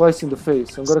 twice in the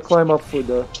face. I'm gonna climb up for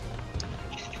the...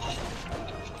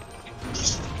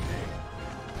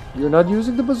 You're not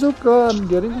using the bazooka, I'm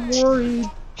getting worried.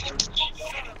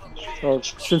 Oh,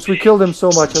 since we killed him so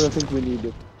much, I don't think we need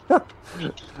it.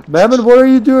 Mammon, what are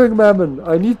you doing, Mammon?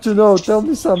 I need to know, tell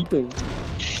me something.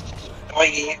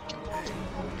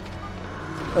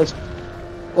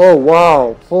 Oh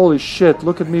wow, holy shit,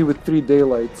 look at me with 3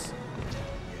 daylights.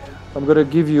 I'm gonna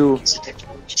give you...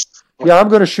 Yeah, I'm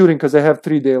gonna shoot him because I have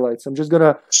 3 daylights. I'm just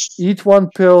gonna eat 1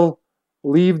 pill,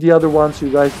 leave the other one so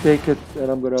you guys take it,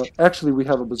 and I'm gonna... Actually, we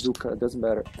have a bazooka, it doesn't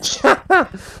matter.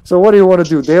 So what do you want to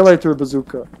do, daylight or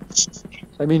bazooka?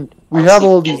 I mean, we have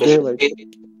all these daylights.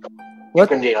 What?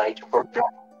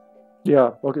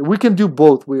 Yeah, okay, we can do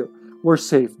both. We're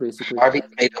safe, basically. Harvey's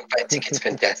made of, I think it's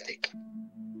fantastic.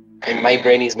 And my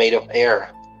brain is made of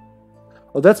air.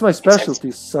 Oh, that's my specialty,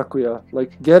 Sakuya.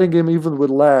 Like, getting him even with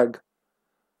lag.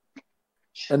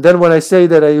 And then when I say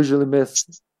that, I usually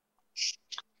miss.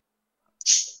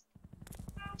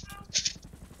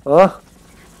 Huh?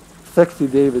 Sexy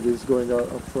David is going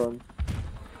out up front.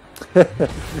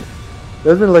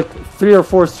 There's been like 3 or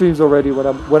 4 streams already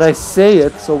when I say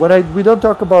it. So when we don't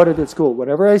talk about it, it's cool.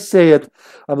 Whenever I say it,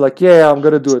 I'm like, yeah, I'm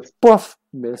gonna do it. Puff,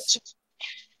 miss.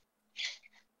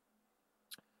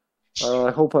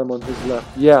 I hope I'm on his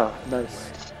left. Yeah,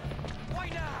 nice.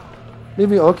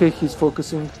 Maybe okay. He's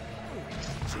focusing.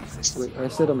 Wait, I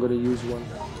said I'm gonna use 1.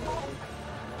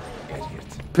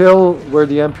 Pill where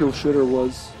the ampule shooter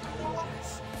was.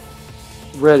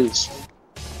 Ready.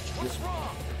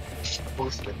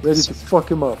 Ready to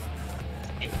fuck him up.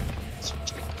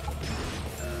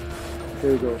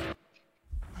 There you go.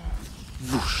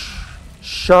 Whoosh.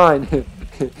 Shine.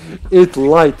 It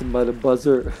light, mother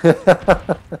buzzer.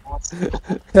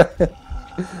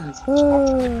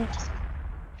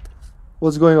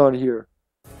 What's going on here?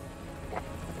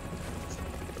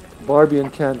 Barbie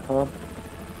and Ken, huh?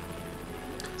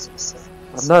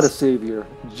 I'm not a savior,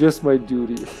 just my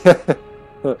duty.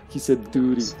 He said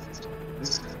duty.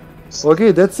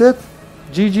 Okay, that's it.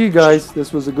 GG guys,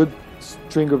 this was a good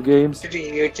string of games.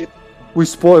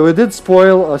 We did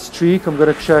spoil a streak. I'm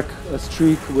gonna check a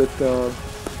streak with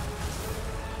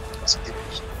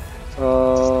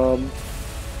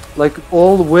like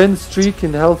all win streak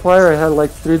in Hellfire. I had like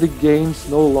 30 games,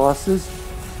 no losses.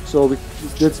 So we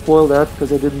did spoil that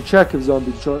because I didn't check if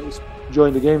Zombie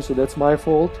joined the game, so that's my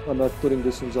fault. I'm not putting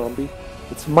this on Zombie.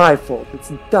 It's my fault. It's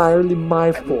entirely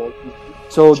my fault.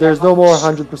 So there's no more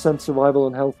 100% survival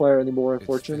on Hellfire anymore,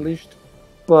 unfortunately.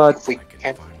 But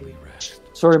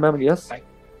sorry, ma'am. Yes.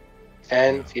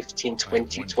 10, 15,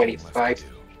 20, 25,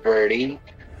 30,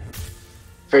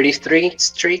 33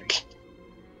 streak.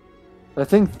 I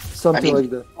think something like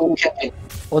that. Okay.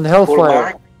 On Hellfire. Full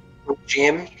Mark, full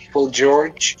Jim, full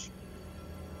George.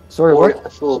 Sorry,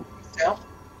 what? Full self.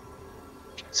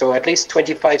 So at least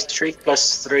 25 streak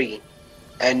plus 3.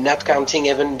 And not counting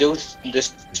even the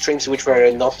streams which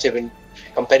were not even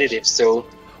competitive. So.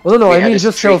 Oh no, I mean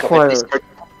just Hellfire.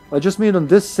 I just mean on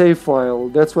this save file.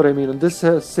 That's what I mean. On this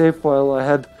save file, I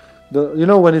had the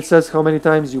when it says how many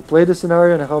times you played the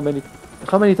scenario and how many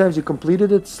times you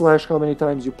completed it / how many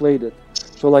times you played it.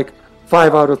 So like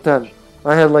 5 out of 10.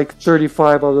 I had like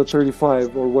 35 out of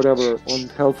 35 or whatever on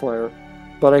Hellfire,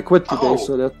 but I quit today,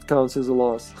 so that counts as a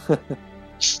loss.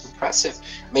 Impressive.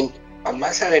 I mean, on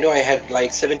my side, I know I had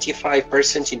like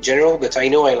 75% in general, but I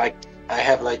know I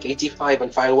have like 85 on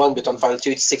file 1, but on file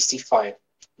 2 it's 65.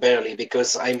 Barely,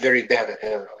 because I'm very bad at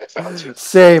file 2.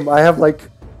 Same. I have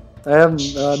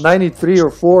 93 or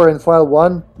 4 in file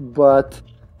 1, but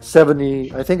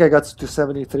 70. I think I got to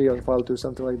 73 on file 2,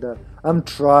 something like that. I'm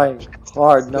trying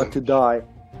hard not to die,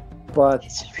 but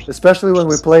especially when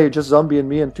we play just Zombie and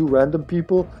me and 2 random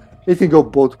people, it can go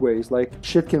both ways. Like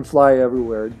shit can fly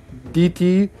everywhere.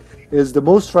 DT is the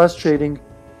most frustrating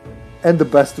and the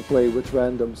best to play with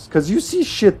randoms, because you see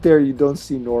shit there you don't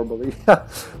see normally.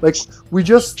 Like we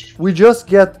just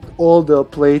get all the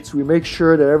plates, we make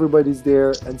sure that everybody's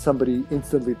there, and somebody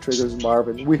instantly triggers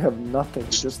Marvin. We have nothing,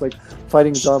 just like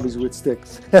fighting zombies with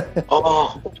sticks.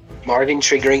 Oh, Marvin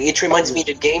triggering, it reminds me of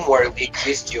the game where we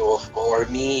accused you or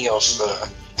me of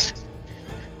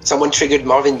someone triggered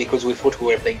Marvin because we thought we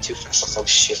were playing too fast or some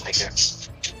shit like that.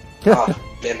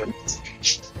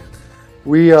 Memories.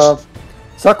 We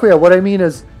Sakuya, what I mean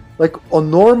is, like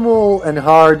on normal and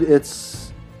hard,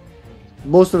 it's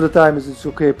most of the time it's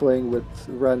okay playing with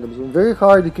randoms. When very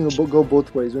hard, it can go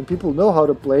both ways. When people know how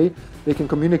to play, they can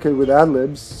communicate with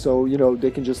ad-libs, so they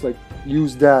can just like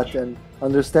use that and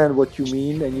understand what you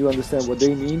mean, and you understand what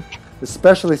they mean.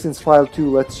 Especially since file 2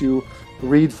 lets you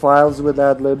read files with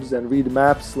ad-libs and read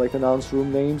maps, like announce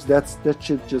room names. That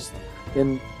shit just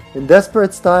in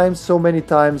desperate times, so many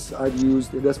times I've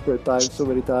used like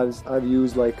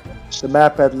the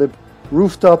map ad-lib,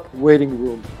 rooftop waiting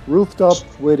room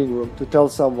to tell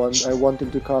someone I want them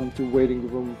to come to waiting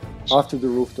room after the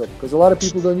rooftop, because a lot of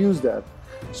people don't use that.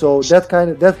 So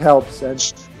that helps, and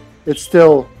it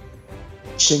still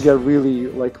can get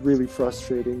really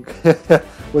frustrating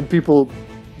when people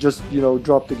just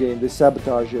drop the game, they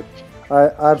sabotage it.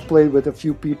 I've played with a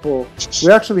few people.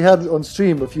 We actually had on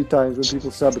stream a few times when people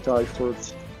sabotage for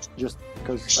just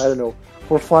because, I don't know,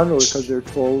 for fun or because they're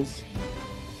trolls.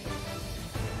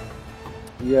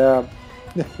 Yeah.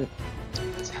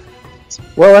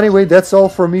 Well, anyway, that's all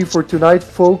for me for tonight,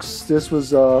 folks. This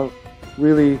was a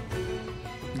really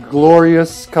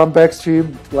glorious comeback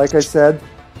stream, like I said.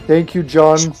 Thank you,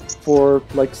 John, for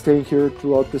staying here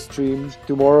throughout the stream.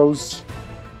 Tomorrow's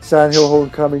Sandhill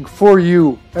Homecoming for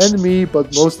you and me,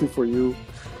 but mostly for you.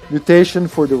 Mutation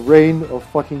for the rain of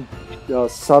fucking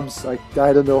subs. I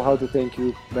don't know how to thank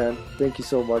you, man. Thank you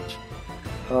so much.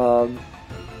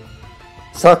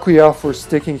 Sakuya for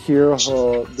sticking here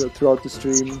throughout the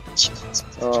stream.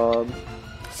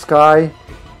 Sky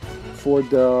for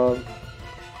the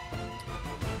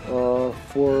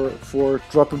for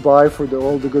dropping by for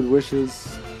all the good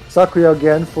wishes. Sakuya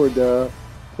again for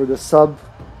the sub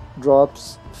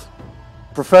drops.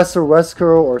 Professor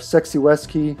Wesker or Sexy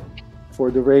Wesky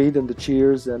for the raid and the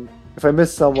cheers, and if I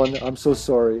missed someone, I'm so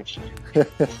sorry.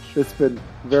 It's been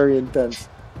very intense.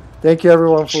 Thank you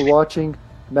everyone for watching.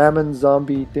 Mammon,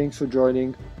 Zombie, thanks for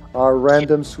joining. Our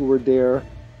randoms who were there,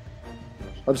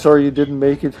 I'm sorry you didn't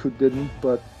make it, who didn't,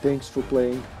 but thanks for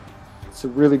playing. It's a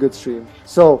really good stream.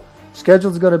 So,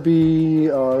 schedule's gonna be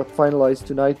finalized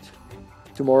tonight,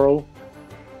 tomorrow.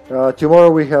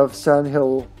 Tomorrow we have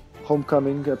Sandhill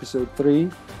Homecoming episode 3.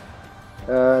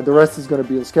 The rest is going to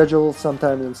be on schedule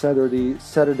sometime on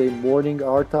Saturday morning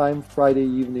our time, Friday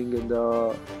evening in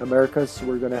the Americas.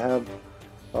 We're going to have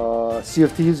Sea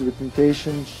of Thieves with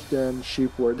Mutation and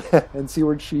Sheepward and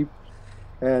Seaward Sheep,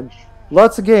 and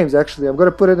lots of games. Actually, I'm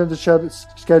gonna put it in the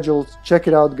schedule. Check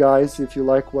it out, guys, if you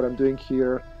like what I'm doing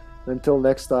here. Until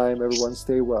next time, everyone,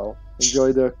 stay well.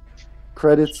 Enjoy the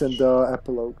credits and the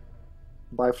epilogue.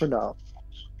 Bye for now.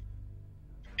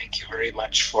 Thank you very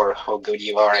much for how good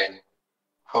you are and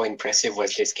how impressive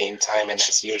was this game time, and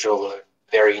as usual, a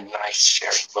very nice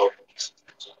sharing moment.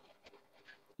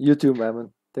 You too,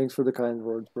 Mammon. Thanks for the kind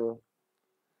words, bro.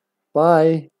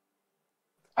 Bye.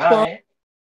 Bye.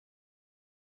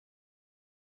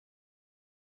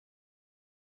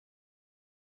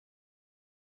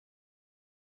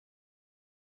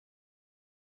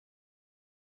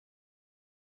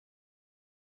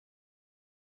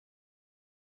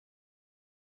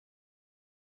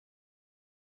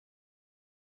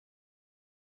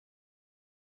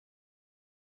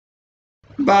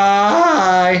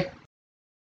 Bye.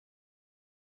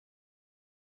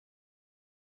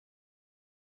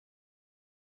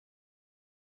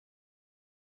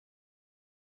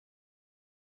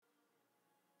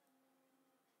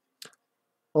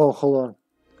 Oh, hold on.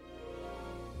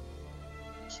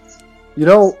 You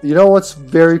know what's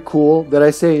very cool? That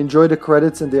I say enjoy the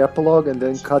credits and the epilogue and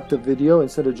then cut the video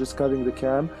instead of just cutting the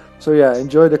cam. So yeah,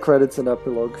 enjoy the credits and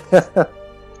epilogue.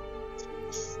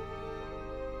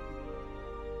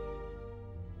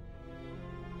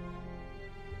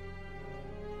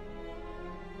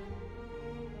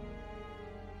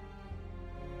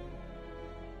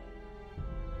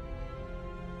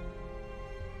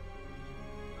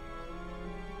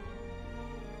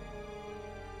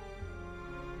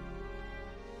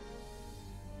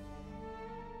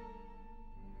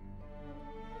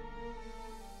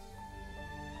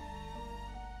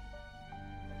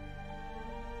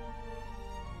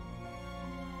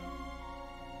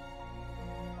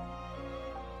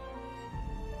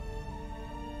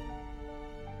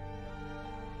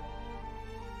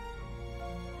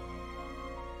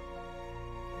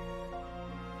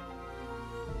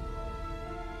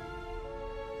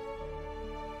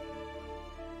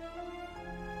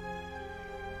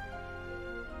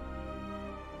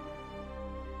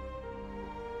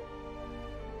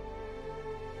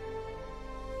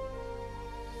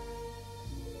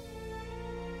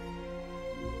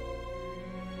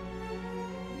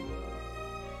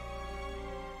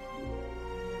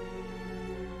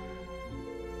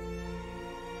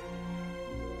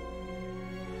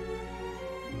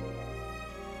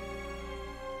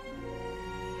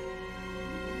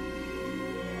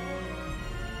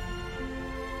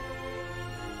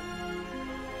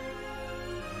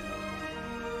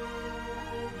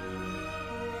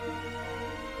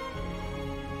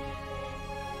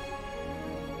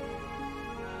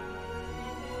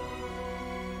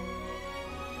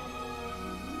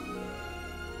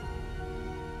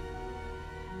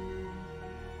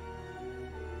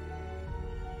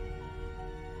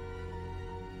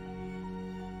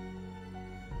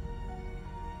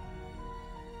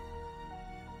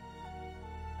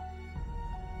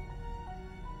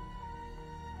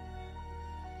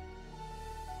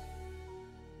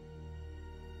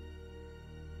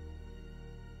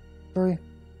 Sorry.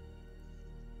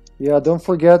 Yeah, don't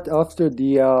forget after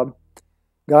the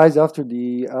guys, after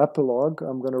the epilogue,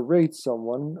 I'm gonna rate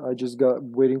someone. I just got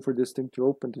waiting for this thing to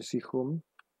open to see whom.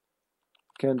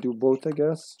 Can't do both, I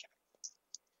guess.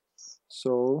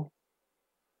 So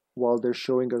while they're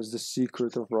showing us the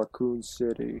secret of Raccoon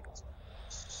City.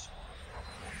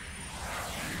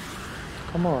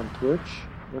 Come on, Twitch.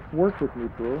 Like, work with me,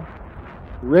 bro.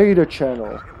 Raid a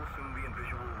channel.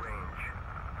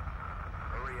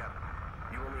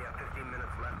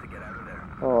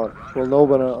 Oh, well, no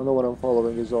one I'm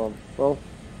following is on. Well,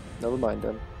 never mind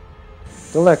then.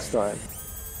 Till next time.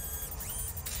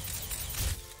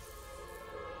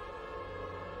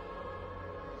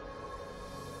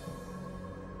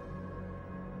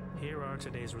 Here are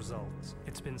today's results.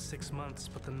 It's been 6 months,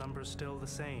 but the number's still the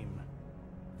same.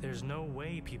 There's no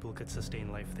way people could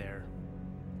sustain life there.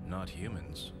 Not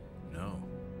humans, no.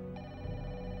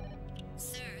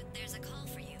 Sir, there's a call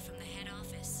for you from the head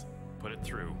office. Put it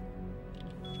through.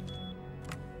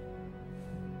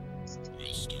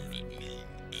 We'll start at noon,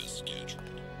 as scheduled.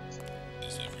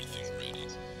 Is everything ready?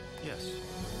 Yes,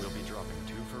 we'll be dropping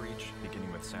 2 for each,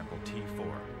 beginning with sample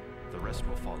T4. The rest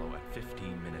will follow at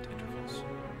 15-minute intervals.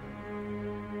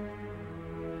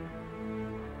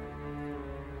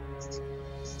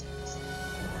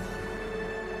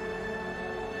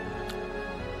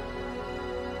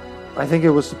 I think it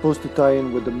was supposed to tie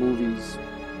in with the movies.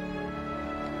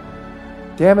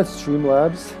 Damn it,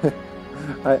 Streamlabs.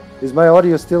 Is my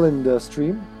audio still in the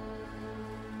stream?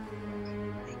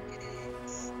 I think it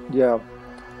is. Yeah.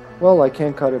 Well, I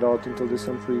can't cut it out until this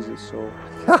unfreezes, so...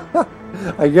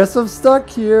 I guess I'm stuck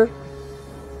here.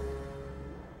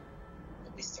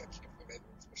 I'll be stuck here forever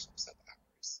for some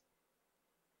hours.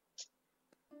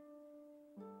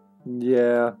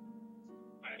 Yeah.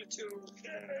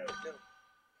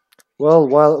 Well,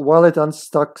 while it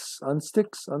unsticks,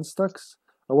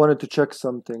 I wanted to check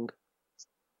something.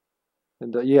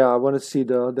 And yeah, I want to see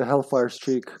the Hellfire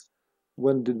streak.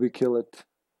 When did we kill it?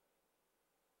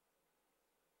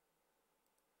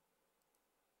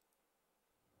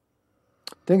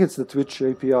 I think it's the Twitch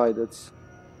API that's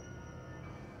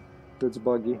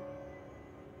buggy.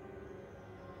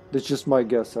 That's just my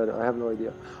guess. I have no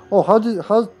idea. Oh, how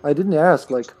I didn't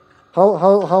ask. Like,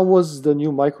 how was the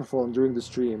new microphone during the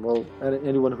stream? Well,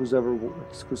 anyone who's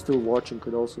still watching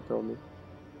could also tell me.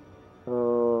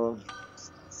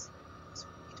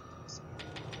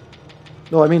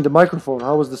 No, I mean the microphone.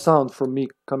 How was the sound from me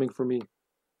coming from me?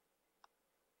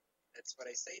 That's what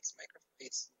I say. It's microphone.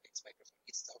 It's microphone.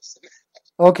 It's awesome.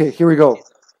 Okay, here we go.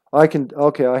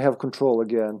 Okay, I have control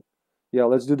again. Yeah,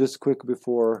 let's do this quick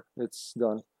before it's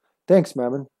done. Thanks,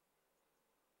 Mammon.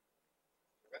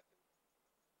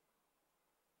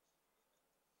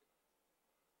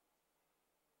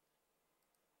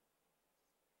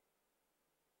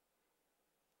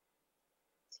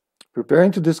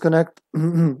 Preparing to disconnect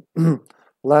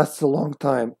lasts a long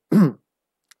time.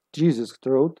 Jesus,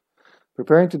 throat.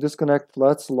 Preparing to disconnect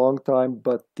lasts a long time,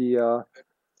 but the...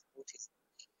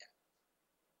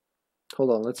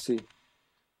 Hold on, let's see.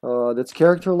 That's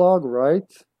character log, right?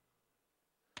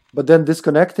 But then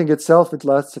disconnecting itself, it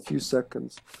lasts a few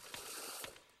seconds.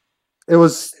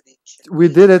 We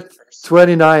did it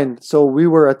 29, so we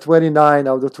were at 29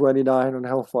 out of 29 on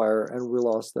Hellfire, and we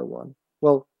lost that one.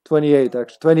 Well, 28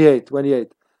 actually,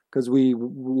 28, because we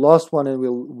lost one and we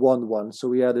won one, so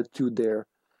we added 2 there.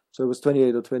 So it was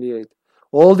 28 or 28.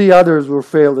 All the others were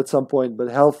failed at some point, but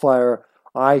Hellfire,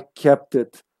 I kept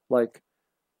it like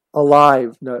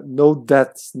alive, no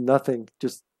deaths, nothing.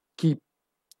 Just keep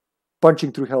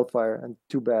punching through Hellfire, and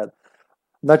too bad.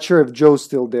 Not sure if Joe's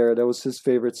still there. That was his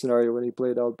favorite scenario when he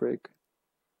played Outbreak.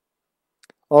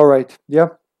 All right, yeah,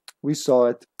 we saw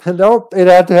it. No, it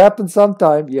had to happen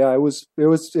sometime. Yeah, it was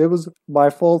my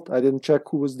fault. I didn't check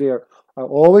who was there. I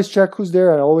always check who's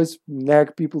there, and I always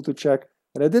nag people to check,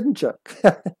 and I didn't check.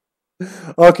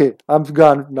 Okay, I'm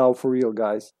gone now for real,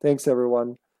 guys. Thanks,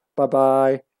 everyone.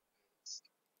 Bye-bye.